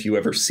recognize them if you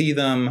ever see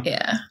them.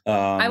 Yeah.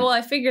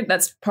 I figured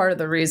that's part of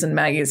the reason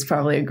Maggie's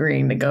probably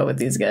agreeing to go with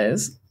these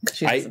guys.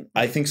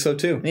 I think so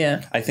too.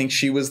 Yeah. I think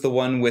she was the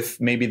one with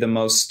maybe the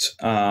most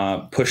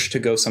push to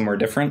go somewhere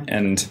different.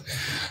 And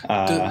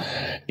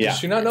Does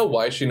she not know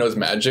why she knows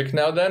magic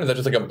now then? Is that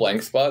just like a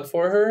blank spot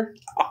for her?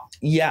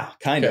 Yeah,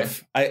 kind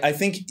of. I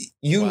think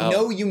you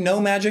know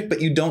magic,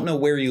 but you don't know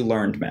where you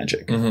learned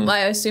magic. Mm-hmm. Well, I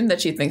assume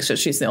that she thinks that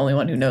she's the only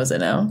one who knows it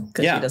now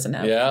because she doesn't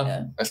have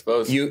it. I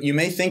suppose. You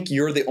may think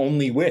you're the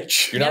only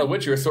witch. You're not a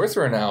witch, you're a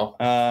sorcerer now.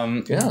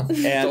 And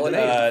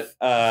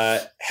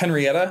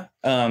Henrietta,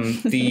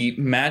 the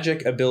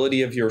magic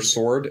ability of your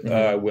sword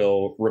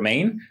will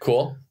remain.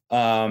 Cool.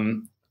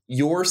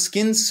 Your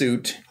skin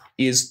suit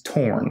is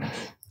torn.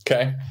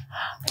 Okay.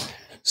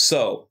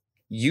 So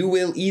you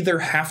will either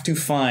have to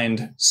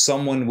find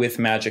someone with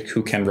magic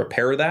who can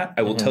repair that.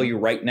 I will tell you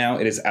right now,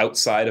 it is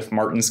outside of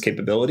Martin's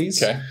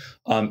capabilities. Okay.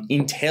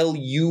 Until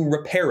you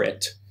repair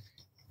it,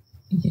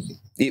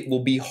 it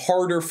will be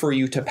harder for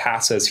you to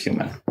pass as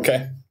human.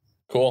 Okay.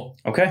 Cool.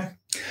 Okay.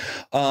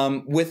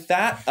 With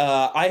that,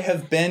 I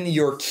have been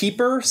your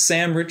keeper,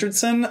 Sam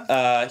Richardson.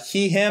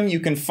 He, him. You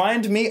can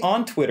find me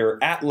on Twitter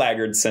at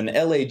Laggardson,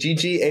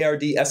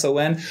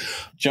 Laggardson.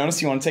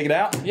 Jonas, you want to take it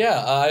out?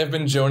 Yeah, I've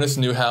been Jonas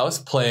Newhouse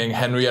playing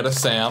Henrietta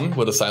Sam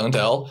with a silent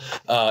L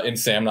in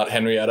Sam, not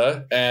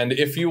Henrietta. And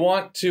if you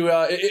want to,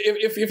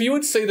 if you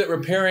would say that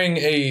repairing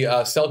a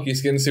Selkie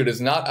skin suit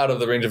is not out of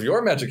the range of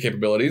your magic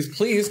capabilities,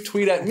 please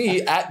tweet at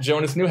me at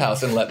Jonas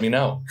Newhouse and let me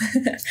know.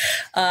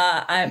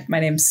 My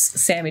name's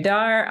Sammy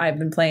Dar. I've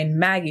been playing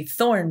Maggie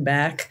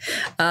Thornback.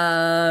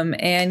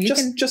 And you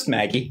can just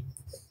Maggie.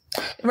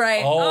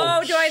 Right. Oh,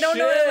 I don't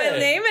know my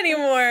name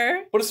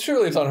anymore. But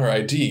surely it's on her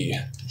ID.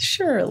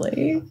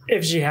 Surely.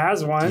 If she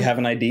has one. Do you have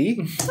an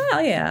ID?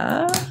 Well,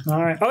 yeah.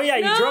 All right. Oh, yeah,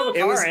 you drove a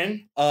car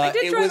in. I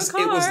did drive a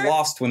car. It was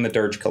lost when the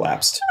Dirge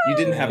collapsed. You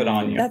didn't have it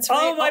on you. That's right.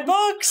 Oh, my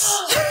books!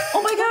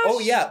 Oh, my gosh. Oh,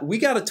 yeah. We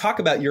got to talk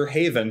about your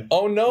haven.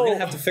 Oh, no. We're going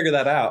to have to figure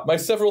that out. My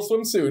several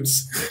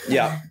swimsuits.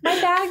 Yeah.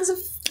 My bags of...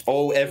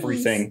 Oh,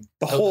 everything.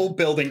 The whole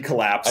building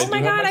collapsed. Oh,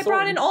 my God. I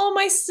brought in all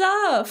my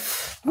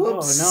stuff.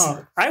 Whoops. Oh,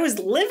 no. I was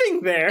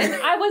living there.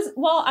 I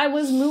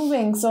was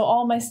moving, so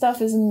all my stuff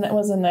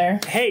was in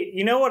there. Hey,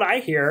 you know what I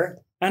hear?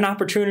 An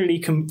opportunity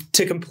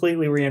to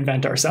completely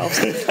reinvent ourselves.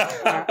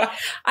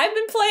 I've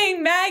been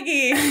playing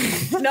Maggie,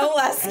 no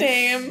last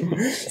name.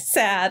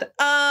 Sad.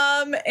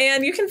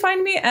 And you can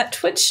find me at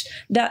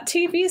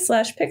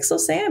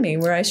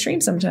twitch.tv/pixelsammy, where I stream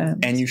sometimes.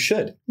 And you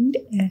should.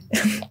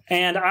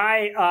 And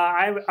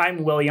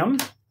I'm William,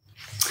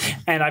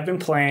 and I've been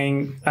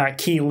playing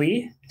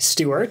Keeley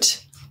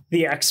Stewart,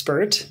 the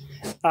expert.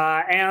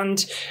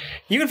 And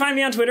you can find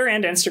me on Twitter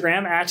and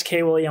Instagram at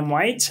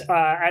kwilliamwhite.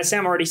 As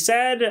Sam already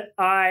said,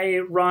 I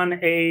run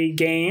a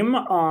game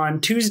on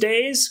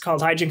Tuesdays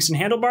called Hijinks and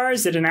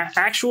Handlebars that an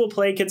actual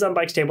Play Kids on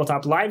Bikes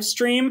tabletop live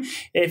stream.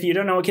 If you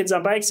don't know what Kids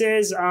on Bikes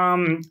is,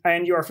 and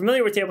you are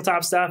familiar with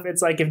tabletop stuff,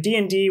 it's like if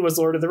D&D was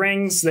Lord of the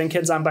Rings, then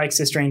Kids on Bikes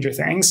is Stranger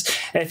Things.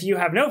 If you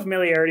have no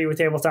familiarity with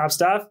tabletop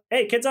stuff,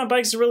 hey, Kids on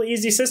Bikes is a really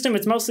easy system.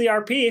 It's mostly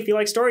RP. If you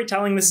like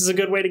storytelling, this is a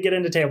good way to get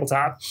into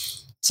tabletop.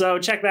 So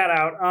check that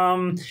out.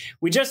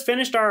 We just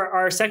finished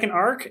our second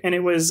arc, and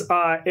it was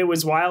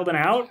wild and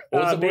out.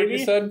 What was the baby. word you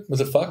said?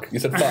 Was it fuck? You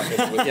said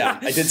fuck. Yeah,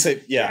 I did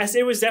say yeah. Yes,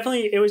 it was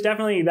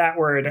definitely that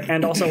word,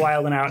 and also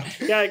wild and out.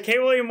 Yeah, K.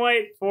 William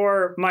White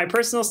for my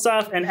personal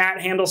stuff, and at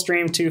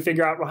Handlestream to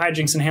figure out what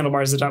Hijinks and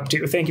Handlebars is up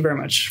to. Thank you very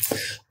much.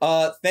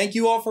 Thank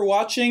you all for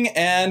watching,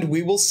 and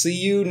we will see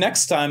you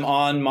next time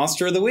on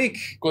Monster of the Week.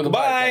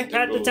 Goodbye.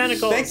 Pat the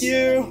tentacles. Thank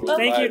you.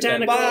 Thank you,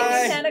 tentacles.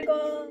 Bye.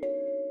 Tentacles.